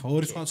და აი ხო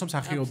ორი სხვა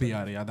მსახიობი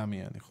არის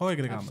ადამიანი, ხო,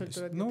 ეგრე გამოდის.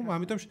 ნუ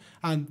ამიტომ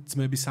ან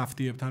ძმების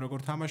საფთიებთან როგორ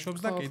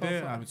თამაშობს და კიდე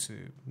არ ვიცი,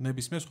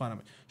 ნებისმიერ სხვა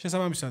რამე.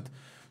 შესაბამისად,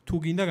 თუ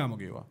გინდა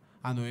გამოგივა.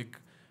 ანუ ეგ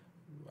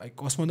აი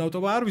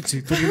კოსმონავტობა არ ვიცი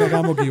თუ გინდა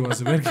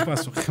გამოგივაზე ვერ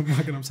გიპასუხე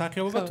მაგრამ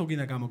სახეობა თუ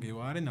გინდა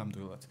გამოგივა არის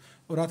ნამდვილად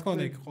რა თქმა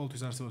უნდა იქ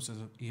ყოველთვის არსებობს ეს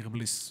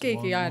იღბლის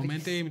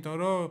მომენტი იმიტომ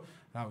რომ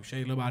რავი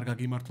შეიძლება არ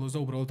გაგიმართლოს და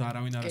უბრალოდ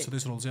არავინ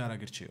არასოდეს როლზე არ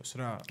აგირჩიოს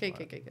რა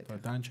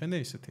დანჩენე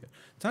ისეთია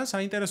ძალიან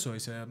საინტერესოა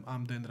ისე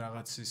ამდენ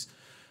რაღაცის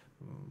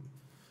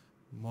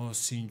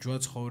მოსინჯვა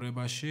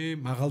ცხოვრებაში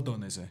მაღალ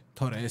დონეზე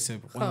თორე ესე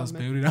ყველას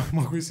ბევრი რამ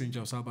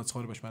მოგვისინჯავს ალბათ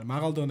ცხოვრებაში მაგრამ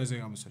მაღალ დონეზე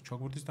გამოსა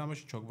ჩოგბურთის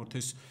თამაში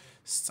ჩოგბურთის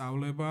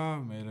სწავლება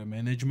მე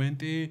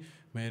მენეჯმენტი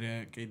მე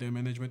კიდე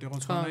მენეჯმენტი იყო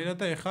სხვანაირად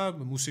და ეხა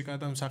მუსიკა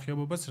და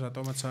მსახიობობაც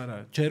რატომაც არ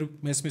არის ჯერ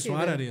მესმის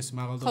არ არის ეს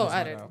მაღალ დონეზე ხო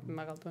არის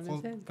მაღალ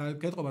დონეზე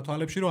გეტყობა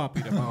თვალებში რომ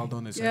აპირებ მაღალ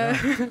დონეზე რა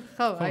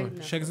ხო აი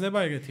შეგრძნება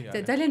ეგეთი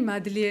არის ძალიან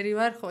მადლიერი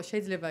ვარ ხო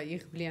შეიძლება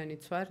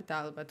იღბლიანიც ვარ და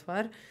ალბათ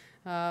ვარ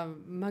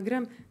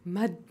მაგრამ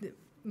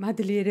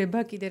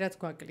მადლიერება კიდე რაც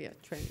გვაკლია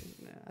ჩვენ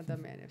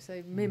ადამიანებს.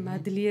 აი მე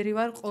მადლიერი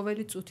ვარ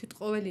ყოველი წუთით,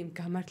 ყოველი იმ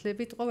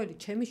გამართლებით, ყოველი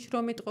ჩემი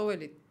შრომით,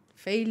 ყოველი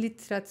ფეილით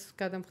რაც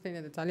გადამხდენა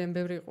და ძალიან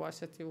ბევრი იყო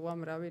ასეთი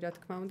უამრავი რა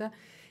თქმა უნდა.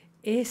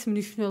 ეს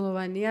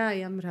მნიშვნელოვანია აი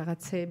ამ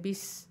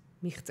რაღაცების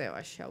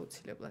მიღწევაში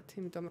აუცილებლად,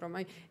 იმიტომ რომ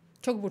აი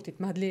ჩოგბურთით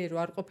მადლიერი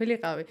არ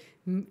ყოფილიყავი,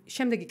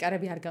 შემდეგი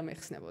კარები არ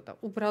გამეხსნებოდა.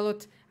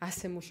 უბრალოდ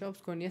ასე მუშაობს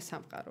გონია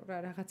სამყარო რა,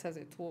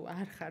 რაღაცაზე თუ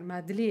არ ხარ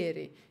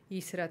მადლიერი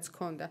ის რაც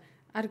ქონდა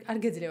არ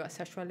გეძლევა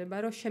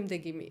საშუალება რომ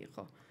შემდეგი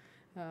მიიღო.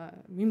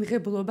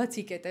 მიმღებლობაც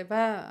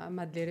იკეტება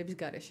მადლიერების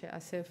გარეშე,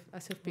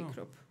 ასე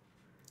ვფიქრობ.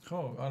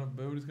 ხო, არა,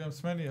 ბევრისგან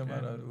მსმენია,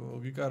 მაგრამ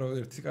ლოგიკა რომ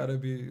ერთი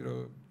კარები რომ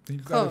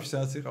დიდ კარებში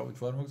სადაც იყავით,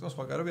 ვარ მოგწონს,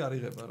 სხვა კარები არ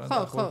იღება რა, და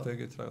ხო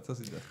ეგეთ რაღაცას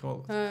იდა, ხო.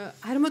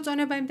 არ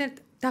მოწონება იმდენ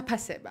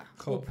დაფასება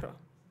უფრო.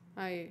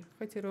 აი,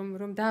 ხოთი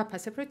რომ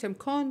დააფასებ, რომ თემ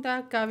მქონდა,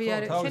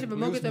 გავიარე, შეიძლება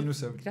მოგეწონო,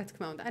 რა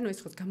თქმა უნდა. ანუ ეს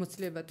ხო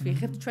გამოცდილებად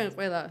ვიღებთ ჩვენ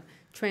ყველა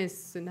ჩვენს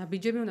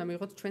ნაბიჯები უნდა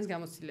მიიღოთ ჩვენს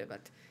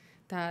გამოცდილებად.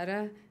 და არა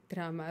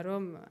დრამა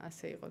რომ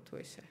ასე იყო თუ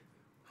ესე.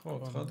 ხო,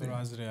 ცხადია. რა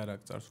აზრი არ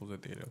აქვს წარსულზე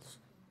ტირელს.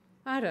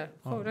 არა,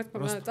 ხო, რა თქმა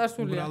უნდა,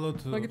 წარსულია.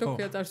 მაგით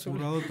ოქია წარსული.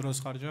 უბრალოდ დროს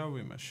ხარჯავ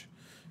იმაში.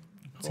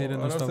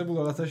 არასებულ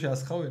რაღაცაში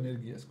ასხავ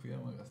ენერგიას ქვია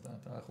მაგას და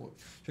ახლობ.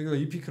 შეიძლება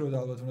იფიქრო და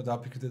ალბათ უნდა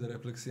დაფიქრდე და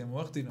რეფლექსია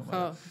მოახდინო,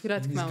 მაგრამ რა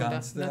თქმა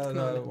უნდა,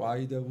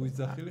 აი და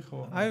ვიზახილი ხო?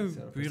 აი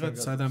ვიღაც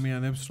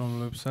ადამიანებს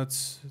რომლებსაც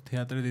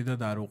თეატრი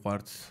დიდად არ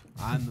უყვართ,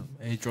 ან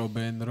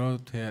ეჭობენ რომ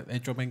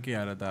ეჭობენ კი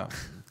არა და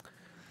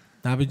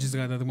ნაბიჯის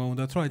გადადგმა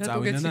უნდათ რომ აი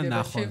წავიდნენ და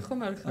ნახონ.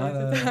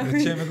 არა,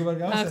 ჩემ მეგობარ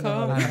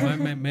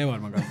გამოსცემ. მე ვარ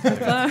მაგალითად.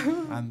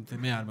 ან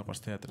მე არ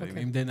მეყვარს თეატრი.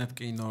 იმდენად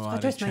კინო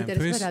არის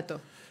ჩემთვის.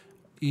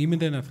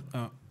 იმდენად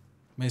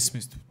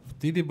მესმის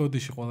დიდი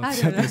ბოდიში ყველა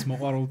თეატრის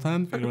მოყვარულთან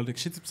პირველ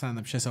რიგში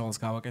სანამ შესავალს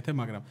გავაკეთე,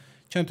 მაგრამ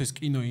ჩემთვის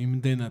კინო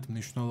იმდენად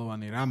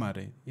მნიშვნელოვანი რამ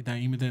არის და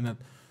იმდენად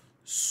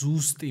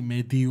ზუსტი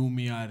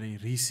მედიუმი არის,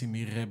 რისი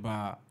მიღება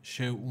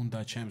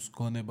შეუნდა ჩემს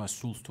გონებას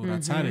სულს თუ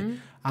რაც არის,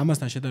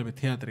 ამასთან შედარებით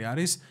თეატრი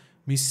არის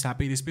მის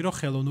საპირისპირო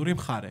ხელოვნური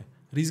მხარე,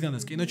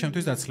 რისგანაც კინო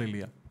ჩემთვის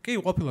დაცლილია.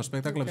 კი, ყოფილა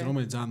სპექტაკლებზე,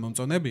 რომელიც ძალიან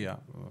მომწონებია.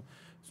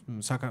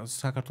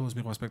 საქართველოს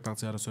მიღვა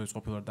სპექტაკლზე არასოდეს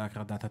ყოფილა და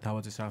ახლა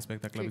დათათავაძის რაღაც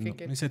სპექტაკლები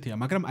ისეთია,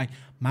 მაგრამ აი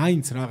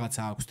მაინც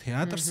რაღაცა აქვს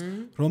თეატრს,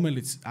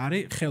 რომელიც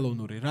არის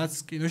ხელოვნური, რაც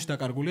კინოში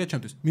დაკარგულია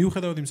ჩემთვის.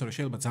 მიუხედავად იმისა, რომ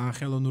შეიძლება ძალიან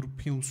ხელოვნურ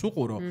ფილმს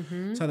უყურო,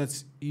 სადაც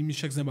იმის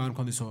შეგრძნება არ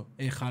მქონდეს, რომ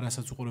ეხა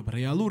რასაც უყურებ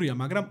რეალურია,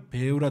 მაგრამ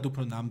ბევრად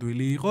უფრო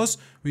ნამდვილი იყოს,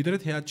 ვიდრე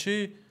თეატრში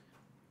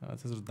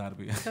ასე რომ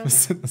დარბია.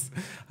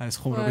 აი ეს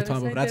ხუმრობით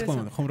ვამბობ, რა თქმა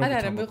უნდა, ხუმრობით.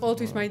 არა, მე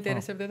ყოველთვის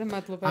მაინტერესებდა და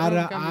მადლობა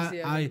რომ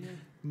გამიზიარეთ. აი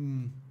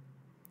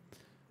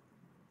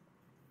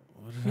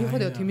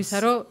მიუხედავად იმისა,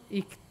 რომ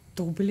იქ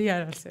დუბლი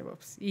არ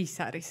არსებობს, ის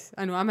არის.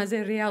 ანუ ამაზე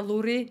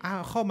რეალური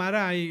ხო,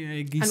 მაგრამ აი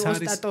ეგ ის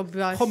არის.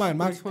 ხო,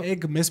 მაგრამ ეგ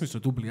მესმის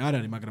რომ დუბლი არ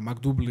არის, მაგრამ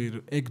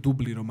ეგ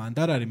დუბლი რომ მანდ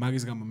არ არის,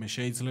 მაგის გამო მე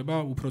შეიძლება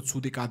უფრო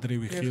ცუდი კადრი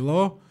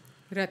ვიხილო.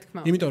 რა თქმა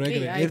უნდა. იმიტომ რომ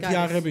ეგრე ერთი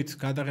აღებით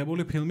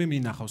გადაღებული ფილმი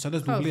მინახავ,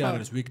 სადაც დუბლი არ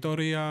არის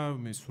ვიქტორია,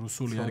 მის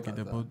რუსული არ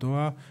კიდე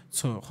ბოდოა.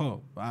 ხო,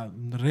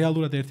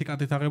 რეალურად ერთი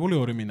კადრით აღებული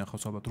ორი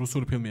მინახავს ალბათ.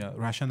 რუსული ფილმია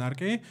Russian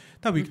Ark-ი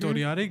და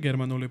ვიქტორია არის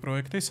გერმანული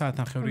პროექტი,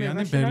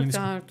 საათნახევრიანი ბერლინის.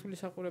 საერთული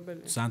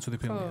საყურებელი. ძალიან ცუდი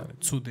ფილმი არის.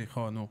 ცუდი,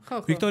 ხო, ნუ.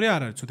 ვიქტორია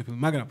არ არის ცუდი ფილმი,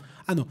 მაგრამ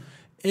ანუ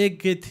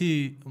ეგეთი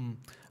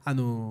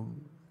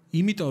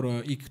იმიტომ რომ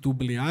იქ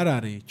დუბლი არ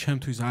არის,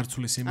 ჩემთვის არ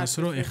ცulis იმას,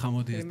 რომ ეხა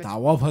მოდი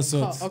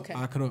დავაფასოთ,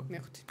 აქ რომ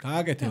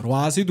გააკეთე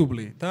 800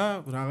 დუბლი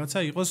და რაღაცა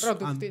იყოს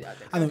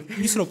ანუ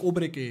ის რომ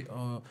კუბრიკი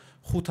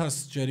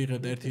 500 ჯერ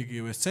იღებდა ერთი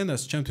იგივე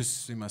სცენას, ჩემთვის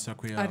იმას რა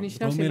ქვია,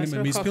 რომელიმე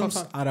მის ფილმს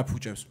არ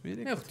აფუჭებს.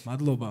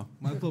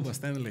 მადლობა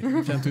სტენლი,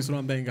 ჩემთვის რომ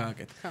ამდენი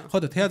გააკეთე. ხო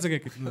და თეატრზე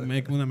მე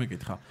უნდა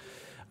მეკითხა.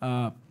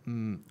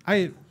 აი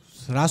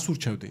რას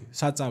ურჩევდი?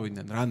 სად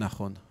წავიდნენ, რა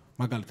ნახონ?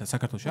 მაგალითად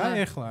საქართველოში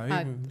აი ეხლა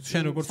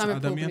შენ როგორც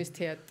ადამიანი სამეფოს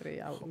თეატრი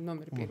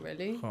ნომერ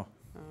პირველი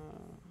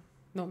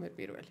ნომერ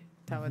პირველი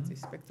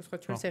თავაზის სპექტაკლი ხო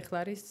ჩვენს ეხლა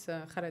არის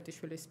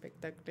ხარატიშვილის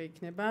სპექტაკლი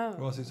იქნება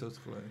 800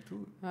 თუ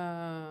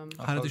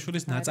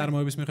ხარატიშვილის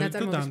ნაწარმოების მიხედვით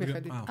თუ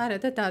დამდგმელი არა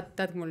და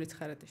დადგმულიც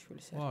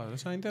ხარატიშვილის ვა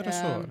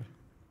საინტერესო არის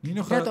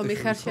ნინო ხარატიშვილი რატომ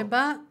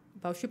იხარშება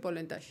ბავშვი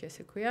პოლონეთში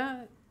ესე ქვია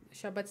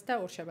შაბათს და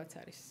ორშაბათს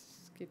არის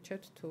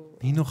გიჩვენთ თუ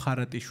ნინო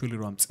ხარატიშვილი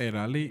რომ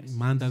წერალი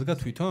მან დადგა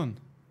თვითონ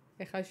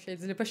ეხლა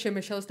შეიძლება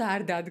შემეშალოს და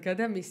არ დადგა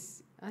და მის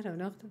არა,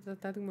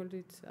 ნახეთ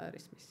დადგმულიც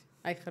არის მისი.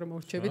 აი ხარ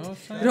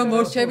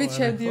მორჩებით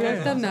შევდივარ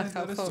და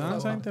ნახავ ხო.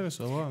 ძალიან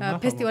საინტერესოა.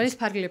 ფესტივალის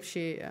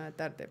ფარგლებში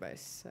ტარდება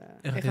ეს.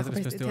 ეხლა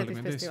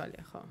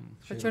ფესტივალია ხო.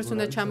 ჩვენს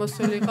უნდა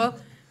ჩამოსულიყო,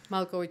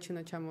 მალკოვიჩი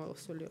უნდა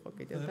ჩამოსულიყო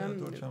კიდევ და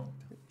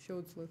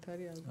შეუძლოთ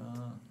არის ალბათ.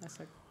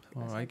 ასაკ.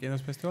 აი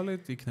კინოს ფესტივალი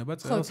იქნება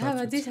წელს. ხო,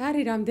 თავადის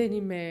არის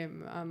რამდენიმე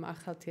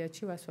ახალ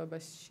თეატრში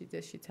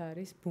ვასვაბაშიძეშიც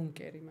არის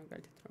ბუნკერი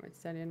მაგალითად, რომელიც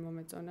ძალიან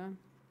მომეწონა.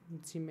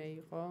 ძიმე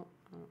იყო.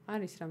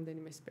 არის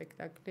რამდენიმე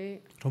სპექტაკლი.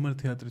 რომელი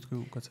თეატრი თქვი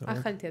უკაცრავად?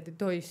 ახალი თეატრი,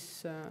 დოის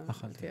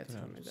თეატრი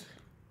მომედა.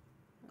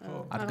 ხო,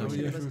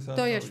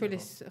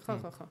 დოიაშვილის,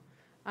 ხო.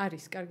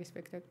 არის კარგი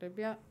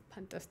სპექტაკლებია,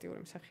 ფანტასტიკური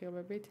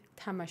მსახიობებით.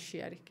 თამაში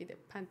არის კიდე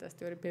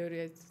ფანტასტიკური, ბევრი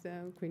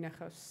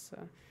გვინახავს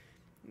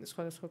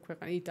სხვადასხვა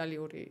ქვეყანა,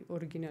 იტალიური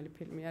ორიგინალი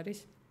ფილმი არის.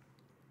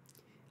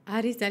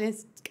 არის ძალიან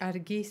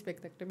კარგი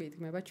სპექტაკლები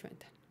იდგმება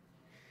ჩვენთან.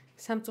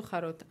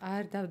 სამწუხაროდ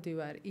არ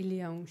დავდივარ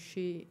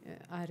ილიაუმში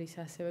არის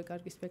ასევე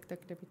კარგი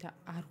სპექტაკლები და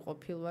არ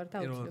ყოფილვარ და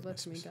აუცილებლად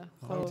მინდა.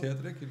 ხო,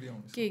 თეატრი აქვს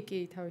ილიაუმში. კი,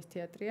 თავის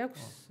თეატრი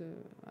აქვს,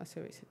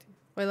 ასევე ისეთი.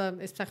 ყველა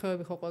ეს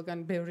მსახიობები ხო ყველგან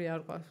ბევრი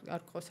არ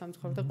ყავს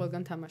სამწუხაროდ და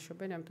ყველგან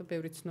თამაშობენ, ამიტომ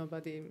ბევრი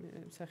ცნობადი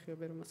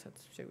მსახიობები რომელსაც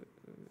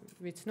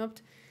ვიცნობთ.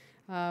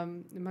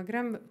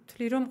 მაგრამ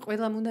თვლი რომ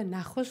ყველამ უნდა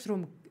ნახოს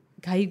რომ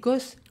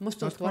გაიგოს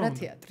მოსწონს რა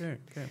თეატრი.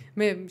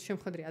 მე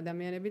შემხედრი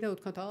ადამიანები და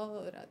ვთქვათ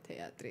რა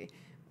თეატრი.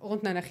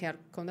 ოღონდ ნანახი არ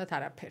გქონდათ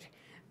არაფერი.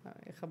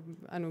 ეხლა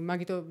ანუ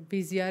მაგიტო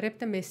ვიზიარებ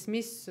და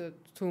მესმის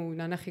თუ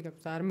ნანახი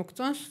გაქვს არ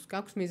მოგწონს,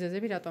 გაქვს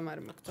მიზეზები რატომ არ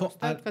მოგწონს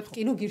და ვთქვათ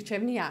კინო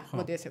გირჩევნია,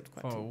 მოდი ესე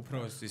ვთქვათ. ხო, უფრო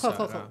ის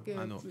არა.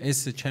 ანუ ეს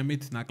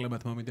ჩემით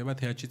ნაკლებად მომიდება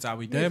თეატრში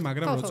წავიდე,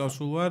 მაგრამ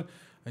როწავსულ ვარ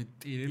აი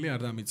ტირილი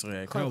არ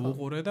დამიწყია იქ რა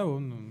უყურე და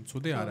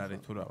ცუდი არ არის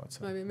თუ რაღაცა.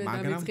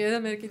 მაგრამ დამიწყია და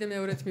მე კიდე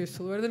მეორეც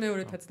მივსულ ვარ და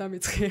მეორეთაც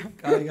დამიწყია.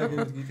 კარგი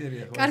გაგებით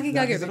გიტერია ხო? კარგი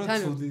გაგებით,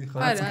 ანუ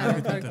არა,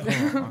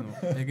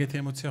 ანუ ეგეთი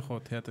ემოცია ხო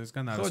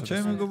თეატრისგან არ არის. ხო,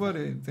 ჩემი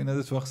მეგობარი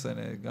წინადაც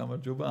ვახსენე,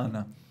 გამარჯობა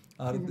ანა.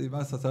 არ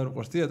მასაც არ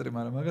უყურს თეატრი,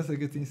 მაგრამ მაგას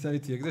ეგეთი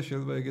ინსაიტი აქვს და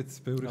შეიძლება ეგეც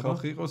ბევრი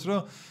ხალხი იყოს,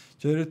 რომ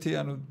ჯერ ერთი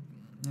ანუ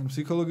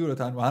ფსიქოლოგიურად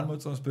ანუ არ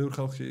მოწონს ბევრ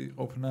ხალხში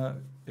ყოფნა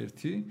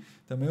ერთი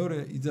და მეორე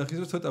იძახის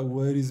რომ ცოტა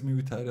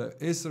უაერიზმივით არა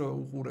ეს რომ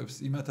უყურებს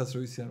იმათაც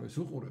რომ ისიან რომ ეს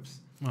უყურებს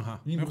აჰა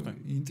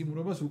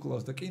ინტიმურობას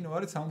უკლავს და კინო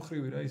არის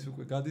სამხრივი რა ის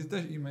უკვე გადის და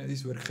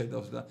ის ვერ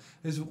ხედავს და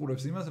ეს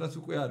უყურებს იმას რაც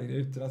უკვე არის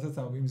ერთ რასაც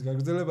ამ იმის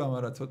გაგრძელება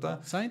მაგრამ ცოტა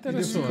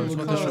საინტერესოა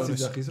ცოტა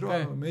იძახის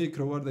რომ მე იქ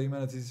რო ვარ და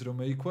იმანაც ის რომ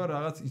მე იქ ვარ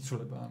რაღაც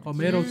იცვლება ამით ხო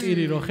მე რო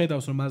ტირი რო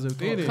ხედავს რომ მაზე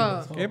ვტირი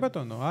კი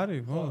ბატონო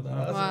არის ხო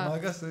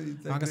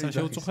მაგას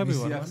შეუწუხები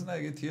ვარ ახსნა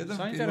ეგეთია და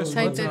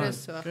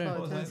საინტერესოა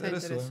ხო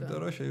საინტერესოა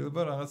რომ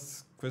შეიძლება რაღაც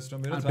ქვეს რომ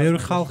მე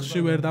ბევრ ხალხში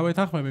ვერ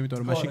დავეთანხმები იმიტომ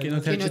რომ მაშინ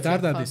კინოთეატრში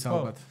დარდადის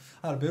ალბათ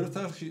არა ბევრ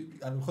ხალხში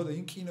ანუ ხო და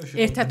იმ კინოში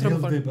ერთად რომ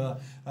ხდება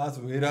რაღაც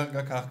ვერან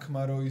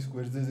გაქახქმა რომ ის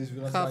გვერდზეზე ის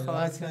ვიღაცა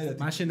რაღაცნაირად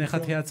მაშინ ახლა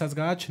თეატრსაც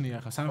გააჩნია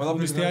ახლა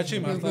სამხობის თეატრში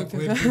მართლა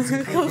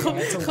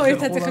ხო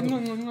ერთად ახლა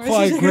ხო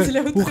აი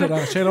უხერა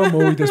შენ რომ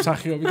მოვიდე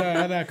სახიობი და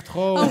არა აქ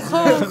ხო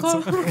ხო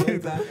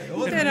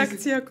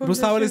ინტერაქცია ქონდა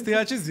რუსთაველის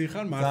თეატრში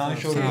ზიხარ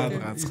მართლა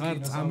რაღაც ხარ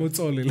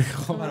წამოწოლილი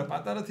ხო მაგრამ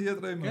პატარა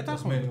თეატრები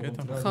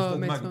ხო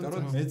მაგიტო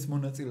რომ მეც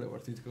მონაწილე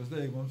ვარ თითქოს და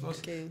ეგ მომწონს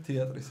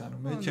თეატრის ანუ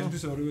მე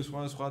ჩემთვის ორივე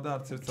სხვა და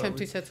არც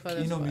ერთ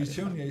კინო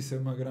მირჩევნია ისე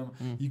მაგრამ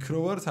იქ რო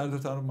ვარ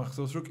საერთოდ არ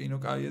მახსოვს რომ კინო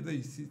კაია და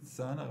ისიც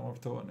ძალიან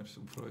აღმართოვანებს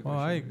უფრო ეგ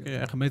აი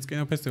ახლა მეც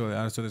კინოფესტივალი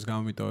არასოდეს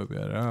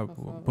გამომიტოვებია რა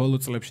ბოლო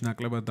წლებში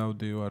ნაკლებად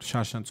დავდივარ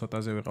შაშან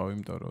ცოტაზე ვიყავ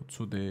იმიტომ რომ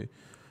ცუდი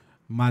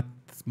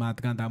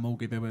მათგან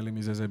დამოუკიდებელი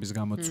მიზეზების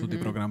გამო ცუდი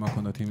პროგრამა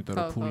ჰქონდათ იმიტომ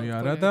რომ ფული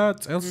არა და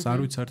წელს არ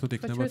ვიცი საერთოდ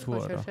იქნება თუ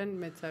არა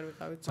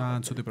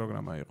ძალიან ცუდი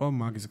პროგრამა იყო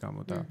მაგის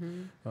გამო და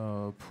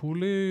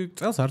ფული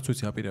წელს არც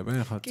ვიცი აპირებენ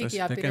ახლა წეს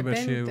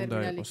დეკემბერში უნდა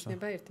იყოს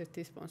იქნება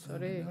ერთ-ერთი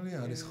სპონსორი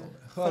არის ხო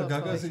ხო არ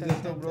გაგაზიდეთ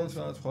და უბრალოდ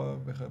სხვა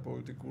ახლა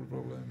პოლიტიკური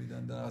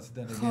პრობლემებიდან და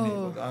ასიდან ეგენი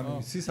იყო ანუ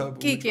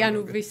კი კი ანუ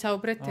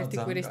ვისაუბრეთ ერთი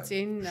კვირის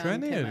წინ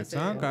შვენიერი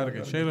ძალიან კარგი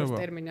შეიძლება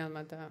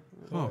ტერმინალმა და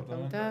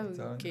და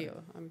კიო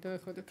ამიტომ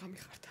ხო და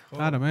გამიხარდა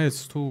არა მეც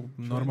თუ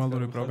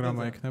ნორმალური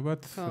პროგრამა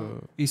იქნებათ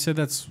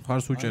ისედაც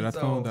ხარს უჭერ რა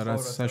თქმა უნდა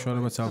რაც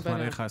საშუალებაც აქვს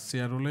მაგრამ ეხა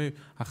სიარული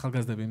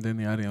ახალგაზრდები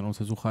იმდენი არიან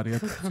რომელსაც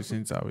უხარიათ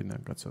ისინი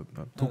წავიდნენ კაცო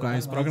თუ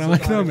კაის პროგრამა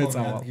იქნება მე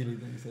წავალ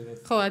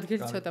ხო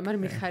ადგილი ცოტა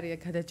მაგრამ მიხარია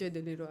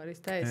გადაჭედილი რო არის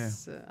და ეს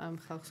ამ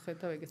ხალხს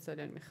ხედავ ეგეც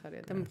ძალიან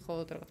მიხარია და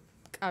მხოლოდ რაღაც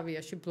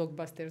კავიაში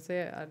ბლოკბასტერზე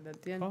არ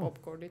დადიან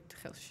პოპკორნით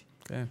ხელში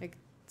ეგ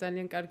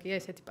ძალიან კარგია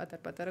ესეთი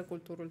პატარ-პატარა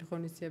კულტურული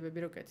ღონისძიებები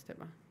რო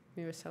კეთდება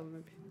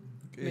მივესალმები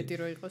მეტი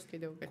რო იყოს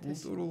კიდე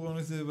უკეთესი. კულტურულ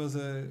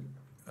ღონისძიებაზე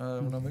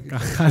უნდა მეკითხო.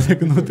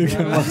 ხალხნოთი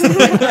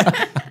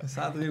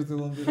სადღირდ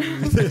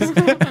ლონდონში.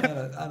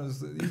 ანუ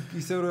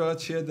ისევ რაღაც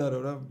შეადარო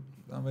რა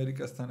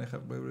ამერიკასთან ახლა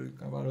ბევრი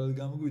პარალელი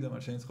გამოგვიდა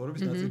მაგრამ შენი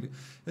ცხოვრების ნაწილი.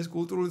 ეს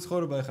კულტურული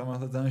ცხოვრება ახლა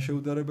მართლა ძალიან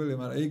შეუდარებელია,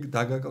 მაგრამ ეგ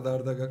დაგაკლდა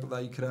არ დაგაკლდა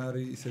იქ რა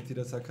არის ისეთი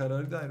რაც აქ არ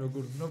არის და აი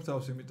როგორ გნობს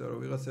თავს იმიტომ რომ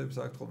ვიღაცებს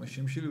აქ ხოლმე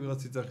შიმშილი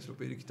ვიღაც იძახის რომ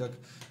პირიქით აქ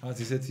რაღაც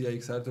ისეთია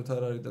იქ საერთოდ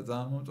არ არის და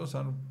ძალიან მომწონს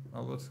ანუ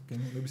ალბათ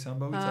გენულების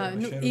ამბავიც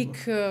არის შენ. იქ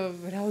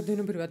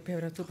რაოდენობრივად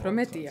ბევრად უფრო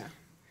მეტია.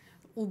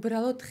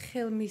 უბრალოდ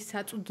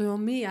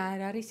ხელმისაწვდომი არ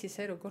არის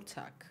ისე როგორც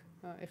აქ.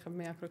 ეხლა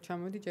მე აქ რო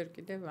ჩამოდი ჯერ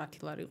კიდევ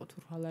 10 ლარი იყო თუ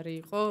 8 ლარი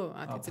იყო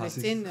 10 წლის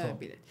წინ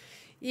ბილეთი.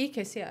 იქ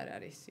ესე არ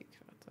არის იქ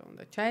რა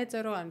უნდა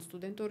ჩაეწერო ან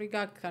სტუდენტური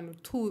გაქვს ანუ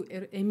თუ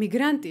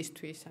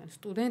ემიგრანტისთვის ან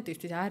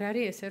სტუდენტისთვის არ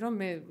არის ესე რომ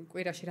მე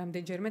კვირაში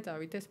რამდენჯერმე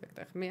წავიდე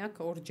სპექტაკლში. მე აქ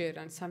 2-ჯერ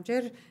ან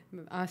 3-ჯერ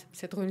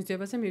ასეთ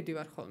ღონისძიებაზე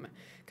მივდივარ ხოლმე.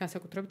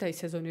 განსაკუთრებით აი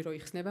სეზონი რო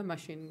იხსნება,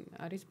 მაშინ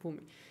არის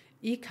ბუმი.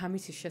 იქ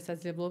ამისის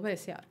შესაძლებლობა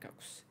ესე არ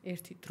გაქვს.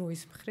 ერთი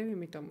დროის მხრივ,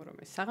 იმიტომ რომ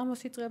ეს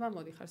საღამოს იწყება,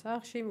 მოდიხარ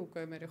სახლში,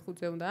 უკვე მე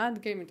 5-ზე უნდა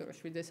ადგე, იმიტომ რომ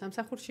 7-ზე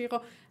სამსახურში იყო,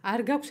 არ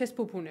გაქვს ეს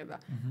ფუფუნება.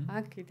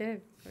 აქ კიდე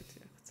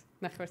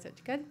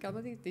ნახევარსაათი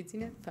გავადი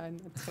დიძინე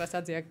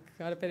 9-ზე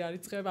არაფერი არ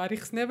იწყება, არ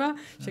იხსნება,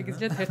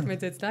 შეგიძლიათ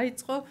 11-ზეც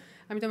დაიწყო,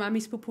 ამიტომ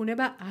ამის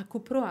ფუფუნება აქ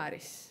უფრო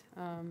არის.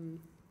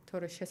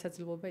 თორე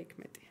შესაძლებლობა იქ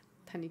მეტია.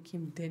 თან იქ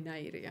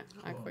იმდენაირია.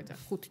 აქ ხოთა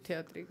 5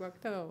 თეატრი გვაქვს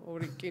და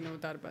 2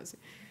 კინოდარბაზი.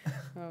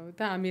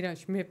 და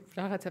ამირანში მე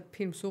რაღაცა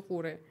ფილმს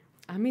უყურე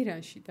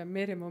ამირანში და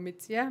მე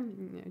მომეწია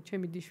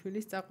ჩემი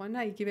დიშვილის წაყვანა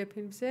იგივე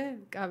ფილმზე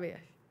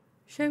კავეაში.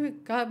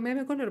 მე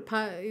მეგონა რომ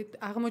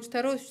აღმოჩნდა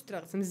რომ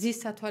რაღაც მზის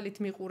სათვალით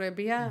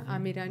მიყურებია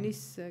ამირანის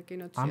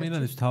კინოთეატრში.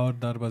 ამირანის თავარ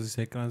დარბაზის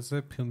ეკრანზე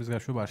ფილმის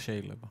გაშვება არ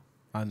შეიძლება.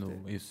 ანუ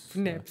ის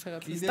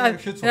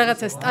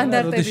რაღაცა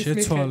სტანდარტების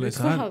მიხედვით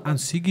ან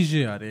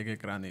სიგიჟე არის ეგ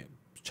ეკრანი.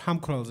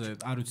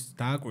 ჩამქრალზე არ ვიცი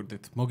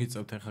დააკვირდით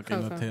მოგიწევთ ახლა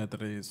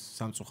კინოთეატრის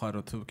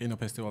სამწუხაროდ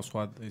კინოფესტივალს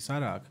სხვა ის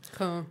არა აქვს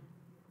ხო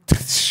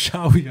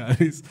შავი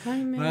არის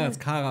რაღაც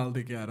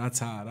ქაღალდი კი არა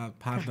რაც არა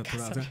ფარდა თუ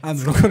რა ან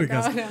როგორი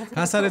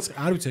გასარეც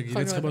არ ვიცი ეგ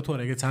ირეცხება თუ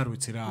არა ეგეც არ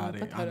ვიცი რა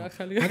არის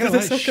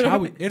მაგრამ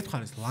შავი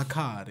ერთხარეს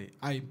ლაქა არის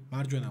აი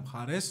მარჯვენა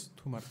მხარეს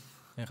თუ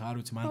ეხა არ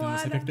ვიცი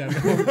მანდელის ეფექტი არ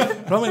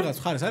რომელიღაც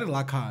მხარეს არის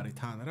ლაქა არის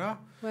თან რა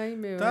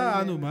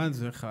და ანუ მან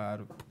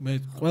ეხა მე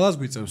ყველას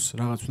გვიწევს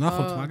რაღაც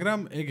ვნახოთ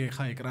მაგრამ ეგ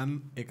ეხა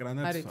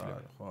ეკრანად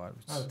ხო არ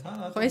ვიცი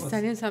ხო ეს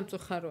ძალიან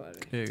სამწუხარო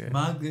არის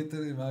მაგ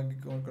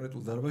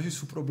კონკრეტულ დარბაზში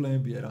სუ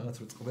პრობლემებია რაღაც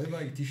რო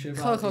წდება ითიშება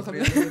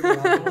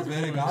მე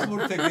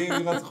გამორთე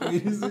გიგაც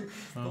ხვირი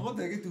თქო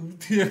ეგეთ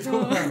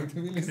ურთიერთობა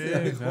თბილისი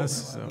არის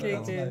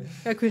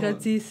აქ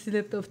ვიღაცის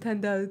ლეპტოპთან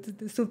და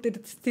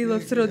სუბტიტრს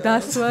ცდილობს რომ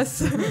დასვას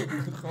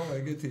ხო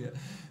ეგეთია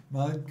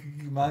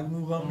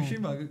მაგნუღამში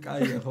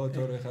კაია ხო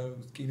თორე ხა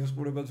კინოს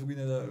ყურებაც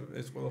უგინდა და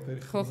ეს ყველაფერი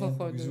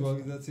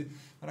ვიზუალიზაცია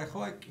არა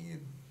ხო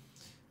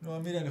ნუ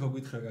ამირანი ხო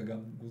გითხრა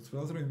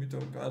გულწრფელად რომ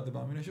იმიტომ კარდა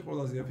ამირანში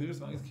ყველაზე აფირის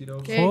მაგის ქირავ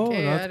ხო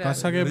რა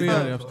გასაგები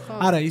არის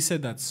არა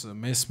ისედაც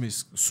მესმის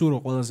სულ რო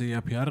ყველაზე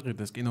იაფი არ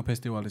ყიდეს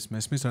კინოფესტივალის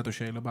მესმის რატო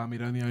შეიძლება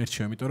ამირანი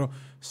აერჩიო იმიტომ რომ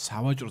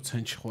სავაჭრო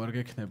ცენტრში ხო არ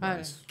გექნება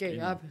ეს კი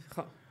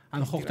ხო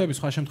ანუ ხო ხტები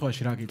სხვა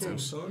შემთხვევაში რა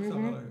გიწევს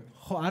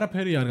ხო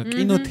არაფერი არ გაქვს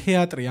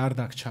კინოთეატრი არ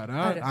დაგჩა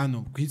რა ანუ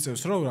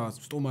გიწევს რომ რაღაც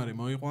სტუმარი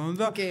მოიყვანო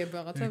და კი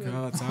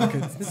რაღაცა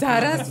აქეთ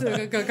ზარას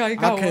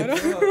გაიგავარო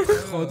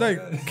ხო და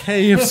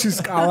KFC-ის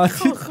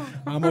კალათი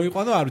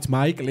ამოიყვანო არ ვიცი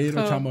მაიკლი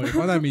რო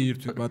ჩამოიყვანა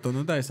მიირთვი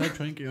ბატონო და ესა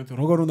ჩვენ კინოთეატრი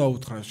როგორ უნდა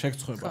უთხრა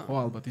შეგწხვება ხო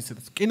ალბათ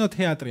ისედაც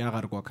კინოთეატრი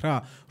აღარ გვაქვს რა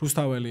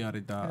რუსთაველი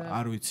არის და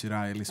არ ვიცი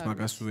რა ელის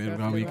მაგას ვერ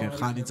გავიგე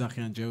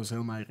ხანიძახიან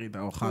ჯეუსელმა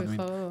იყიდაო ხან ვინ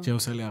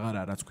ჯეუსელი აღარ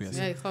არის რაც ქვია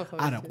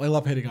არა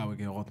ყველაფერი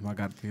გავიგე ოღონდ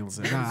მაგარ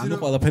დილზე რა ანუ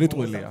ყველაფერი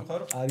ტყუილია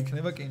არ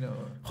იქნება კინო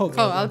ხო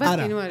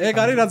ალბათ კინო არის ეგ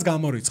არის რაც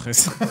გამორიცხეს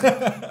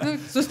ნუ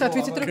ზუსტად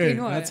ვიცით რომ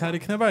კინო არის რაც არ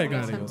იქნება ეგ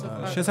არისო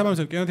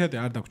შესაბამისად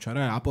კინოთეატრი არ დაგვრჩა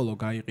რა აპოლო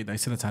გაიყიდა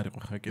ისედაც არ იყო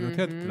ხა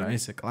კინოთეატრი რა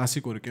ესე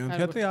კლასიკური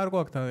კინოთეატრი არ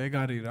გვაქვს და ეგ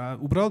არის რა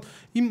უბრალოდ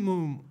იმ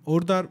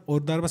ორ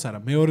დარბაზს არა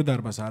მეორე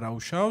დარბაზს არ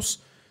აუშავს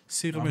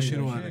სიღრმეში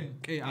რო არის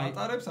კი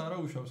ატარებს არა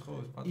უშავს ხო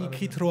ეს პატარა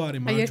იქით რო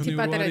არის მარჯვნივ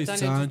არის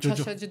ძალიან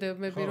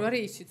ჩასაჯდები რო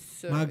არის ისიც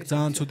მაგ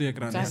ძალიან ცუდი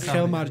ეკრანია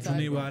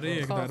ხელმარჯვნივ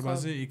არის ეგ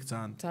დარბაზი იქ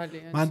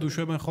ძალიან მანდ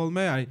უშვებენ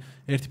ხოლმე აი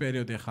ერთი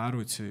პერიოდი ხა არ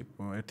ვიცი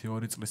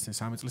 1-2 წლის წინ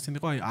 3 წლის წინ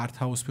იყო აი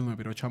არტ-ჰაუს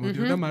ფილმები რო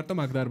ჩამოდიოდა მარტო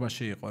მაგ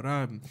დარბაზში იყო რა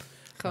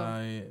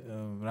აი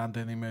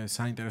რამდენიმე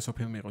საინტერესო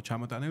ფილმი იყო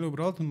ჩამოტანილი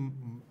უბრალოდ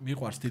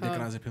მიყვარს დიდ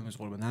ეკრანზე ფილმის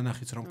ყურება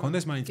ნანახიც რომ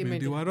მქონდეს მაინც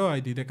მივდივარო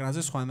აი დიდ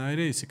ეკრანზე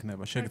სხვანაირი ის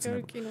იქნება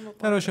შეგრძნება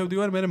და რო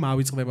შევდივარ მე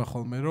მავიწყდება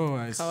ხოლმე რომ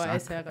აი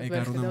ეს ეგ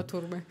არ უნდა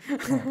თურმე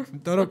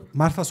იმიტომ რომ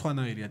მართლა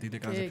სხვანაირია დიდ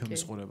ეკრანზე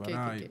ფილმის ყურება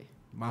რა აი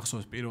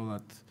მახსოვს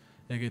პირველად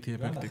ეგეთი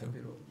ეფექტი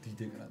დიდ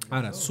ეკრანზე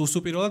არა სუსუ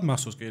პირველად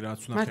მახსოვს კი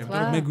რაც ვნახე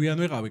იმიტომ რომ მე გვიან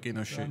ვიყავი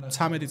კინოში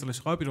 13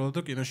 წლის ვიყავი პირველად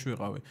და კინოში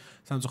ვიყავი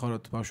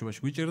სამწუხაროდ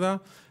ბავშვობაში გვიჭირდა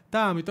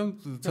და ამიტომ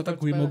ცოტა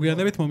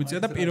მოგვიანებით მომიწია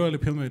და პირველი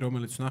ფილმი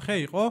რომელიც ვნახე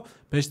იყო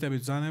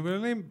ბეჭდების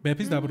ბრძანებელი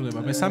მეფის დაბრუნება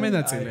მესამე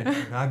ნაწილი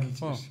რა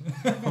გიჭირს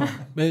ხო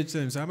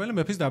ბეჭდების ბრძანებელი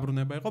მეფის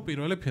დაბრუნება იყო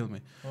პირველი ფილმი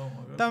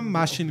და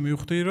მაშინ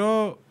მივხვდი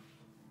რომ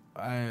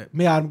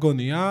მე არ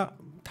მგონია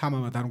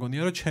თამამად არ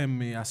მგონია რომ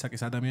ჩემი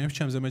ასაკის ადამიანებს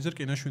ჩემზე მეჯერ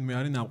კინოში ვინმე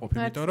არის ნამყოფი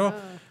იმიტომ რომ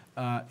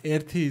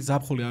ერთი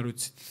ზაფხული არ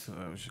ვიცით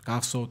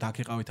გახსოვთ აქ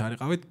იყავით არ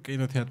იყავით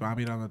კინოთეატრმა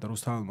ამირანმა და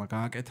რუსთაველმა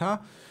გააკეთა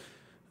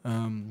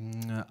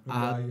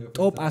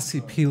ტოპ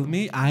 100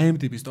 ფილმი,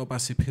 IMDb-ის ტოპ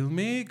 100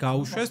 ფილმი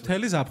გაუშვეს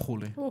მთელი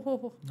ზაფხული.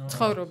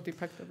 ცხოვრობდი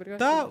ფაქტობრივად.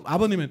 და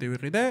აბონემენტი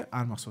ვიყიდე,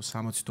 არ მახსოვს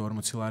 60 თუ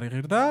 40 ლარი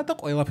ღირდა და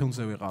ყველა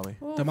ფილმზე ვიყავი.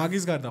 და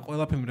მაგის გარდა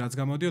ყველა ფილმი რაც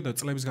გამოდიოდა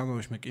წლების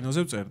განმავლობაში მე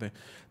კინოზე ვწერდი.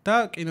 და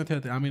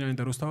კინოთეატრი ამირანი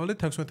და რუსთაველი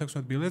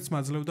 16 ბილეთს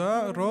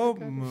მაძლევდა, რომ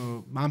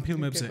ამ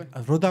ფილმებზე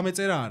რო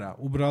დამეწერა არა,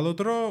 უბრალოდ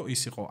რომ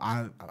ის იყო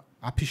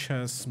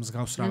აფიშას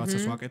მსგავს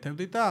რაღაცას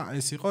ვაკეთებდი და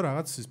ეს იყო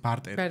რაღაც ის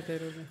ბარტერი.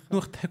 ნუ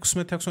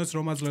 16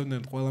 რომ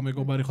აძლევდნენ ყველა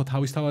მეგობარი ხო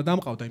თავისთავად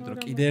დამყავდა, იმიტომ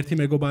რომ კიდე ერთი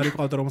მეგობარი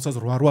ყავდა, რომელსაც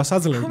 800-ს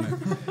აძლევდნენ.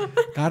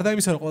 გარდა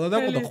იმისა, რომ ყველა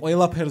დაყავდა,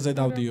 ყველაფერზე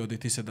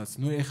დავდიოდით ისედაც.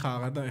 ნუ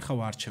ეხა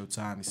ვარჩევ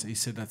ძალიან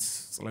ისედაც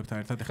წლებთან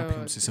ერთად ეხა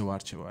ფილმს ისე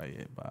ვარჩევ, აი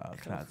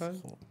რა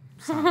ხო.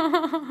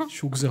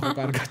 შუგზე ხო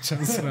კარგად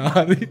ჩანს რა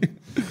არის.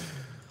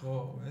 ხო,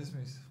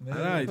 ესმის. მე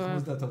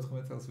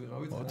 94 წელს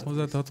ვიყავით.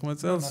 94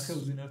 წელს.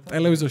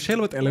 ტელევიზორი,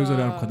 შეიძლება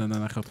ტელევიზორი არ მქონდა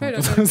ნახევთ 94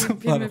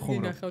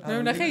 წელს. მე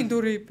ვნახე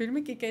ინდური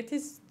ფილმი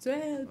კიკეთის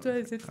ძველ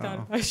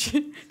დარბაზში.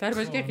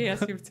 დარბაზში კი ღია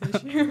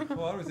სივრცეში.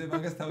 ხო, არ ვიცი,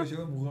 მაგას თავი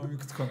შეიძლება მუღამი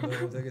გქონდა,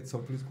 როგორც ეგეთ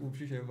სოფლის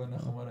კლუბში შეიძლება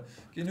ნახო, მაგრამ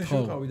კინოში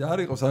ვიყავით, არ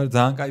იყოს, არის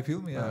ძალიან კაი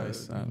ფილმია.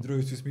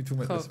 დროისთვის მით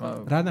უმეტეს,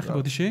 მაგრამ რა ნახე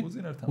ბოდიში?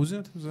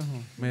 უზინართან.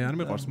 მე არ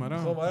მიყვარს, მაგრამ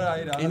ხო, მაგრამ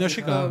აი რა.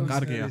 კინოში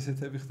კარგია.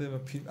 ესეთები ხდება,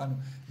 ანუ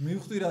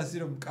მივხვდი რასი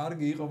რომ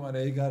კარგი იყო,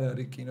 მაგრამ ეგ არ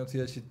არის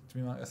კინოთეატრში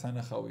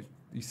სანახავი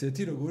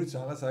ისეთი როგორც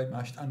რაღაც აი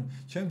ანუ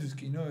ჩემთვის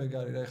კინო ეგ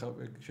არის რა ეხლა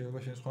შეიძლება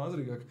შენ სხვა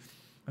აზრი გაქვს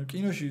ან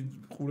კინოში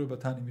ყურება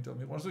თან იმიტომ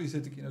მიყვარს რომ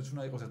ისეთი კინოც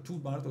უნდა იყოს თუ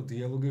მარტო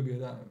დიალოგებია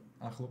და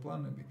ახლო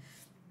პლანები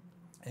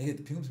ეგეთ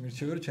ფილმს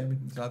მირჩევი რომ ჩემი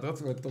რაღაც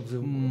ლეპტოპზე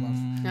უყურებ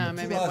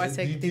მე მეყვარს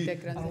ეგ დიდ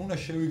ეკრანზე ანუ უნდა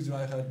შევიგრძნო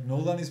ეხლა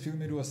ნოლანის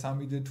ფილმი როა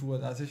 3D თუ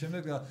ასე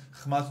შემდეგ და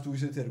ხმაც თუ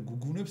ისეთი არის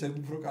გუგუნებს ეგ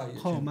უფრო კაია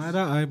ხო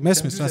მაგრამ აი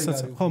მესმის რასაც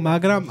ხო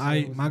მაგრამ აი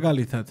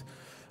მაგალითად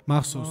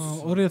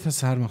მახსოვს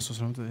 2000 არ მახსოვს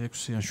რომ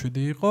 6 ან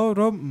 7 იყო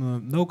რომ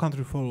No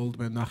Country for Old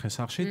Men ნახე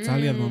სახში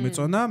ძალიან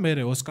მომეწონა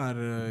მე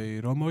ოსკარი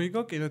რომ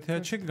მოიგო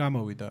კინოთეატრში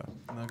გამოვიდა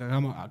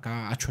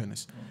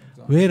აჩვენეს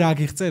ვერ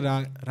აგიღწე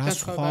რა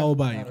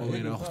სხვაობა იყო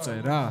ვერ აღწე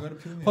რა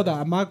ხო და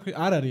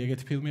არ არის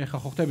ეგეთი ფილმი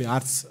ახლა ხო ხტები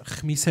არც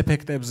ხმის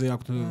ეფექტებზე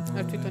აქვს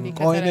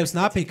კოენებს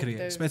ნაფიქრი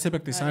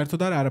სპეციფიკტი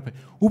საერთოდ არ არაფერი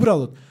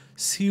უბრალოდ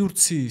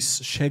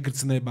სივრცის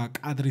შეგრძნება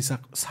კადრის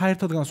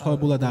საერთოდ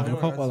განსხვავებულად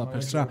აღიქვ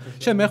ყველაფერს რა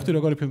შენ მეხუთი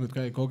როგორი ფილმი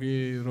თქვა გოგი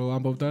რო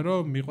ამბობდა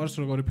რომ მიყვარს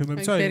როგორი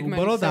ფილმებიც აი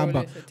უბრალოდ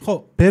ამბა ხო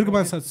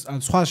ბერგმანსაც ან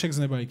სხვა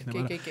შეგრძნება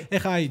იქნება რა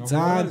ეხა აი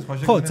ძალიან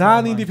ხო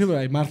ძალიან ინდი ფილმი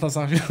აი მართლა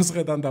სახში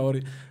შეხედან და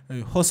ორი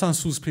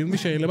ჰოსანსუს ფილმი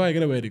შეიძლება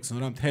ეგრე ვერ იქცნო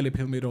რა მთელი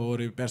ფილმი რო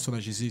ორი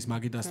პერსონაჟი ზის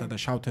მაგიდასთან და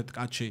შავთეთ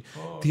კაცი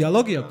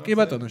დიალოგი აქვს კი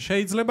ბატონო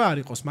შეიძლება არ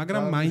იყოს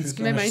მაგრამ მაინც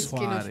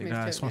სხვა არის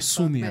რა სხვა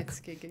სუნი აქვს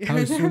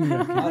თავის სუნი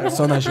აქვს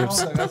პერსონაჟებს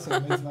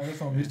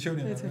მაგას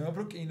მირჩევნია მე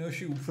უფრო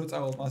კინოში უფრო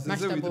წავალ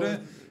მასზე ვიდრე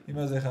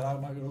იმაზე ხარ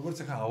როგორც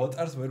ხა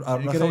ავატარს არ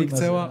ნახავ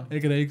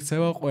ეგრე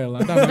იქცევა ყველა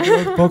და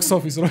მაგალითად box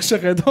office რო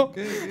შეხედო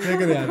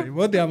ეგრე არის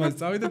მოდი ამას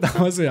წავიდე და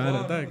ამაზე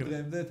არა და ეგრე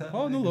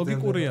ხო ნუ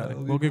ლოგიკური არის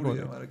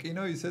ლოგიკურია მაგრამ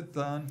კინო ისეთ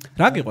ძალიან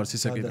რა გიყვარს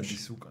ისე კინოში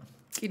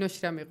კინოში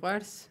რა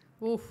მიყვარს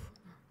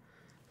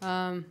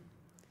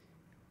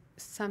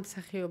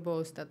სამსახიობო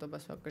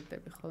ოსტატობას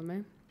ვაკვირდები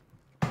ხოლმე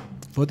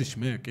ბოდიში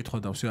მე კითხვა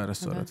დავსვი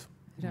არასწორად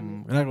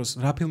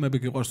რა ფილმები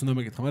გიყვარს უნდა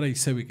მეკითხა, მაგრამ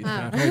ისე ვიკითხე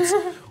რა,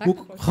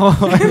 ხო?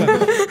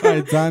 აი,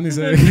 ძალიან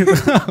ისე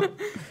ვიკითხე.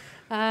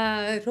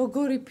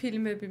 როგორი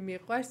ფილმები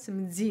მიყვარს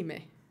მძიმე?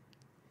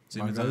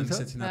 მძიმე ძალიან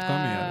ისეთი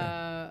ნათქვამი არის.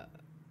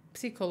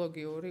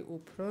 ფსიქოლოგიური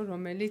უფრო,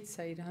 რომელიც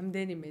აი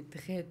რამდენიმე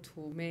დღე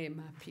თუ მე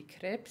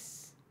მაფიქრებს,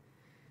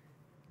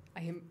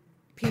 აი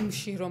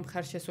ფილმში რომ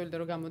ხარ შესული და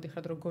რომ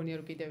გამოდიხარ რომ გონია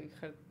რომ კიდევ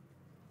იქხარ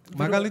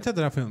მაგალითად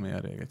რა ფილმი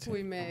არის ეგეთი?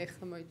 უი მე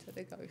ახლა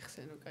მოიცადე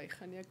გავიხსენო, კაი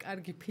ხანია,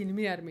 კარგი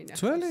ფილმი არ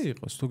მინახავს. ძველი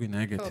იყოს თუ გინდა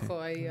ეგეთი. ხო,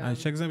 აი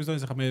შეგზნების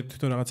დონეზე ხა მე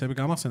თვითონ რაღაცები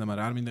გამახსენდა,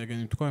 მაგრამ არ მინდა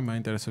ეგენი თქვა,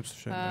 მაინტერესებს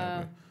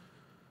შეგები.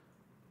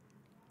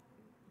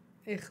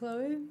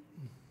 ეხლავე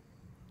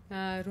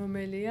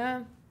რომელია?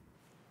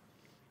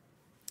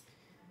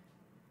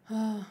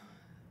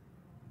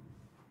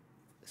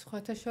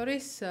 სხვათა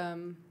შორის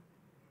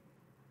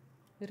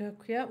რა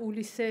ქვია,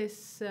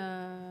 ულისეს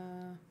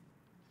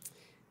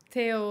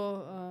თეო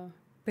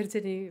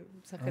ბერძენი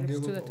სახელის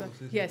ცუდათო.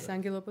 Yes,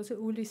 ანგელოპოსი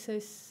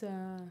ულისეს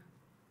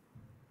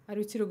არ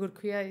ვიცი როგორ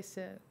ქვია ეს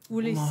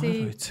ულისი.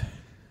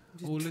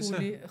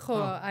 ულისი. ხო,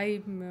 აი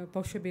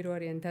ბავშვები რო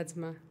არიან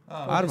დაძმა.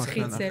 არ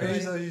მახსოვს.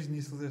 პეიზაჟის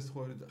ნისლზე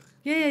სწორი და.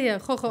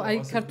 Ja, ხო, აი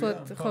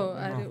ქართულად ხო,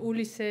 არის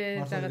ულისე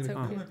რაღაცა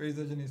ქვია.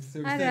 პეიზაჟის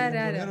ნისლზე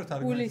არა,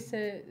 ულისე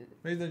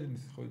პეიზაჟის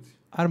ნისლზე ხო იცი.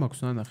 არ მაქვს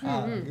ნახე.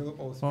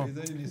 ანგელოპოსი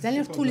პეიზაჟის ნისლზე.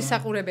 ძალიან რთული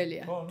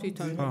საყურებელია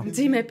თვითონ.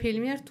 მძიმე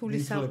ფილმია, რთული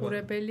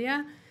საყურებელია.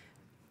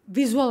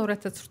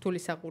 ვიზუალურადაც რთული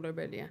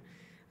საყურებელია.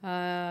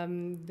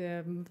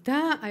 და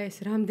აი ეს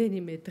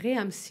რამდენიმე დღე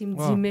ამ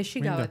სიმძიმეში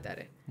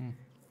გავატარე.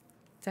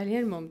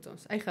 ძალიან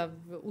მომწონს. აი ხა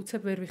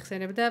უცებ ვერ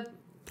ვიხსენებ და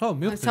ხო,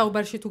 მივხვდი.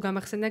 საუბარში თუ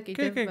გამახსენდა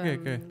კიდევ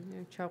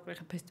ჩავყრი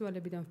ხა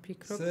ფესტივალებიდან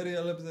ვფიქრობ.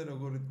 სერიალებზე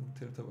როგორი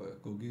ურთიერთობა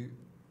გოგი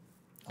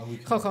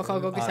ხო,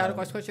 გოგის არ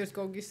ყავს ხო შეს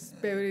გოგის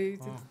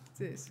ბევრი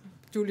ეს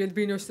ჯულიეტ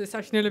ბინოშზე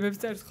საშინელებებს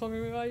წერს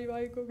ხოლმე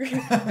აი გოგი.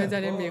 მე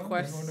ძალიან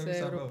მიყვარს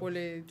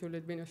ევროპული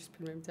ჯულიეტ ბინოშის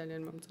ფილმები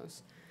ძალიან მომწონს.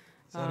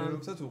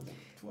 სერიალებსაც უყურებ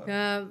თუ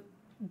არა?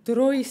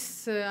 დროის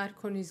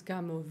არქონის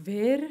გამო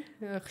ვერ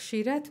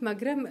ხშირად,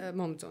 მაგრამ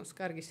მომწონს,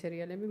 კარგი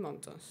სერიალები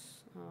მომწონს.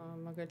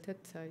 მაგალითად,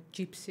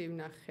 ჯიპსი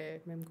ვნახე,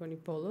 მე მგონი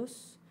ბოლოს.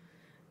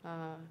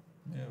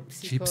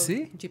 ჯიპსი?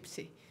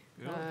 ჯიპსი.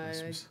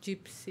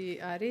 ჯიპსი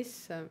არის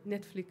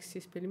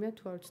Netflix-ის ფილმია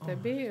თუ არ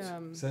ვცდები.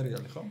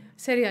 სერიალი ხო?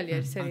 სერიალი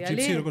არის, სერიალი.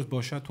 ჯიპსი როგორც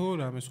ბოშა თუ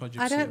რამე სხვა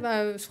ჯიპსი? არა,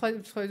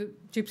 სხვა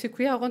ჯიპსი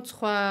ქვია, ოღონდ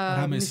სხვა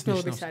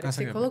მნიშვნელობის არის.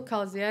 ფსიქოლოგ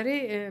ქალზე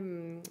არის,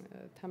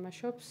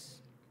 თამაშობს.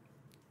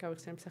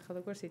 გავიხსენებ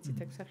სახელგვარს, იცით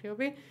ეგ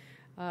მსახიობი.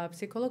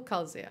 ფსიქოლოგ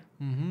ქალზეა.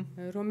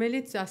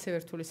 რომელიც ასევე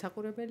რთული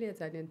საყურებელია,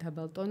 ძალიან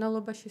დაბალ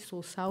ტონალობაში,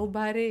 სულ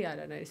საუბარი,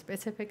 არანაირი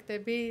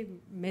სპეციფექტები,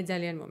 მე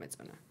ძალიან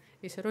მომეწონა.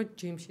 ისე რომ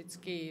ჯიმშიც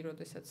კი,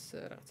 როდესაც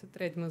რაღაცა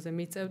ტრედმილზე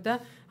მიწევდა,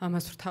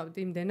 ამას ვრთავდი,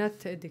 იმდენად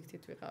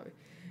ედიქტით ვიყავი.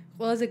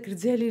 ყველაზე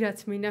გრძელი რაც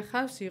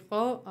მინახავს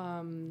იყო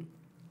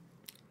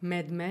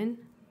Mad Men.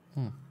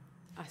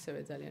 ასევე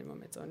ძალიან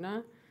მომეწონა.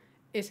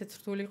 ესეც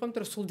რთული იყო,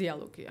 იმიტომ რომ სულ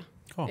დიალოგია.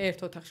 ერთ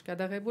ოთახში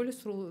გადაღებული,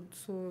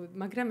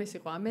 მაგრამ ეს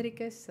იყო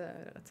ამერიკის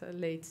რაღაცა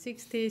late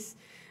 60s,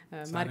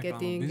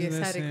 მარკეტინგი,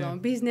 სარეკლამო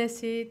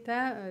ბიზნესი და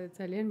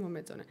ძალიან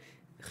მომეწონა.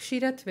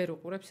 ხშირად ვერ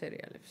უყურებ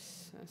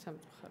სერიალებს.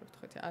 სამწუხაროდ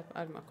ხო,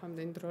 არ მაქვს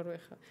ამდენი დრო რო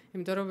ეხა.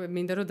 იმიტომ რომ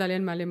მინდა რომ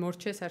ძალიან მალე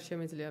მორჩეს, არ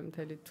შემეძლია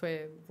მთელი თვე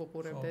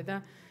ვუყურებდე და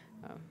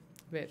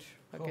ვერ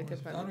ვაკეთებ.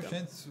 ანუ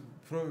შენც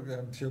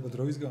შეიძლება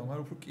დროის გამო,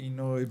 მაგრამ უფრო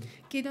კინოები.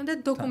 კინო და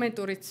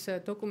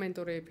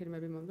დოკუმენტური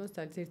ფილმები მომდოს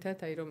ძალიან ძირითადად,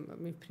 აი რომ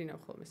მიფრინავ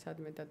ხოლმე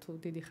სადმე და თუ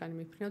დიდი ხანი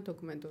მიფრინავ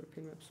დოკუმენტური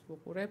ფილმებს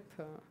ვუყურებ.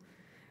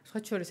 სხვა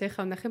შორის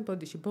ეხლა ვნახე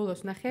ბოდიში,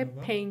 ბოლოს ვნახე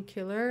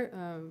Painkiller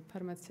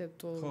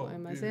ფარმაცევტულ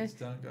ემაზე.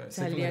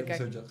 ძალიან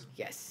კარგი.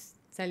 Yes.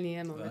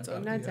 ძალიან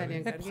მომეწონა,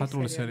 ძალიან კარგი.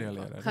 ხატრული სერიალი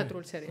არა.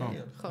 ხატრული სერიალი.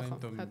 ხო,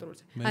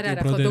 ხატრული. არა,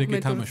 ხო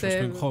დოკუმენტურზე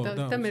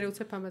და მე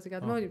უცებ ამაზე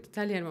გადმოვიდი,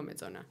 ძალიან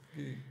მომეწონა.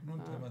 კი, ნუ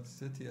თემაც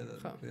ესეთია და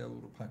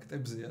რეალურ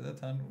ფაქტებზეა და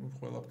თან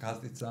ყველა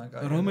გაზეთით ძალიან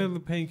კარგი. რომელ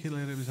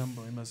Painkiller-ების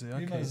ამბავი იმაზე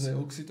აქ? იმაზე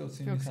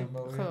ოქსიტოცინის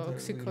ამბავი. ხო,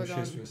 ოქსიკოდონ.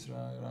 შესვეს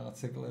რაღაც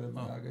ეკლერები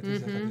აგეთის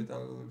ახალ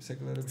დეტალების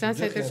ეკლერები. ძალიან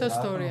საინტერესო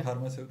ისტორია.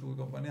 ფარმაცევტული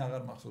კომპანია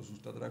აღარ მახსოვს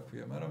ზუსტად რა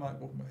ქვია, მაგრამ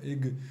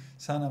ეგ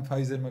სანამ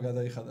Pfizer-მა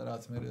გადაიხადა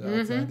რაღაც მე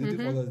რაღაც დიდი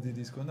ყველაზე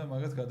დიდი ის ქონდა,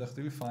 მაგათ გადახდა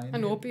fine.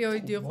 ანუ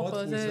ოპიოიდი იყო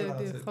ყველაზე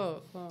ხო.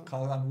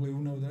 ხალხი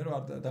უეუბნებოდნენ რომ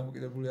არ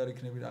დამოკიდებული არ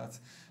იქნები რაღაც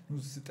ნუ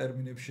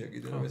ტერმინებში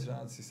კიდევ ეს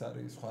რაღაც ის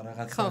არის სხვა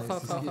რაღაცა ხო,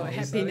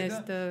 happiness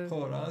და ხო,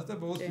 რაღაც და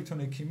ბოლოს თვითონ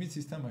ექიმიც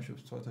ის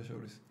თამაშობს ცოტა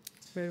შორის.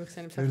 ვერ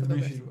ვიხსენებ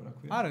სახელმწიფოს. რა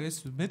ქვია? არა, ეს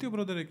მეტი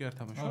ბროდერეკი არ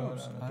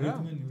თამაშობს. არა,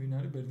 ბერდმენი ვინ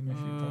არის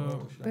ბერდმენში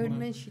თამაშობს.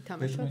 ბერდმენში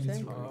თამაშობს.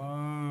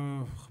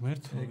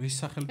 ღმერთო, ვის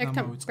სახელი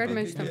დამოვიწყდა?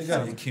 ბერდმენში თამაშობს. ეგ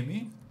არის ექიმი?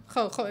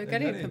 ხო, ეგ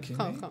არის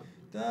ექიმი. ხო.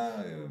 და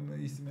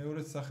ის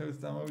მეორეც სახელიც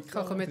დამოვიწყდა.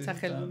 ხო, მეც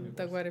სახელ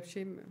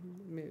დაგვარებში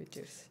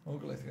მივიჭირს.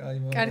 მოკლედ, აი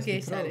კარგი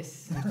ეს არის.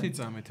 ერთი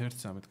წამით,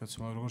 კაცო,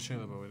 მაგრამ როგორ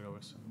შეიძლება ვერ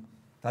გავესწრო.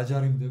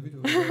 დაჯარიმდები თუ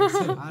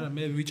არა,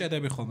 მე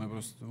ვიჭედები ხოლმე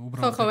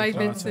უბრალოდ. ხო, აი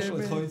მეც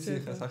ხო იცი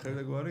ხა სახელი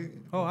და გვარი.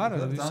 ხო, არა,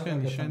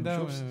 ისქენი შენ და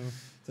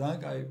ძალიან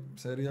კაი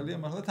სერიალია,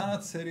 მაგრამ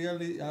თანაც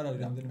სერიალი არ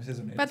არის რამდენიმე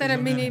სეზონი. პატარა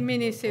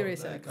mini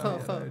series აქვს.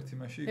 ხო.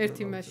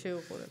 ერთი მასში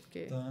უყურებ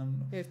კი.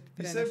 ერთ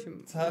პრენაში.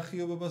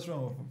 სახიობებას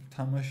რომ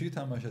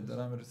თამაშად და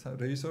რამე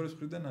რეჟისორის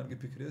მხრიდან არ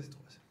გიფიქრია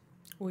სიტყვაზე.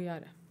 უი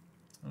არა.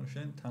 ანუ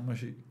შენ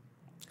თამაში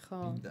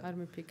ხო, არ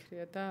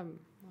მიფიქრია და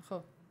ხო,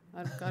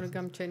 არ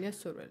გამჩენია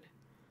სურვილი.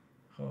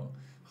 ხო,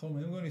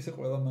 მე მგონი ისე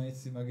ყველა მაინც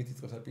მაგით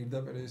იწყოს არ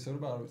პირდაპირ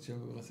რეჟისორობა არ ვიცი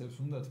რაღაცებს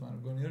უნდათ, მაგრამ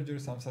მგონია რომ ჯერ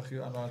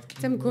სამსახიო ანუ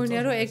რა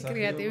მგონია რომ ეგ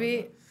კრეატივი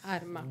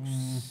არ მაქვს.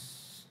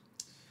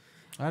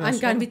 ან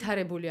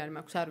განვითარებული არ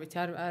მაქვს, არ ვიცი,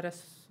 არას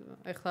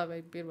ეხლა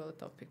პირველად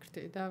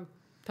დავფიქრდი და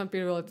თან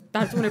პირველად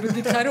დარწმუნებით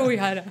გითხარ რომ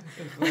არა.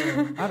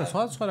 არა,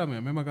 სხვა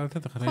რამეა, მე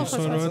მაგალითად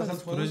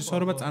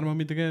რეჟისორობა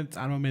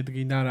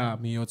წარმომედგინა რა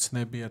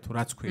მიოცნებია თუ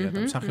რაც ქვია და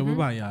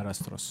მსახიობობა აი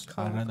არასდროს.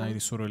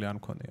 არანაირი სურვილი არ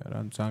მქონია რა,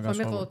 ძალიან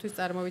განსხვავებული. მე ყოველთვის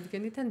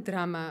წარმოვიდგენი თან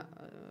დრამა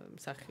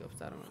მსახიობს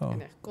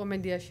წარმოვიდგენი.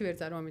 კომედიაში ვერ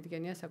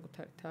წარმოვიდგენია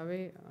საკუთარი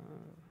თავი.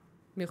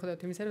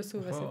 მიუხედავად იმისა, რომ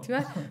სულ ასეთი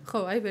ვარ, ხო,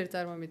 აი ვერ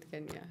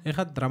წარმომიდგენია.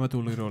 ეხლა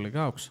დრამატული როლი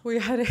გაქვს? უი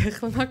არა,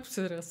 ეხლა მაქვს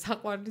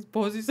საყვარლის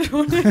ბოზის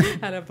როლი.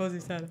 არა,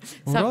 ბოზის არა.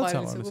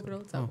 საყვარლის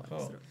უბრალოდ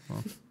საყვარლის როლი.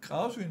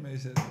 ყავს ვინმე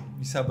ისე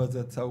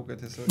მისაბაძად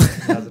საუკეთესო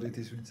აზრით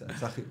ის ვინც არის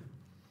სახიობ.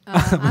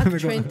 აქ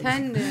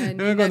ჩვენთან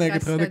მეგონა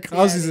ეკითხებოდი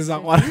ყავს ისე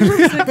საყვარელი.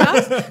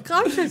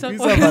 ყავს ეს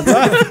საყვარელი.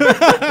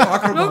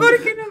 როგორი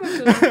კინო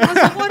მაგას?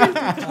 საყვარელი.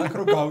 აქ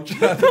რო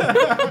გავჭრა.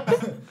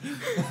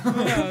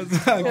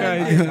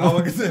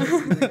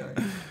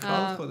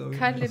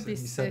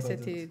 ქალების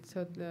ესეთი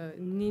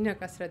ნინა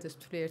კასრაძეს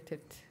ვთვლი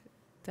ერთ-ერთ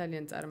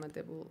ძალიან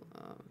წარმატებულ,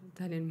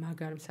 ძალიან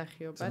მაგარ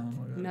მსახიობად,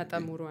 ნატა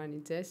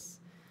მურვანიძეს.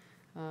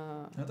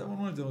 ნატა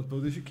მურვანიძე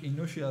ბოდიში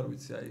კინოში არ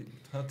ვიცი, აი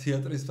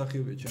თეატრის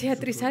მსახიობია ჩემს.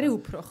 თეატრის არის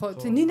უფრო, ხო,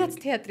 ნინაც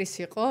თეატრის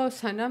იყო,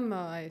 სანამ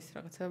აი ეს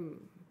რაღაცა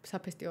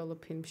საფესტივალო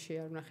ფილმში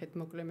არ ვნახეთ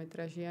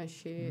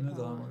მოკლემეტრაჟიანში. ნინა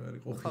დამაგარი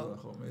ყოფილა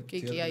ხო მე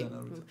თეატრიდან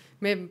არ ვიცი.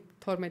 მე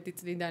 12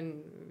 წლიდან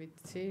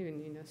ვიცი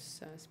ნინას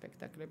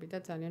სპექტაკლები და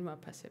ძალიან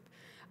ვაფასებ.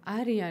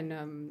 არიან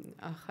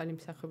ახალი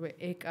მსახიობი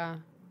ეკა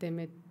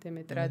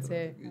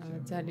დემეტრაძე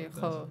ძალიან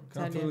ხო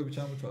ძალიან ქართველები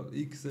ჩამოთვალა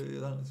X-ზე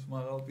რაღაც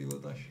მაღალ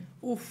პილოტაში.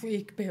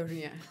 იქ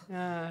ბევრია.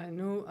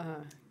 ნუ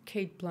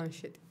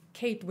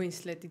Kate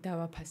Winslet-ი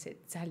დავაფასეთ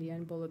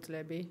ძალიან ბოლო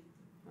წლები.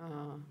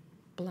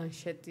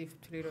 ბლანშეტი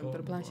ვთვლი რომ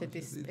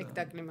ბლანშეტის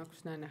სპექტაკლი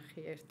მაქვს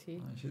ნანახი ერთი.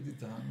 ბლანშეტი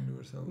ძალიან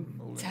უნივერსალური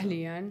მოვლენაა.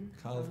 ძალიან.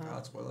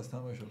 ქალს ყველას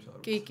თამაშობს არ.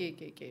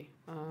 კი.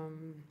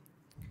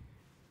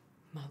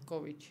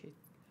 მალკოვიჩი.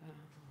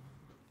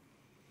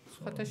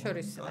 სხვათა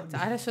შორის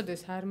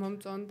არასოდეს არ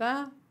მომწონდა.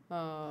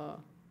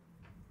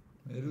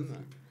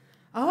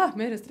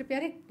 Meryl Streep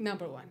არის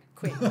number 1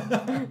 queen.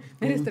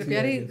 Meryl Streep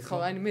არის ხო,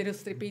 ანუ Meryl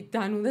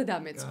Streep-დან უნდა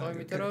დამეწყო,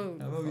 იმიტომ რომ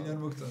ვინ არ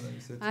მოგწონდა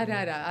ისეთი.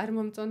 არა, არ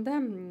მომწონდა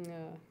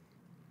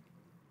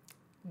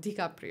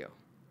DiCaprio.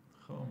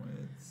 ხო,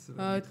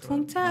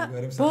 თუმცა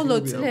ბოლო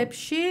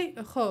წლებში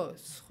ხო,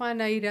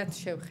 სხვანაირად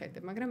შევხედე,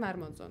 მაგრამ არ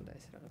მომწონდა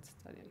ეს რაღაც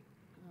ძალიან.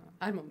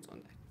 არ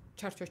მომწონდა.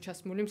 ჩარჩოს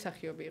ჩასმული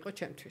მსახიობი იყო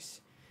ჩემთვის.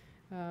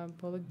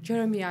 ბოლო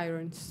Jeremy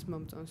Irons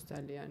მომწონს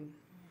ძალიან.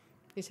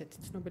 ისეთი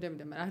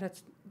ცნობილებია, მაგრამ არაც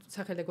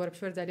სახელდა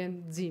გვარებში ვარ ძალიან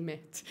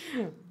ძიმეთ.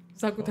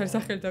 საკუთარ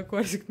სახელდა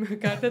გვარში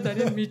გარდა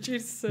ძალიან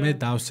მიჭირს. მე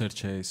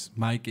დავსერჩე ის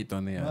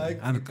მაიკიტონი არის.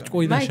 ან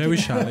ჭკუიდან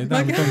შევიშალე და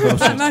ამიტომ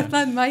დავსერჩე. მართლა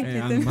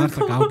მაიკიტონი. ან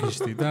მართლა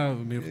გავგიშდი და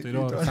მივხვდი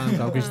რომ თან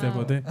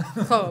გავგიშდებოდი.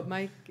 ხო,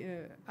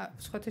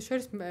 სხვათა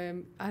შორის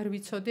არ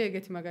ვიცოდი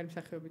ეგეთი მაგარი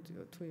მსახიობი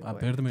თუ იყო.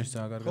 ბერდმენში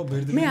ძალიან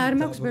კარგი. მე არ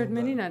მაქვს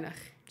ბერდმენი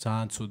ნანახი.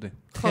 ძალიან ცუდი.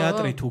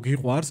 თეატრი თუ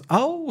გიყვარს,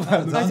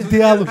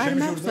 იდეალური.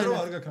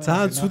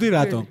 ძალიან ცუდი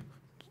რატომ?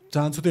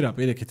 ძალიან ცუდი რა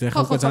პირიქით,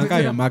 ეხლა უკვე ძალიან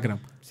კაია, მაგრამ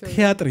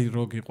თეატრი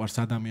რო გიყვარს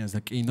ადამიანს და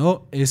კინო,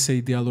 ესე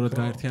იდეალურად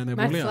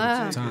გაერთიანებული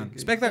არის. ძალიან.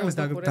 სპექტაკლის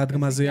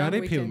დადგმაზე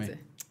არის ფილმი.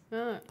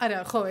 არა,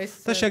 ხო, ეს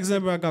და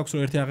შეგრძნება გაქვს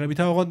რომ ერთი აღებით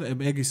აღონ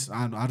ეგის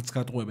ანუ არც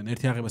გატყუებენ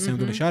ერთი აღება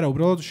სინამდვილეში არა,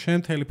 უბრალოდ შენ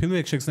მთელი ფილმი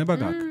ეგ შეგრძნება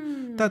გაქვს.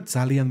 და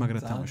ძალიან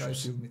მაგრად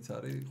თამაშობს.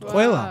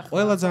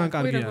 ყველა ძალიან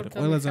კარგი არის,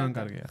 ყველა ძალიან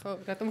კარგი არის. ხო,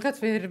 რატომღაც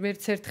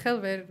ვერც ერთხელ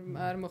ვერ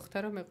არ მოხდა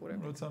რომ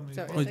მეყურებო.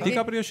 ხო,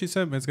 დიკაპრიოში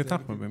ისე მეც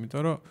გეთანხმები,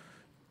 იმიტომ რომ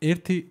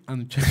ერთი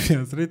ანუ ჩემი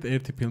აზრით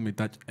ერთი ფილმი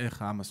და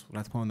ეხა ამას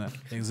რა თქმა უნდა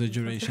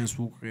exaggerations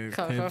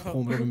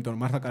ხუმრობ იმიტომ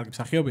რომ მართლა კარგი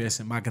მსახიობია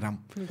ესე მაგრამ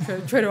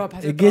ჩვენ რა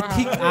ვაფასებ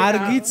ეგეთი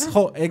კარგიც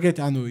ხო ეგეთ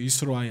ანუ ის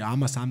რო აი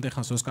ამას ამდენ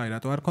ხანს ოსკარი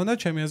რატო არ ქონდა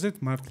ჩემი აზრით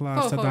მართლა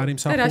არცად არ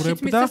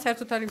იმსახურებდა და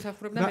საერთოდ არ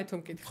იმსახურებდა მე თუ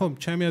მკითხე ხო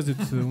ჩემი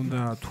აზრით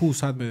უნდა თუ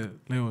სადმე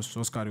ლეოს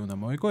ოსკარი უნდა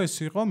მოიგო ეს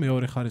იყო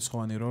მეორე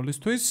ხარისხოვანი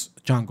როლისთვის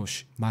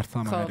ჯანგოში მართლა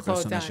მაგარი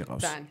პერსონაჟი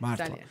ყავს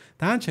მართლა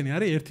დანარჩენი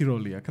არის ერთი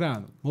როლი აქვს რა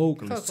ანუ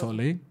მოუკლეს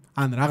ცოლი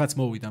ან რაღაც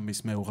მოვიდა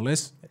მის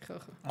მეუღლეს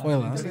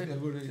ყველა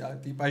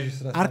ტიპაჟის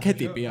რა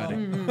არქეტიპი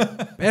არის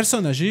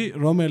პერსონაჟი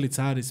რომელიც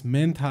არის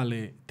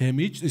mentally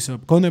damaged ის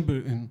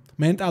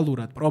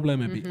მენტალურად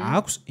პრობლემები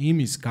აქვს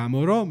იმის გამო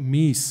რომ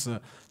მის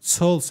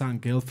ცოლს ან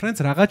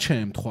girlfriends რაღაც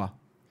შეემთხვა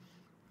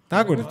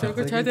დაგვერდით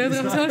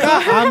და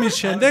ამის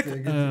შემდეგ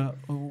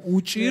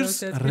უჭირს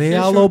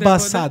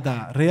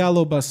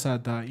რეალობასა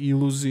და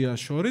ილუზიას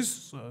შორის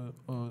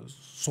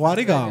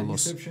სვარი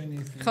გაავლოს.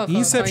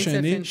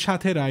 Inception-ი,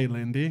 Shutter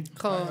Island-ი.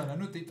 ხო.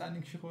 ანუ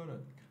Titanic-ში ხო არა?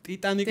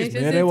 Titanic-ის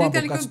მერე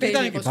ვაბკაც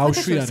Titanic-ი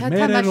ბავშვი არის,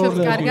 მერე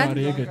როლები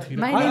არის ეგეთი.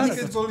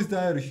 ეს გოლის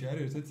დაერში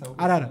არის ერთ-ერთი საუბარი.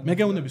 არა, მე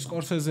გეუბნები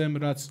Scorsese-მ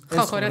რაც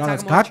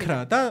ეს გაქრა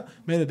და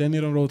მე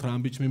დენირომ რო უთხრა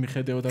ამბიჩ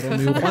მიმიხედეო და რომ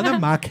მიუყვანა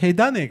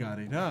მაქედან ეგ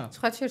არის რა.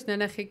 სხვა შორის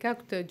ნანახი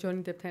გაქვთ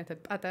ჯონი დებთან ერთად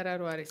პატარა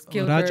რო არის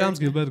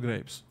Gilbert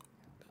Grapes.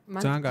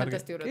 ძალიან კარგი.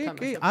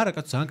 კი, არა,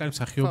 კაცო, ძალიან კარგი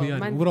მსახიობი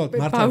არის. უბრალოდ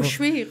მართლა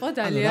ბავშვი იყო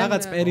ძალიან.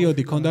 რაღაც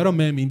პერიოდი ქონდა რომ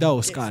მე მინდა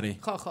ოსკარი.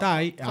 და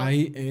აი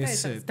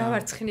ესე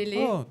დავარცხნილი.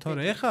 ხო,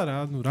 თორე ეხლა რა,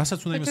 ნუ რასაც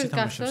უნდა იმას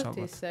ითამაშებს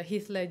ალბათ. ის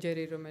Heath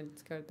Ledger-ი რომელიც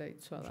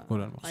გარდაიცვალა.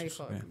 აი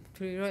ხო,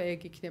 თვლი რომ ეგ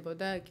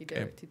იქნებოდა კიდევ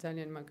ერთი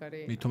ძალიან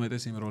მაგარი. მით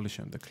უმეტეს იმ როლის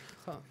შემდეგ.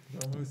 ხო.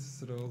 რომლის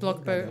როლი?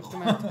 Blockbuster.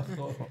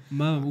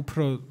 მან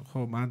უფრო ხო,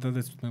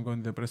 მანდადაც მე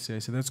მგონი დეპრესია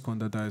ისედაც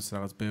ქონდა და ეს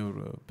რაღაც ბევრ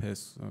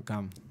ფეს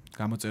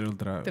გამოწერილ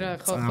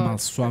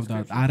ამალს სვავდა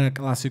არა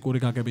კლასიკური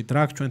გაგები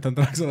დრაგ ჩვენთან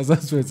დრაგს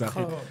რაზას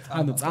ვეძახით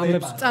ანუ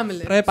წამლებს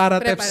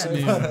პრეპარატებს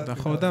მიიღებდა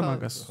ხო და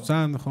მაგას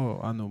ძალიან ხო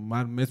ანუ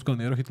მეც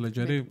მგონია რომ Heath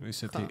Ledger-ი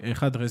ისეთი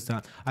ეხა დღეს და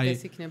აი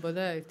ეს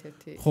იქნებოდა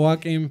ერთ-ერთი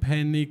Joaquin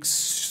Phoenix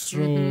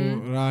რო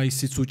რა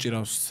ისიც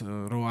უჭირავს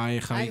რომ აი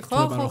ეხა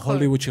იქნება რომ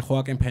ჰოლივუდში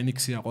Joaquin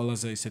Phoenix-ია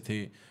ყველაზე ისეთი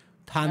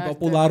თან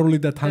პოპულარული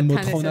და თან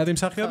მოთხოვნადი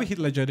მსახიობი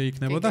Heath Ledger-ი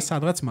იქნებოდა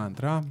სადღაც მანდ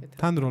რა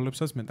თან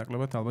როლებსაც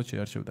მეტაკლებად ალბათ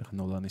შეარჩევდა ხა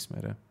ნოლანის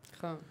მერე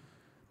ხო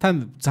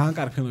თან ძალიან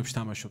კარგ ფილმებში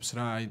თამაშობს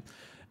რა აი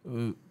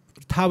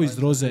თავის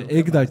დროზე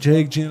ეგ და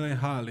ჯეიკ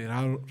ჯინლენჰალი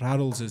რა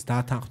როლზეს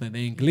დათანხმდნენ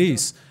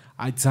ინგლისს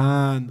აი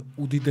ძალიან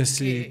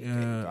უდიდესი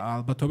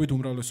ალბათობით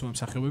უმრავლესობა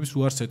მსახიობების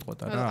უარს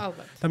ეტყოდა რა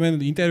და მე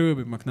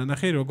ინტერვიუები მაქვს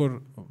ნანახი როგორ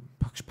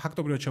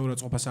ფაქტობრივად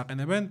შეურაცხყოფას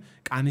აყენებენ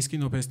კანის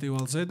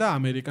კინოფესტივალზე და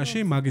ამერიკაში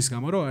მაგის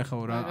გამო რომ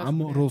ეხლა რა ამ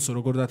როლს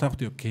როგორ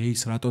დათანხმდიო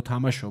გეის რატო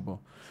თამაშობო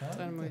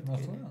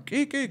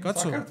კი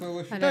კაცო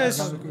და ეს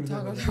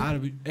არ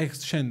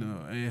ეს შენ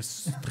ეს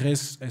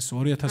დღეს ეს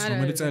 2000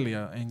 რომელი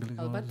წელია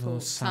ინგლისში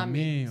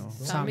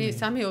 3-4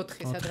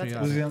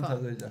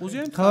 სადღაც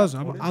უზიანთაზე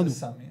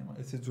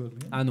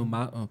ანუ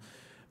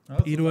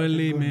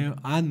პირველი მე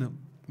ან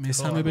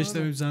მესამე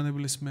ბეჭდების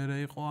ბრძანებლის მერე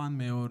იყო ან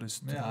მეორეს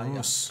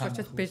დროს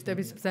ხარჭად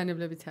ბეჭდების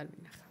ბრძანებლებიც არ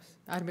მინახავს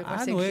არ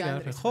მიყვარს ეგ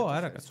ჟანრი. ხო,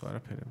 არა კაცო,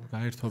 არაფერი.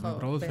 გაერთობი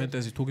უბრალოდ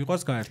ფენტეზი თუ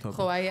გიყვარს გაერთობი.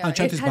 ხო, აი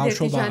ერთადერთი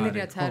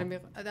ჟანრიც არ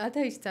მიყვარს.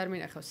 და ის არ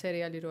მინახავს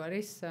სერიალი რო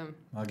არის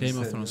Game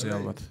of Thrones-ი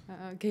ალბათ.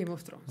 Game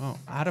of Thrones.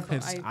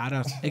 არაფერს არ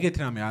არის. ეგეთ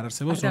რამე არ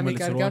არსებობს,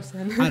 რომელიც რო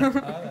არა.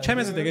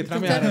 ჩემზე ეგეთ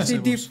რამე არ არსებობს.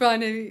 დიდი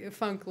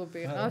ფან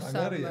კლუბი ყავს.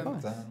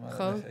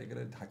 ხო,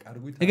 ეგრე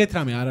დაკარგვით. ეგეთ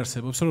რამე არ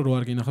არსებობს, რომ რო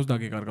არ გინახავს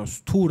დაგეკარგავს.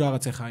 თუ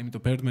რაღაც ეხა,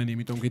 იმიტომ ბერდმენი,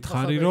 იმიტომ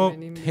გითხარი, რომ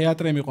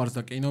თეატრი მიყვარს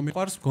და კინო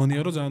მიყვარს,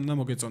 გონია რომ ძალიან უნდა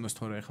მოგეწონოს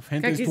თორე ეხა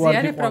ფენტეზი თუ არ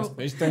გიყვარს,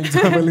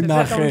 ეშტაინძაბელი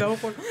ნახე.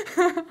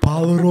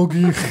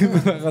 ბალროგი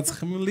რაღაც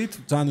ხმლით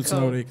ძალიან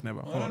უცნაური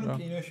იქნება, ხო რა.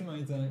 კინოში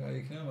მაინც ძალიან კაი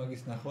იქნება,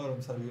 მაგის ნახვა რომ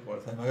სად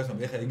გიყვარს. აი მაგას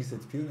ეხა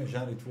ეგისეთ ფილმი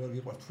ჟანრი თუ არ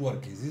გიყვარს, თუ არ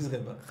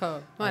გეზიზღება. ხო,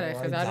 მაგრამ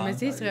ეხა არ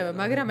მეზიზღება,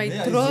 მაგრამ აი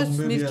დროს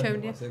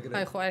მირჩევნია.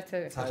 აი ხო,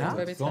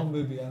 ერთერთი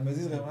ზომბები არ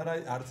მეზიზღება, მაგრამ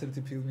აი არც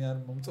ერთი ფილმი არ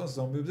მომწონს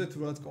ზომბებზე, თუ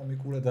რაღაც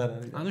კომიკურად არ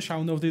არის. ანუ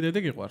შაუნოვდიდედი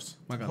გიყვარს,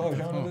 მაგალითად. ხო,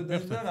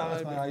 შაუნოვდიდედი და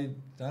რაღაც აი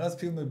რაღაც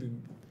ფილმები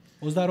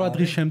 28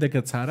 დღის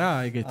შემდეგაც არა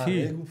ეგეთი?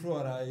 ეგ უფრო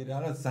არა, აი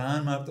რაღაც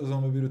ძალიან მარტო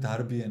ზომბები რო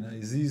დარბიან, აი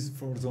This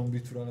for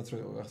Zombie თუ რაღაც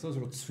რო გახსოვს,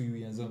 რო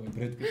ცვივიან ზომბები,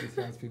 Brad Pitt-ის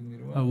რაღაც ფილმი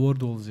როა.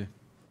 World War-ზე.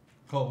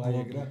 ხო, აი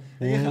ეგ რა.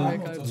 ეგ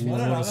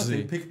რაღაც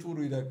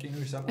ეფექტური და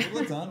კინოში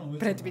საყურებლად ძალიან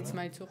მომეწონა. Brad Pitt-ს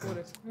მაინც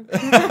უყურებს.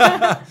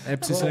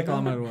 Apps-ის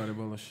რეკლამა რო არის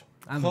ბოლოში.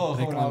 ანუ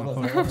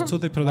რეკლამა.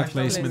 ცუდი product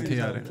placement-ი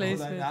არის.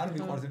 არ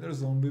მიყვარს იმიტომ რომ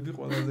ზომბები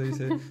ყველაზე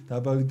ისე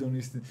დაბალი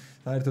დონის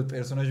საერთოდ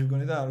პერსონაჟი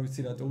მგონი და არ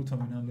ვიცი რატო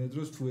უთომი ნამდვილ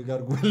დროს თუ ეგ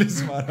არ გველის,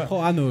 მაგრამ ხო,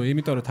 ანუ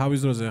იმიტომ რომ თავის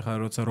დროზე ხა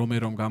როცა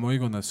რომერომ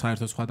გამოიგონა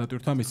საერთოდ სხვა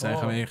დატვირთვა მისცა,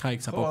 ეხა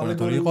იქ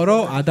საპოპულატორი იყო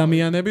რომ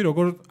ადამიანები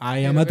როგორ აი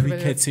ამად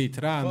ვიქეცით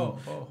რა, ანუ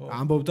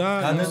ამბობდა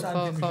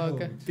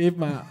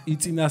ტიპმა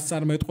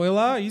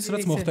იწინასწარმეტყველა ის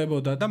რაც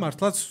მოხდებოდა და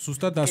მართლაც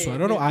ზუსტად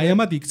დასვარა რომ აი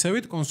ამად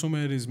იქცევით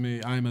კონსუმერიზმი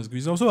აი ამას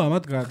გვიზავს რომ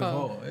ამად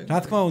რა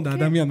თქმა უნდა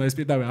ადამიანმა ეს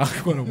პირდაპირ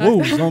აღიქვა რომ ვოუ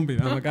ზომბი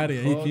რა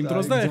მაგარია იქ იმ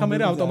დროს და ეხა მე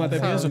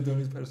ავტომატებია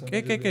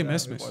კი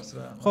მესმის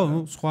ხო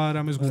სხვა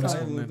რამეს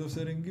გულისხმობდნენ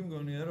დოსერინგი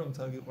მგონია რომ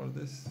ცა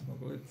გიყვარდეს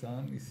მოკლედ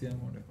ძალიან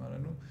ისიამოვნებ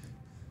მაგრამ ნუ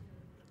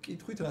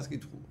კითხვით რას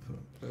კითხულობ რა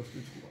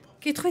კითხულობ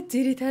კითხვით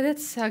ძირითადად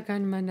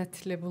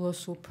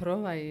საგანმანათლებლოს უფრო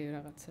აი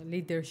რაღაცა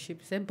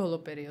leadership-ზე ბოლო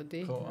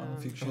პერიოდი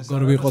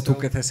როგორ ვიყოთ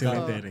უკეთესი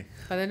ლიდერი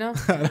ხადენო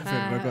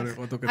როგორ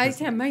ვიყოთ უკეთესი აი ეს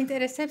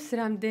მაინტერესებს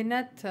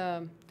რამდენად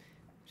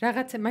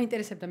რაღაცა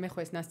მაინტერესებდა მე ხო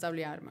ეს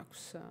ნასწავლი არ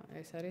მაქვს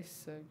ეს არის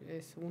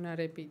ეს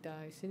უნარები და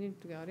ისინი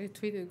არის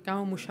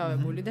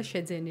გამომუშავებული და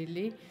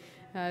შეძენილი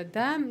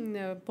და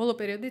ბოლო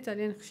პერიოდი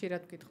ძალიან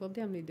ხშირად ვკითხულობდი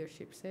ამ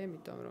leadership-ზე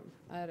იმიტომ რომ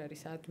არ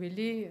არის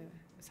ადვილი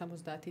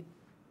 90%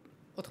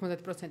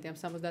 ამ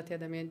 70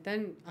 ადამიანიდან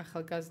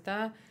ახალგაზრდა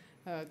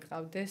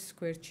ყავდეს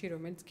გვერდში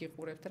რომელიც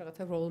გიყურებთ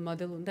რაღაცა role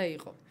model უნდა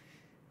იყო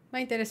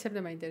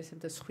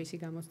მაინტერესებდა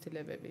სხვისი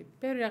გამოცდილებები.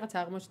 ბევრი რაღაც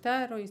აღმოჩნდა,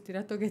 რომ ის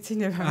რატო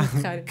გეცინება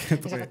მითხარი.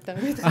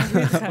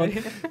 მითხარი.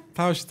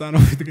 თავში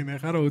წარმოვიდგინე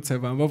ხა რომ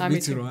უცებ ამბობ,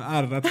 ვიცი რომ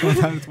არა რა თქმა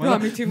უნდა,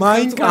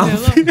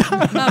 მაინკამპი.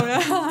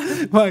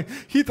 ვაი,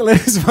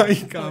 ჰიტლერის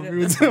მაინკამპი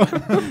უცებ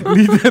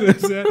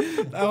ლიდერებზე.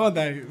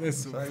 დავადაი ეს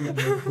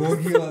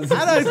გოგილაზე.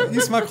 არა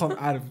ის მაგხომ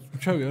არ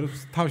ჩვევი რომ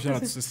თავში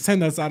რაღაც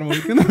სცენას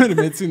წარმოვიდგინე, მე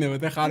მეცინება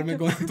და ხარ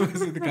მეგონა თუ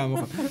ესეთი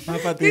გამოხდა.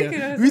 მაპატია.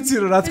 ვიცი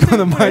რომ რა თქმა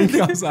უნდა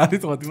მაინკამპს არ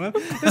იტყოდი,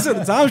 მაგრამ ეს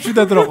ძალიან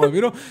შედად რო ყვები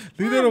რომ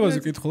ლიდერობაზე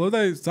ვკითხულობ და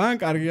ეს ძალიან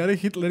კარგი არის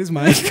ჰიტლერის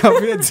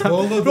მაინკამპი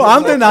რომ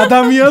ამდენ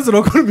ადამიანს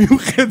როგორ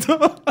მიუხედო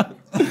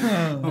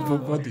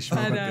ბოდიშ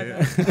მაპატია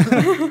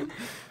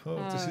ხო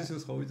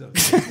წესის ხო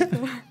ვიძახი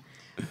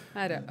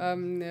არა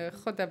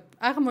ხო და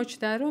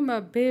აღმოჩნდა რომ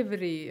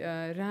ბევრი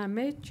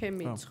რამე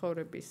ჩემი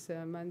ცხოვრების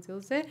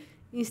მანძილზე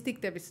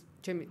ინსტინქტების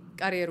ჩემი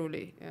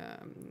კარიერული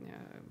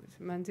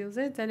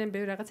მანძილზე ძალიან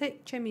ბევრი რაღაცა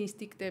ჩემი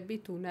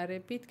ინსტინქტებით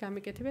უნარებით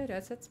გამიკეთებია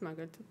რასაც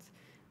მაგალითად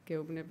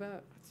გეუბნება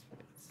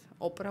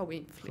ოპრა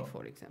ვინფრი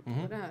for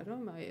example რა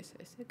რომ აი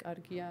ესე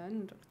კარგია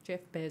ან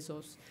ჯეფ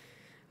ბეზოს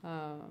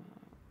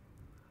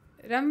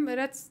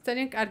რაც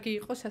ძალიან კარგი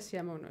იყო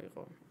სასიამოვნო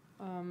იყო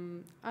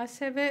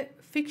ასევე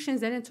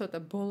fiction ძალიან ცოტა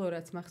ბოლო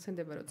რაც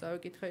მახსენდება რომ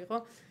წავიკითხე იყო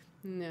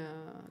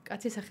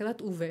კაცი სახელად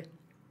უვე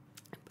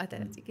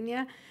პატარა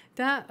წიგნია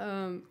და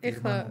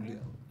ეხლა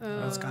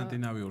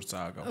სკანდინავიურ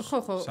წააგავს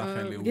ხო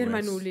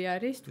გერმანული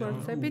არის თუ არ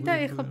ვცები და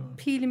ეხლა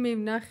ფილმი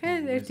ვნახე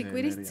ერთი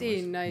კვირის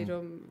წინ აი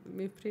რომ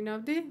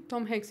მიფრინავდი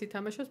თომ ჰენქსი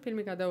თამაშობს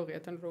ფილმი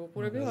გადაუღიათ ან რო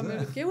უყურები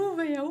ამერიკა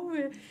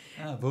უვე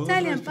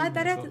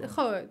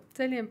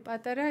ძალიან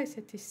პატარა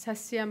ესეთი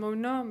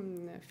სასიამოვნო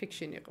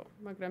fiction იყო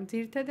მაგრამ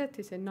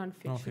ძირითადად ესე non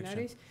fiction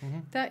არის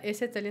და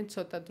ესე ძალიან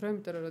ცოტა დრო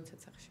იმიტომ რომ როდესაც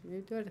სახში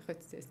მივიდივარ ხო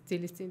ეს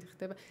ძილის წინ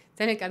ხდება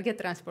ძალიან კარგია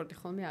ტრანსპორტი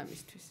ხოლმე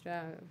ამისთვის რა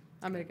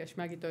ამერიკაში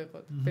მაგიტო იყო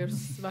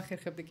ბევრს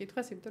ვახერხებდი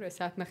კითხვას იმიტომ რომ ეს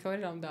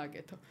საათნახევარი რა უნდა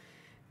აკეთო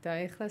და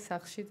ეხლა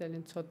სახში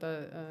ძალიან ცოტა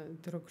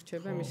დრო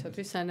გრჩება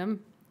მისათვის სანამ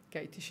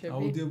გაითიშები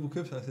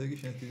აუდიობუქებს ასე იგი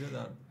შენ თვითონ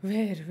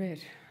არ ვერ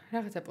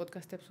რაღაცა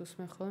პოდკასტებს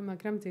უსმენ ხოლმე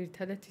მაგრამ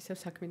ძირითადად ისევ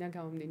საქმიდან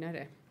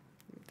გამომდინარე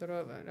იმიტომ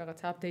რომ რაღაც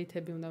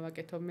აპდეიტები უნდა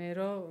ვაკეთო მე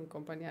რომ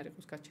კომპანია არ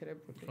იყოს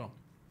გაჩერებული ხო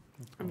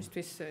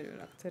ამისთვის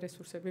რაღაც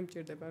რესურსები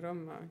მჭირდება რომ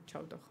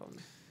ჩავდო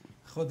ხოლმე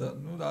ხო და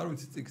ნუ არ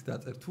ვიცი წიგს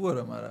დაწერ თუ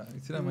არა, მაგრამ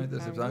იცი რა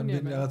მაინტერესებს,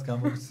 ამდენი რაღაც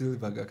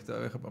გამოცდილება გაქვს და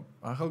ეხლა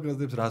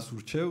ახალგაზრდებს რას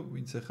ურჩევ,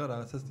 ვინც ეხლა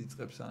რაღაცას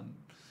იწყებს ან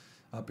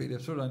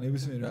აპირებს რომ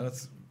ნებისმიერ რაღაც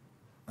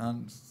ან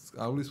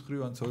სწავლის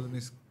მხრივ ან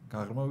ცოდნის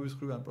გაღრმავების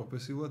მხრივ ან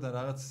პროფესიულად ან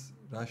რაღაც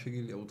რა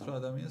შეგიძლია უთხრა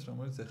ადამიანს,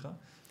 რომელიც ეხლა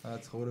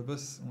რაღაც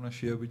ცხოვრებას უნდა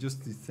შეაბიჯოს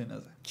ის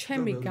სცენაზე.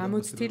 ჩემი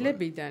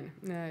გამოცდილებიდან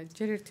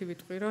ჯერ ერთი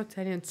ვიტყვი რომ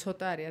ძალიან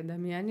ცოტა არის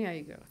ადამიანი, აი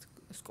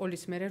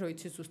სკოლის მერე რო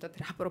იცის ზუსტად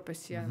რა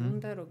პროფესია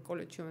უნდა რომ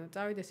კოლეჯში უნდა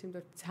წავიდეს,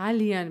 იმიტომ რომ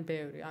ძალიან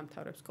ბევრი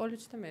ამთავრებს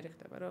კოლეჯს და მე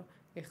ხდება რომ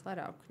ეხლა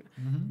რა ვქნა.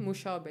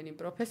 მუშაობენ იმ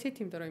პროფესიით,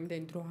 იმიტომ რომ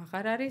იმდენი დრო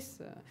აღარ არის,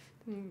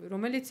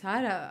 რომელიც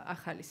არ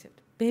ახალისებთ.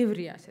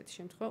 ბევრია ასეთი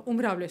შემთხვევა,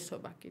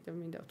 უმრავლესობა კიდევ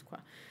მინდა ვთქვა.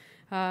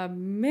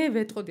 მე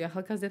ვეტყოდი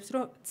ახალგაზრდებს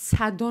რომ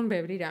ცადონ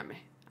ბევრი რამე.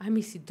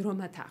 ამისი დრო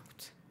მათ აქვთ.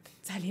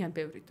 ძალიან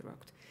ბევრი დრო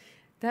აქვთ.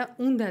 და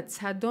უნდა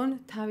ცადონ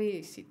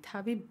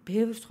თავი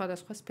ბევრ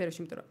სხვადასხვა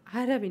სფეროში, იმიტომ რომ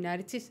არავინ არ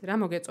იცის რა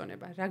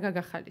მოგეწონება, რა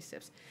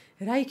გაგახალისებს,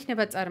 რა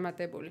იქნება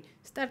წარმატებული.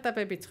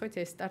 სტარტაპებიც ხო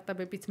ეს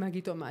სტარტაპებიც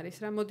მაგიტომ არის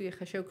რა, მოდი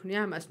ახლა შევქმნი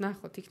ამას,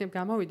 ნახოთ, იქნებ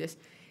გამოვიდეს.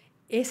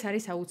 ეს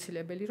არის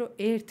აუცილებელი, რომ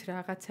ერთ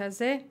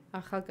რაღაცაზე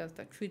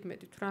ახალგაზრდა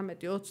 17,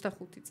 18,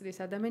 25 წლის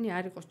ადამიანი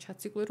არ იყოს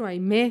ჩაციკლი, რომ აი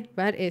მე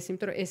ვარ ეს,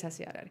 იმიტომ რომ ეს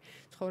ასე არ არის.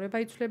 ცხოვრება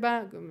იცვლება,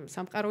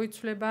 სამყარო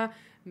იცვლება,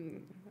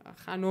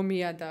 ხან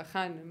ომია და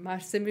ხან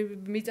მარსზე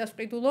მიწას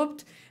ვყიდულობთ,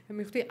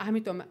 მივხვდი,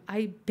 ამიტომ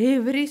აი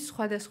ბევრი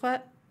სხვადასხვა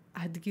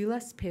ადგილა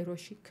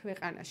სფეროში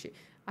ქვეყანაში.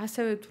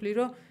 ასევე ვთვლი,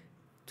 რომ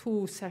თუ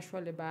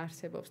საშუალება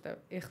არსებობს და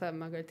ეხლა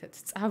მაგალითად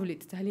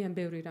სწავლით ძალიან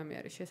ბევრი რამე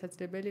არის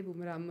შესაძლებელი,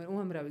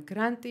 უამრავი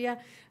გრანტია,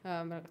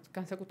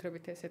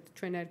 განსაკუთრებით ესეთ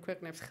ჩვენაირ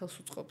ქვეყნებს ხელს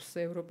უწყობს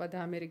ევროპა და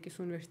ამერიკის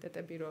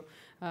უნივერსიტეტები, რომ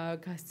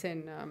გასცენ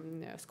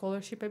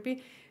სკოლარშიპები,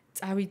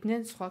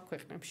 წავიდნენ სხვა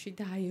ქვეყნებში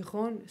და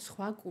აიღონ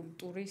სხვა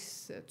კულტურის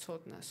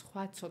ცოდნა,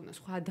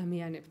 სხვა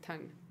ადამიანებთან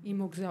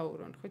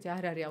იმოგზაურონ, ხო,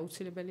 არ არის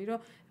აუცილებელი, რომ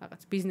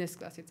რაღაც ბიზნეს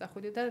კლასით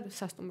წახვიდე და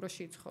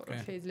სასტუმროში იცხოვრო.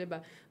 შეიძლება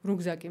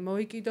რუგზაკი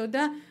მოიკიდო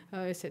და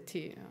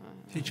ესეთი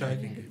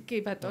კი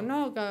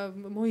ბატონო,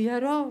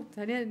 მოიარო,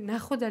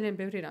 ნახო ძალიან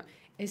ბევრი რამ.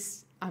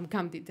 ეს ამ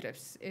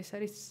გამდიდრებს, ეს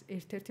არის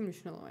ერთ-ერთი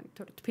მნიშვნელოვანი,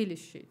 თორე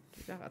თბილისში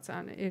რაღაც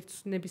ან ერთ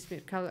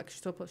ნებისმიერ ქალაქში,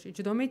 სოფელში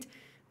ჯდომით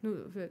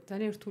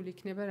ძალიან რთული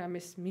იქნება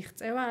რამეს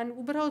მიღწევა, ან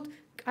უბრალოდ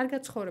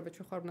კარგად ცხოვრება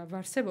ჩვენ ხარ უნდა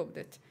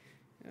ვარსებობდეთ.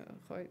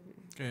 ხო,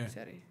 ეს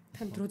არის.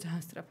 თან დრო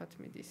ძალიან სწრაფად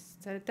მიდის.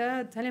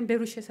 და ძალიან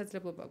ბევრი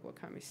შესაძლებლობა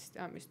გვაქვს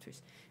ამისთვის.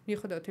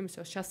 მიუხედავად იმისა,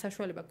 რომ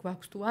საშუალება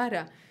გვაქვს თუ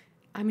არა,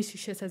 ამისი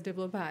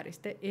შესაძლებლობა არის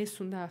და ეს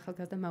უნდა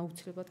ახალგაზრდამ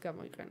აუცილებლად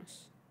გამოიყენოს.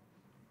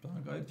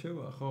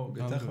 გაირჩევა, ხო,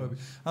 გეთახმები.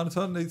 ანუ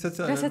თან იცაც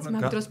რასაც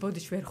მაგ დროს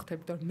ბოდიში ვერ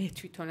ხვდები, რომ მე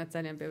თვითონაც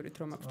ძალიან ბევრი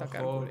დრო მაქვს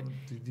დაკარგული.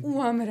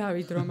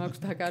 უამრავი დრო მაქვს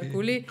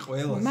დაკარგული,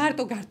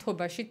 მარტო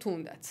გართობაში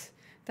თუნდაც.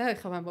 და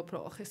ეხლა ვამბობ,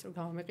 რომ ახეს რომ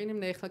გამომეყინე,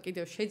 მე ეხლა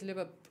კიდევ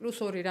შეიძლება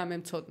 +2 რამე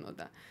მწოდნო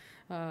და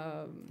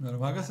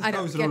მაგასაც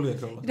თავის როლი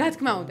აქვს. რა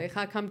თქმა უნდა,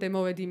 ეხლა აქამდე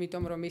მოვედი,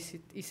 იმიტომ რომ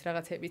ის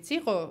რაღაცებიც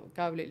იყო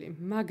გავლილი,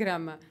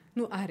 მაგრამ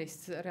ნუ არის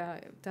რა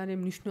ძალიან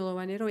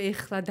მნიშვნელოვანია, რომ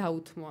ეხლა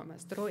დაუთმო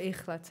ამას დრო,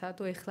 ეხლა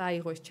ცადო, ეხლა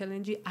აიღო ეს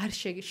ჩელენჯი, არ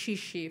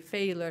შიში,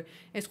 failure,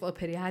 ეს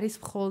ყველაფერი არის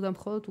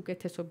მხოლოდ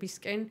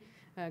უკეთესობისკენ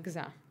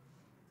გზა.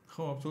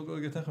 ხო,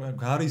 აბსოლუტურად გეთახმები.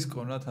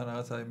 გარისკონ რა თან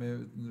რაღაც აი მე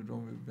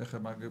რომ ეხლა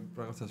მაგ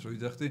რაღაცას რო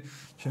იძახდი,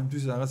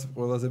 ჩემთვის რაღაც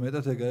ყველაზე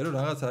მეტად ეგაა რომ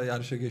რაღაც აი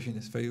არ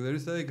შეგეშინეს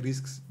failure-ის და ეგ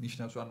risks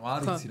ნიშნავს, ანუ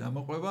არ იცი რა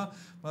მოყვება,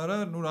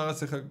 მაგრამ ნუ რაღაც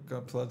ეხლა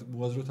ფლად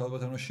მოაზროთ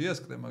ალბათ ანუ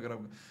შეასკდე,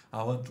 მაგრამ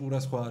ავანტურა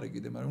სხვა არის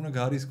კიდე, მაგრამ უნდა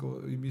გარისკო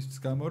იმის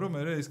გამო რომ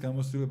მე ეს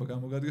გამოცდილება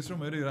გამოგადგეს რომ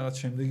მე რაღაც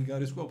შემდეგი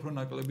გარისკო უფრო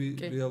ნაკლები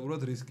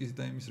რეალურად რისკის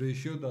და იმის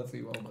ratio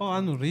დაწივა. ხო,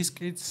 ანუ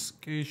რისკიც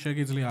კი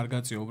შეგიძლია არ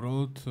გაწიო,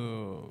 უბრალოდ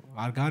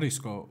არ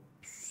გარისკო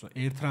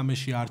ერთ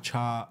რამეში არ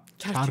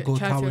ჩარგო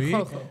თავი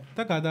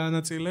და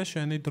გადაანაწილე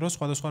შენი დრო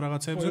სხვადასხვა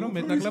რაღაცებზე რომ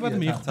მეტნაკლებად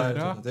მიხვდე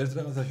რა. ერთ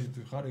რაღაცაში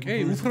ხარ კი,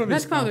 უფრო რა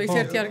თქმა უნდა, ის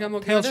ერთი არ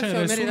გამოგიოდა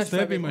და მე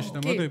რასდები მაშინ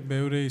და მოდი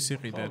ბევრი ის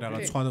იყიდე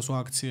რაღაც სხვადასხვა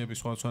აქციები,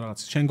 სხვადასხვა რაღაც.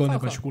 შენ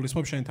გონებაში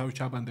გულისხმობ შენ თავის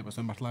ჩაბანდებას,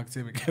 რომ მართლა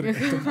აქციები კერგე.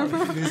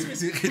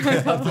 რისკის იყიდე.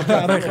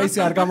 არა, ხა ის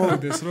არ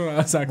გამოვიდეს რომ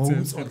რაღაც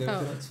აქციებს.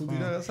 ცუდი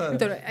რაღაც არის.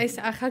 იმიტომ რომ ეს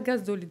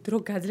ახალგაზრდული დრო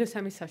გაძლევს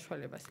ამის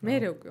საშუალებას. მე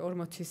უკვე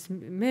 40-ის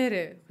მე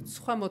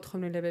სხვა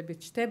მოთხოვნილებებით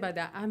ჩდება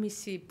და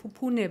ამისი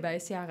ფუფუნება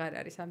ესე აღარ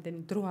არის,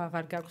 ამდენი დრო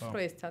აღარ გაქვს,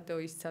 რომ ეს ცადო,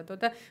 ის ცადო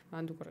და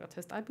მანდ უკვე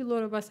რაღაცა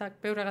სტაბილურობას აქვს,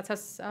 ბევრ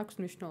რაღაცას აქვს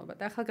მნიშვნელობა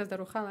და ახალგაზრდა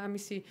რო ხარ,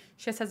 ამისი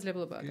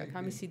შესაძლებლობა გაქვს,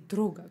 ამისი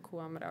დრო გაქვს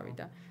უამრავი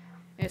და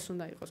ეს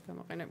უნდა იყოს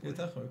გამოყენებული.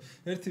 ეთახმები.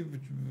 ერთი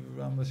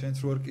ამას შენც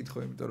რო არ კითხო,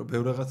 იმიტომ რომ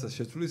ბევრ რაღაცას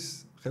შეცვლის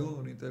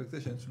ხელოვნური ინტელექტი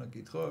შენც უნდა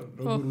კითხო,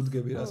 როგორ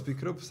უდგები, რას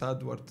ფიქრობ, სად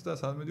ვართ და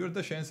სად მედივარ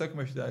და შენ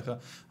საქმეში და ეხა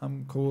ამ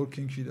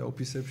coworking-ში და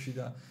ოფისებში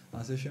და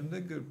ასე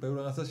შემდეგ ბევრ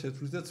რაღაცას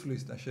შეცვლის და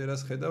ცვლის და შენ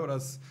რას ხედავ,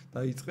 რაც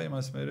დაიწყე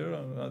იმას მე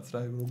რაც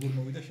როგორ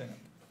მოვიდა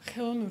შენამდე.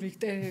 ხელოვნური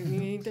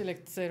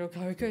ინტელექტზე რო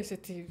გავიგე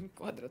ესეთი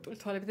კვადრატული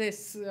თვალები და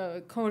ეს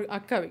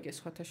აქ გავიგე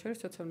სხვათა შორის,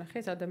 როცა ვნახე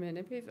ეს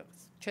ადამიანები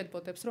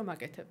ჩატბოტებს რომ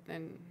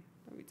აკეთებდნენ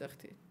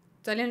ვიძახდი.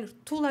 ძალიან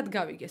რთულად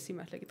გავიგე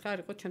სიმართლე გითხრა, არ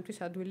იყო ჩემთვის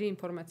ადვილი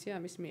ინფორმაცია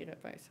ამის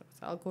მიღება, ეს რაღაც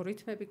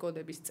ალგორითმები,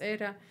 კოდების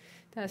წერა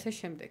და ასე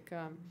შემდეგ.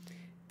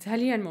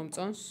 ძალიან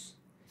მომწონს,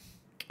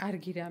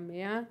 კარგი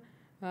რამეა,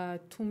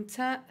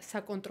 თუმცა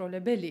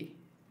საკონტროლებელი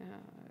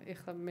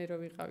ეხლა მე რო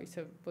ვიყავ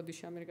ისე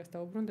ბოდიში ამერიკას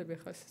დაუბრუნდები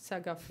ეხლა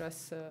საგაფრას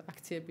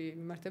აქციები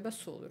მიმართება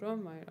სულ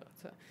რომ აი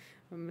რაღაცა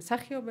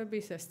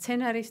მსახიობების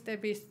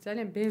სცენარისტების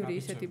ძალიან ბევრი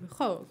ისეთი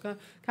ხო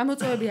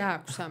გამოწვევები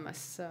აქვს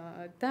ამას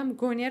და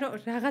მგონია რომ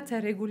რაღაცა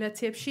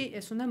რეგულაციებში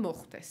ეს უნდა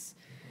მოხდეს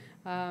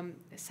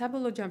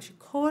საბოლოო ჯამში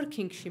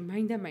coworking-ში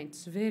მაინდა-მაინც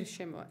ვერ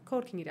შემოვა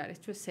coworking-ი რა არის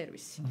თუ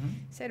სერვისი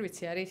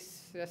სერვისი არის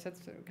რასაც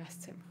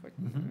გასცემ ხო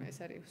ეს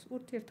არის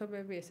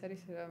ურთიერთობები ეს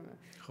არის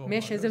მე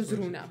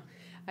შეზევზრუნავ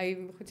აი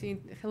ხუთი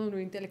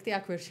ხელოვნური ინტელექტი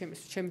აქ ვერ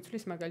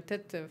შემიცვლის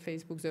მაგალითად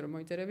Facebook-ზე რომ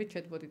მოიწერები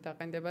ჩატბოტი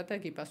დაყენდება და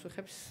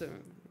გიპასუხებს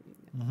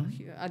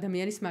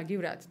ადამიანის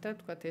მაგივრად და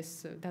თქვათ ეს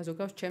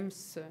დაზოგავს ჩემს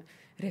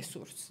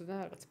რესურსს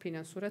და რაღაც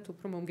ფინანსურად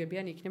უფრო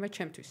მომგებიანი იქნება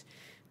ჩემთვის.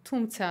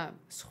 თუმცა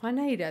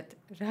სხვანაირად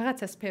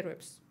რაღაცა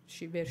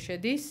სფეროებში ვერ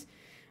შედის,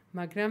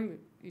 მაგრამ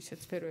ისეთ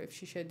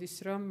სფეროებში შედის,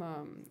 რომ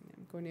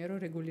მგონია რომ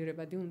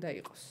რეგულირებადი უნდა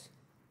იყოს.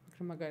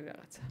 მაგრამ მაგარი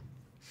რაღაცა.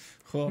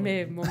 ხო. მე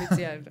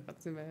მომიწია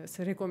რაღაცა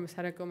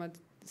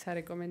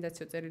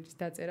სარეკომენდაციო წერილის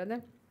დაწერა და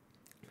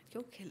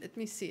okay, let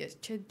me see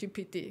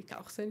ChatGPT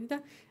გავხსენი და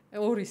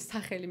ორი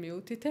სახელი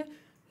მიუთითე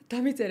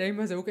დამიწერა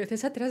იმაზე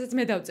უკეთესად, რასაც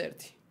მე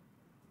დავწერდი.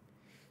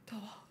 და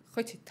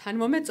ხოიცი, თან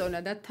მომეწონა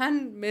და თან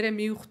მე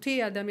მივხვდი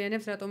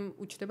ადამიანებს რატომ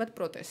უჩნდებათ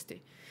პროტესტი.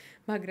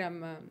 მაგრამ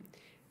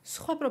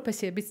სხვა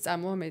პროფესიებიც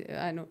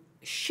ანუ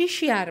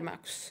შიში არ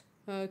მაქვს.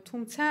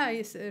 თუმცა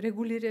ეს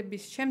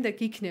რეგულირების შემდეგ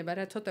იქნება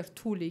რა ცოტა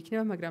რთული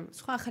იქნება, მაგრამ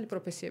სხვა ახალი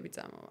პროფესიები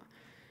წამოვა.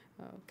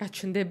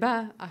 გაჩნდება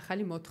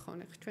ახალი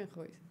მოთხოვნა. ჩვენ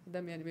ხო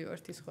ადამიანები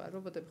ვართ ის ხო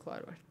რობოტები ხო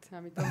არ ვართ.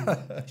 ამიტომ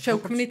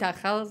შევქმნით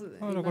ახალ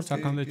როგორც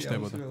აქამდე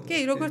ჩდებოდა. კი,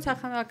 როგორც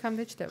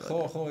აქამდე ჩდებოდა.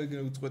 ხო,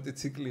 ეგრე უწყვეტი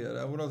ციკლია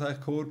რა. უბრალოდ აი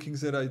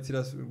coworking-ზე რა იცი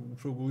რას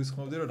უფრო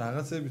გულისხმობდი რომ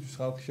რაღაცებისთვის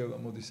ხალხი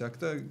შემოდის აქ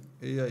და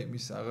AI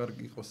მის აღარ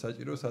იყოს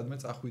საჭირო სადმე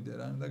წახვიდე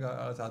რა და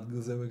რაღაც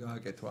ადგილზევე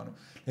გააკეთო. ანუ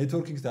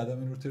networking-ს და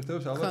ადამიანურ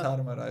ურთიერთობებს ალბათ არ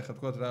მაგრამ ეხლა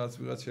თქვა რაღაც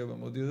ვიღაც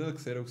შემოდიოდა და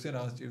xerox-ზე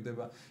რაღაც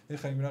ჭირდება.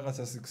 ეხლა იმ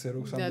რაღაცას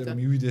xerox-ამდე რომ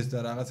მივიდეს და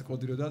რაღაც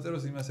კოდი რო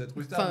დაწეროს იმას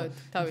ეთქვის და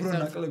უფრო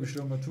ნაკლებში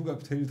რომ თუ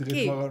გაქვს თელი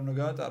დღე აღარ უნდა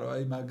გაატარო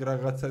აი მაგ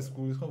რაღაცას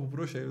გულისხმობ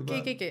უფრო შეიძლება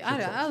კი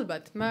არა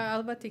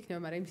ალბათ იქნება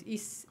მაგრამ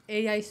ის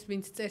AI-ს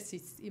ვინც წერს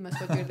იმას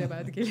ვაჭირდება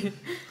ადგილი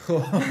ხო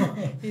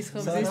ის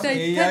ხომ ზის და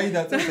AI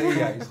დაწერს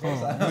AI-ს ხო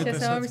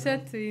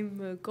შესაბამისად იმ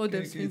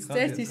კოდებს ვინც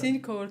წერს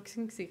ისინი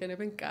coworking-ს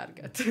იყენებენ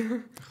კარგად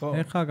ხო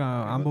ეხლა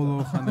ამ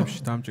ბოლო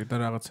ხანებში დამჭირდა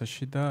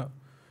რაღაცაში და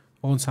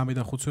ოღონ 3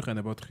 და 5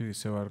 ვიყენებ 4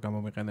 ისევ არ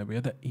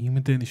გამომიყენებია და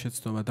იმდენი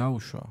შეცდომა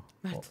დაუშვა.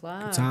 მართლა?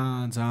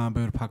 ძალიან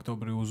ბევრ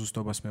ფაქტობრივ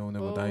უზუსტობას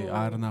მეუნებოდა, აი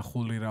არ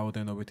ნახული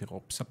რაოდენობით იყო.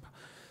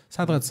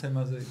 სადღაც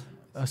თემაზე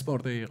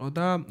სპორტი იყო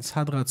და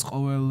სადღაც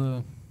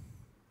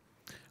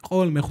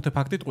ყოველ მეხუთე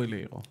ფაქტი ტყვილი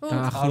იყო.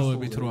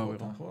 დაახლოებით რო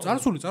ავიღო.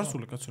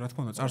 წარსული კაცო, რა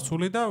თქმა უნდა,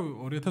 წარსული და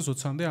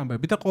 2020-მდე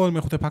ამბები და ყოველ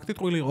მეხუთე ფაქტი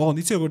ტყვილი იყო. ოღონდ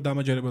იცი როგორ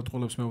დამაჯერებელ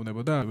ტყულებს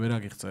მეუნებოდა, ვერ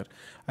აგიხსერ.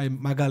 აი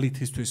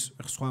მაგალითისთვის,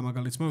 სხვა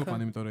მაგალითს მოვიყვან,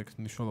 იმიტომ რომ ეგ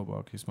მნიშვნელობა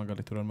აქვს ის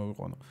მაგალითი რომ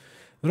მოვიყვანო.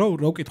 რო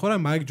ვკითხო რა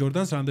მაიკ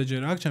ჯორდანს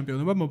რამდენჯერ აქვს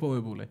ჩემპიონობა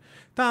მოპოვებული.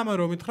 და ამა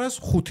რომ მითხრას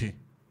 5.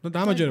 და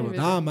დამაჯერებელ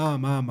და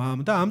ამ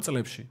და ამ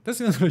წლებში. და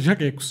სინამდვილეში ჟაკ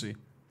 6.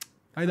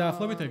 აი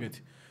დაახლოებით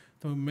ეგეთი.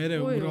 მე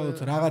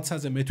უბრალოდ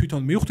რაღაცაზე მე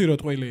თვითონ მივხვდი რომ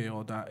ტყვილი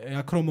იყო და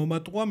აქ რომ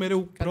მომატყვა მე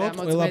უბრალოდ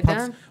ყველა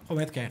ფაქტს ხო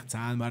მეთქი აი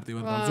ძალიან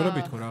მარტივად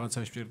გავზურებით ხო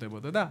რაღაცაში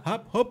ჭირდებოდა და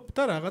ჰოპ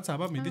და რაღაც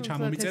აბა მინდი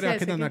ჩამომიწერე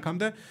აქედან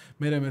აქამდე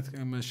მე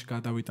მაშინ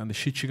გადავიტანდი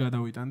შიტში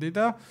გადავიტანდი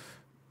და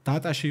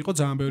დატაში იყო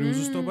ძალიან ბევრი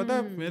უზუსტობა და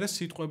მე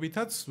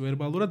სიტყვებითაც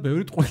ვერბალურად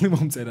ბევრი ტყვილი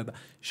მომწერა და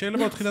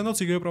შეიძლება 4-დანაც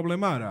იგივე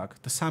პრობლემა არა აქვს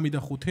და 3 და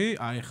 5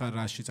 აი ხარ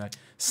რაშიც აი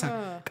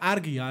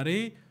კარგი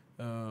არის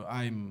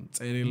აი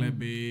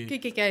წერილები კი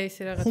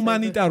ისე რაღაცა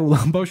ჰუმანიტარულ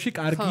ამბავში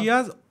კარგია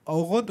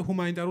ოღონდ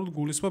ჰუმანიტარულ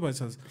გულისხმობ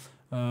ასაც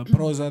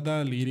პროზა და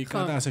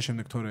ლირიკა და ასე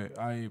შემდეგ თორე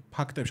აი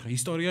ფაქტებში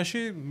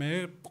ისტორიაში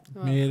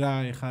მე რა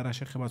ეხა რა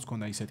შეხებაც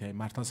მქონდა ისეთი აი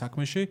მართალ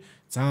საქმეში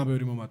ძალიან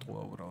ბევრი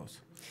მომატყუა უბრალოდ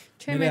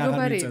ჩემ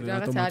მეგობარი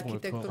რაღაც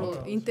არქიტექტურულ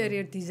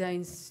ინტერიერ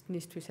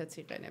დიზაინისთვისაც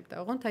იყენებდა.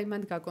 ოღონდ აი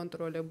მანდ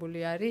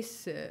გაკონტროლებული არის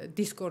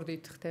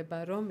დისკორდით ხდება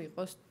რომ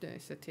იყოს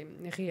ესეთი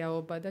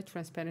ღიაობა და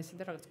ტრანსპერენსი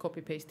და რაღაც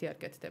copy paste-ი არ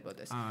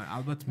კეთდებოდეს.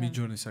 ალბათ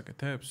Midjourney-ს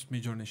აკეთებს.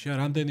 Midjourney-ში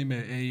რამდენიმე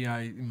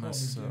AI იმას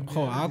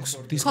ხო აქვს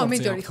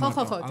Discord-ზე.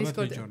 ხო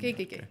Discord-ზე.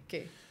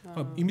 კი.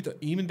 ხო,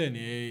 იმიტომ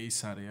იმდენი ის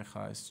არის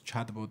ახლა ეს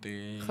chatbot-ი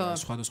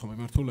სხვადასხვა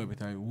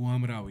მიმართულებით, აი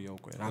უამრავია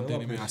უკვე,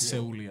 რამდენიმე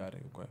ასეული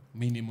არის უკვე,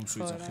 მინიმუმს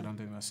ვიძახი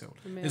რამდენიმე ასეული.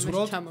 ეს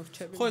უბრალოდ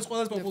ხო, ეს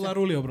ყველაზე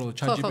პოპულარულია უბრალოდ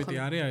ChatGPT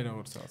არის, აი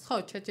როგორც რაღაც. ხო,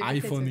 ChatGPT.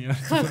 iPhone-ი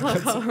არის.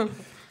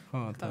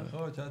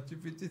 ხო,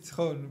 ChatGPT-ც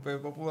ხო,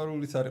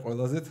 პოპულარულიც არის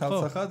ყველაზე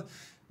თავსახად.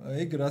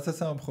 ეგ რასაც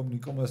ამხომ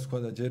ნიკომას თქვა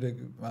და ჯერ ეგ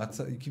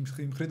იქ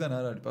მხრიდან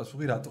არ არის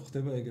პასუხი რატო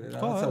ხდება ეგრე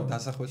რაღაცა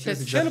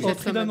დასახვეწები შეიძლება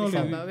 4-დან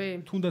 2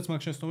 თუნდაც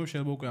მაგ შეცდომებს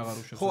შეიძლება უკვე აღარ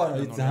უშეცდო ხო არა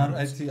ძალიან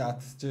ერთი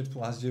 10 ჯერ თუ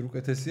 100 ჯერ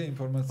უკეთესია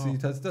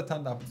ინფორმაციითაც და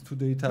თან up to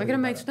date-ად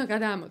მაგრამ მაინც უნდა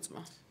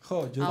გადაამოწმო ხო,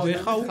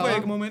 ხა უკვე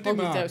ეგ მომენტი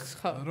მაქვს,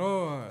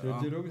 რომ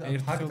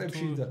ჯერჯერობით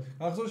ფაქტებში და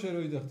ახსოვს შენ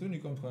რო იდახტი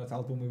ნიკომ თქვა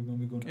ალბომები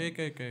მომიგონა.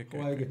 კი.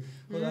 ხო, ეგ.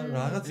 ხო, და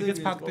რაღაცები ეგეც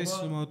ფაქტის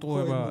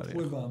მოტყუება არის.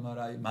 მაგრამ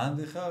აი, მანდ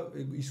ხა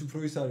ის უფრო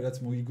ის არის, რაც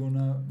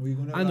მოიგონა.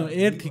 ანუ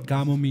ერთი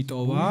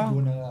გამომიტოვა.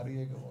 მოიგონა არის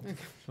ეგ.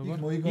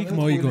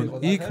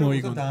 იქ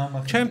მოიგონა.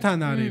 ჩემთან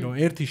არის რომ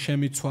ერთი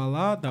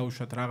შემიცვალა,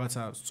 დაუშვათ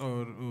რაღაცა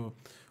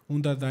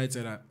უნდა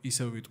დაეწერა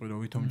ისევ ვიტყვი რომ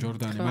ვითომ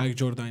ჯორდანი, მაიკ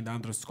ჯორდანი და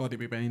ამ დროს სკოტი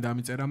პიპენი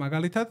დამიწერა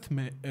მაგალითად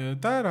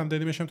და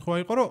რამდენიმე შემთხვევა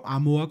იყო რომ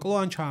ამოაკლო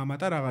ან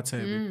ჩაამატა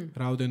რაღაცეები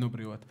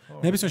რაოდენობრივად.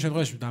 ნებისმიერ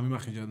შემთხვევაში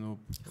დამიმახინჯა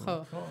ხო.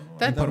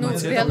 და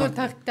რეალურად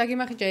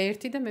დაგიმახინჯა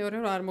ერთი და მეორე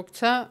რომ არ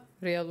მოგცა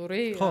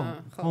რეალური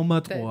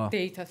მომატყუა.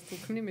 დეიტას თუ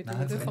ქმნი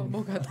მეტად ხო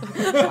მოგატყვა.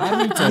 არ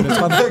მივწერე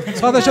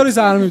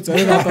სხვადასხვა არ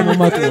მივწერე რატომ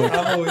მომატყუა.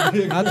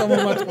 რატომ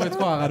მომატყუა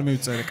თქო აღარ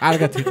მივწერე.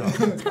 კარგად იყო.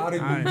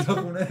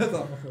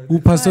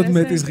 უფასოდ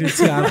მეტის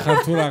ღირსი არ ხარ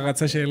თუ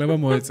რაღაცა შეიძლება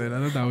მოეწერა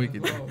და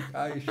დავიკიდე.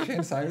 აი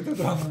შენ საერთოდ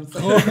რა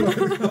მომწერ.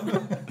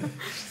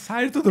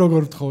 საერთოდ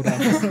როგორ ვთხოვდა.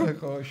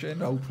 ხო შენ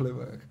რა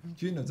უფლება აქვს.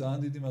 ჯინო ძალიან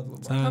დიდი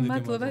მადლობა.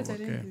 მადლობა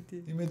ძალიან დიდი.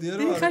 იმედია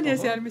რომ ხანი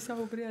ასე არ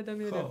მისაუბრე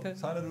ადამიანებთან.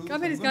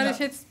 კამერის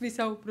გარშეც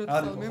მისაუბროთ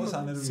ხოლმე.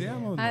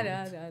 არა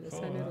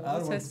სანერო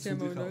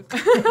სასწემოვნო.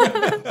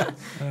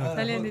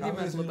 ძალიან დიდი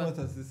მადლობა.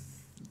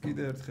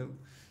 კიდევ ერთხელ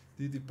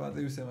დიდი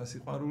პატივისცემა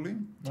სიყვარული.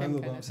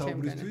 მადლობა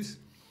საუბრისთვის.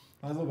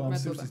 მადლობა ამ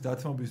სივრცის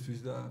დათმობისთვის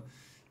და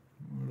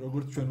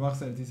როგორც ჩვენ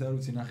ვახსენეთ ის არ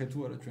ვიცი ნახეთ თუ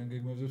არა ჩვენ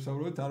გეგმებზე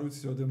ვსაუბრობთ არ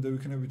ვიცი როდემდე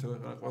ვიქნებითო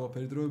ახლა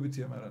ყველაფერი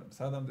დროებითია მაგრამ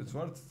სადამდეც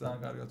ვართ ძალიან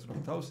კარგად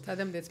ვთხოვთ თავს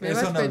სადამდეც მე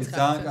ვარ თქვენ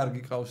ძალიან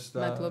კარგი ყავს და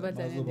მადლობა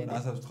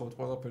რასაც ვთხოვთ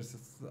ყველაფერს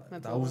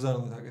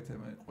დაუზარალად აკეთებ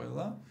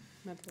ყველა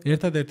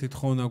ერთადერთი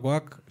თხოვნა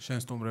გვაქვს შენ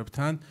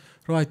სტუმრებთან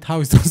რომ აი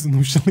თავის დროს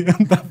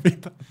ნუშლიან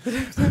დაფიტა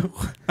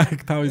აი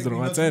თავის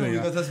დრო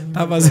აწერია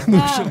თავაზე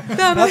ნუშლი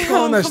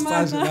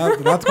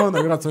რა თქმა უნდა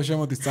ვიღაცა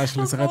შემოდის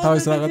წაშლის ხა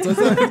თავის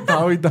რაღაცაზე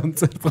თავიდან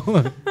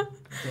წერტყოლა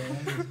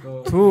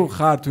თუ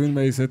ხარ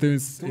თვინმე ისეთი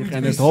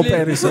იყენეთ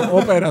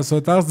ოპერას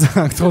ოთახს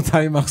ძალიან თოთა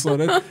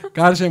იმახსოვრეთ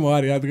გარშემო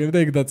არის ადგილი და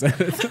იქ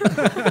დაწერეთ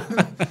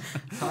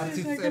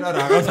სარცით წერა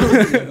რაღაცა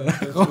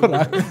ხო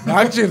რა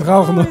გჭირ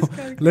ხალხო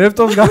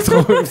ლეპტოპს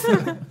გათხოვებს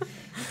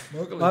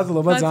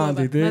მადლობა ძალიან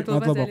დიდი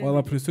მადლობა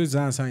ყველაფრისთვის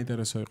ძალიან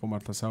საინტერესო იყო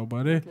მართლა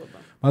საუბარი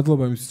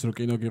მადლობა იმისთვის რომ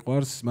კინო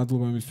გიყვარს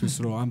მადლობა იმისთვის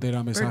რომ ამდენ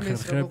რამეს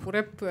ახერხებ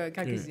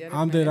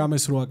ამდენ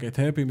რამეს რო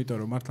აკეთებ იმიტომ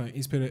რომ მართლა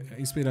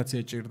ინსპირაცია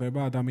ჭირდება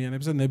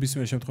ადამიანებს და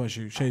ნებისმიერ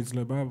შემთხვევაში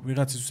შეიძლება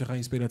ვიღაცისთვის ახლა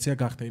ინსპირაცია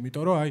გახდე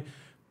იმიტომ რომ აი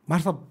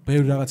მართლა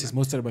ბევრი რაღაცის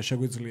მოსწერება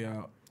შეგვიძლია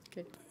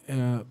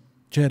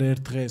ჯერ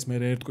ერთ დღეს მე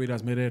ერთ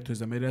კვირას მე ერთ თვის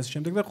და მე ასე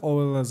შემდეგ და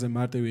ყველაზე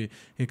მარტივი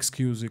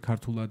ექსკიუზი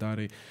ქართულად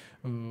არის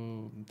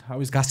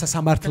თავის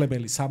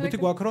გასასამართლებელი საბუთი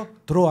გვაქვს რომ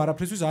დრო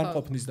არაფრისთვის არ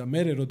ყოფნის და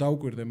მე რო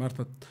დაუკვირდე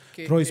მართლა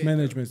დროის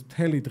მენეჯმენტს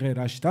მთელი დღე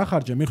რაში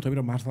დახარჯე მიხვდები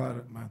რომ მართლა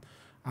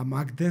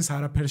მაგდენს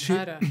არაფერში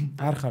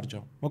არ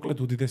ხარჯავ მოკლედ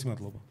უდიდესი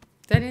მადლობა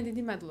ძალიან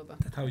დიდი მადლობა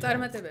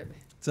წარმატებები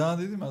ძალიან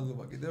დიდი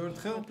მადლობა კიდევ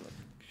ერთხელ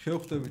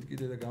შევხვდებით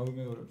კიდე და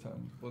გავიმეორებთ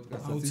ამ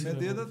პოდკასტს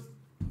იმედია და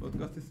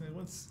პოდკასტის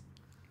მიღმაც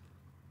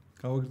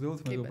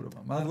გავაგრძელოთ მეგობრობა.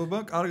 მადლობა,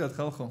 კარგად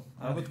ხალხო.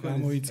 ალბათ თქვენ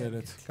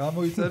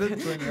გამოიწერეთ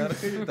თქვენი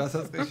არხი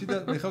დასაწყისში და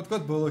მე ხავ თქვა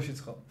ბოლოშიც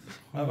ხალ.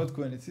 ალბათ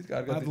თქვენ იცით,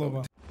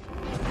 კარგად.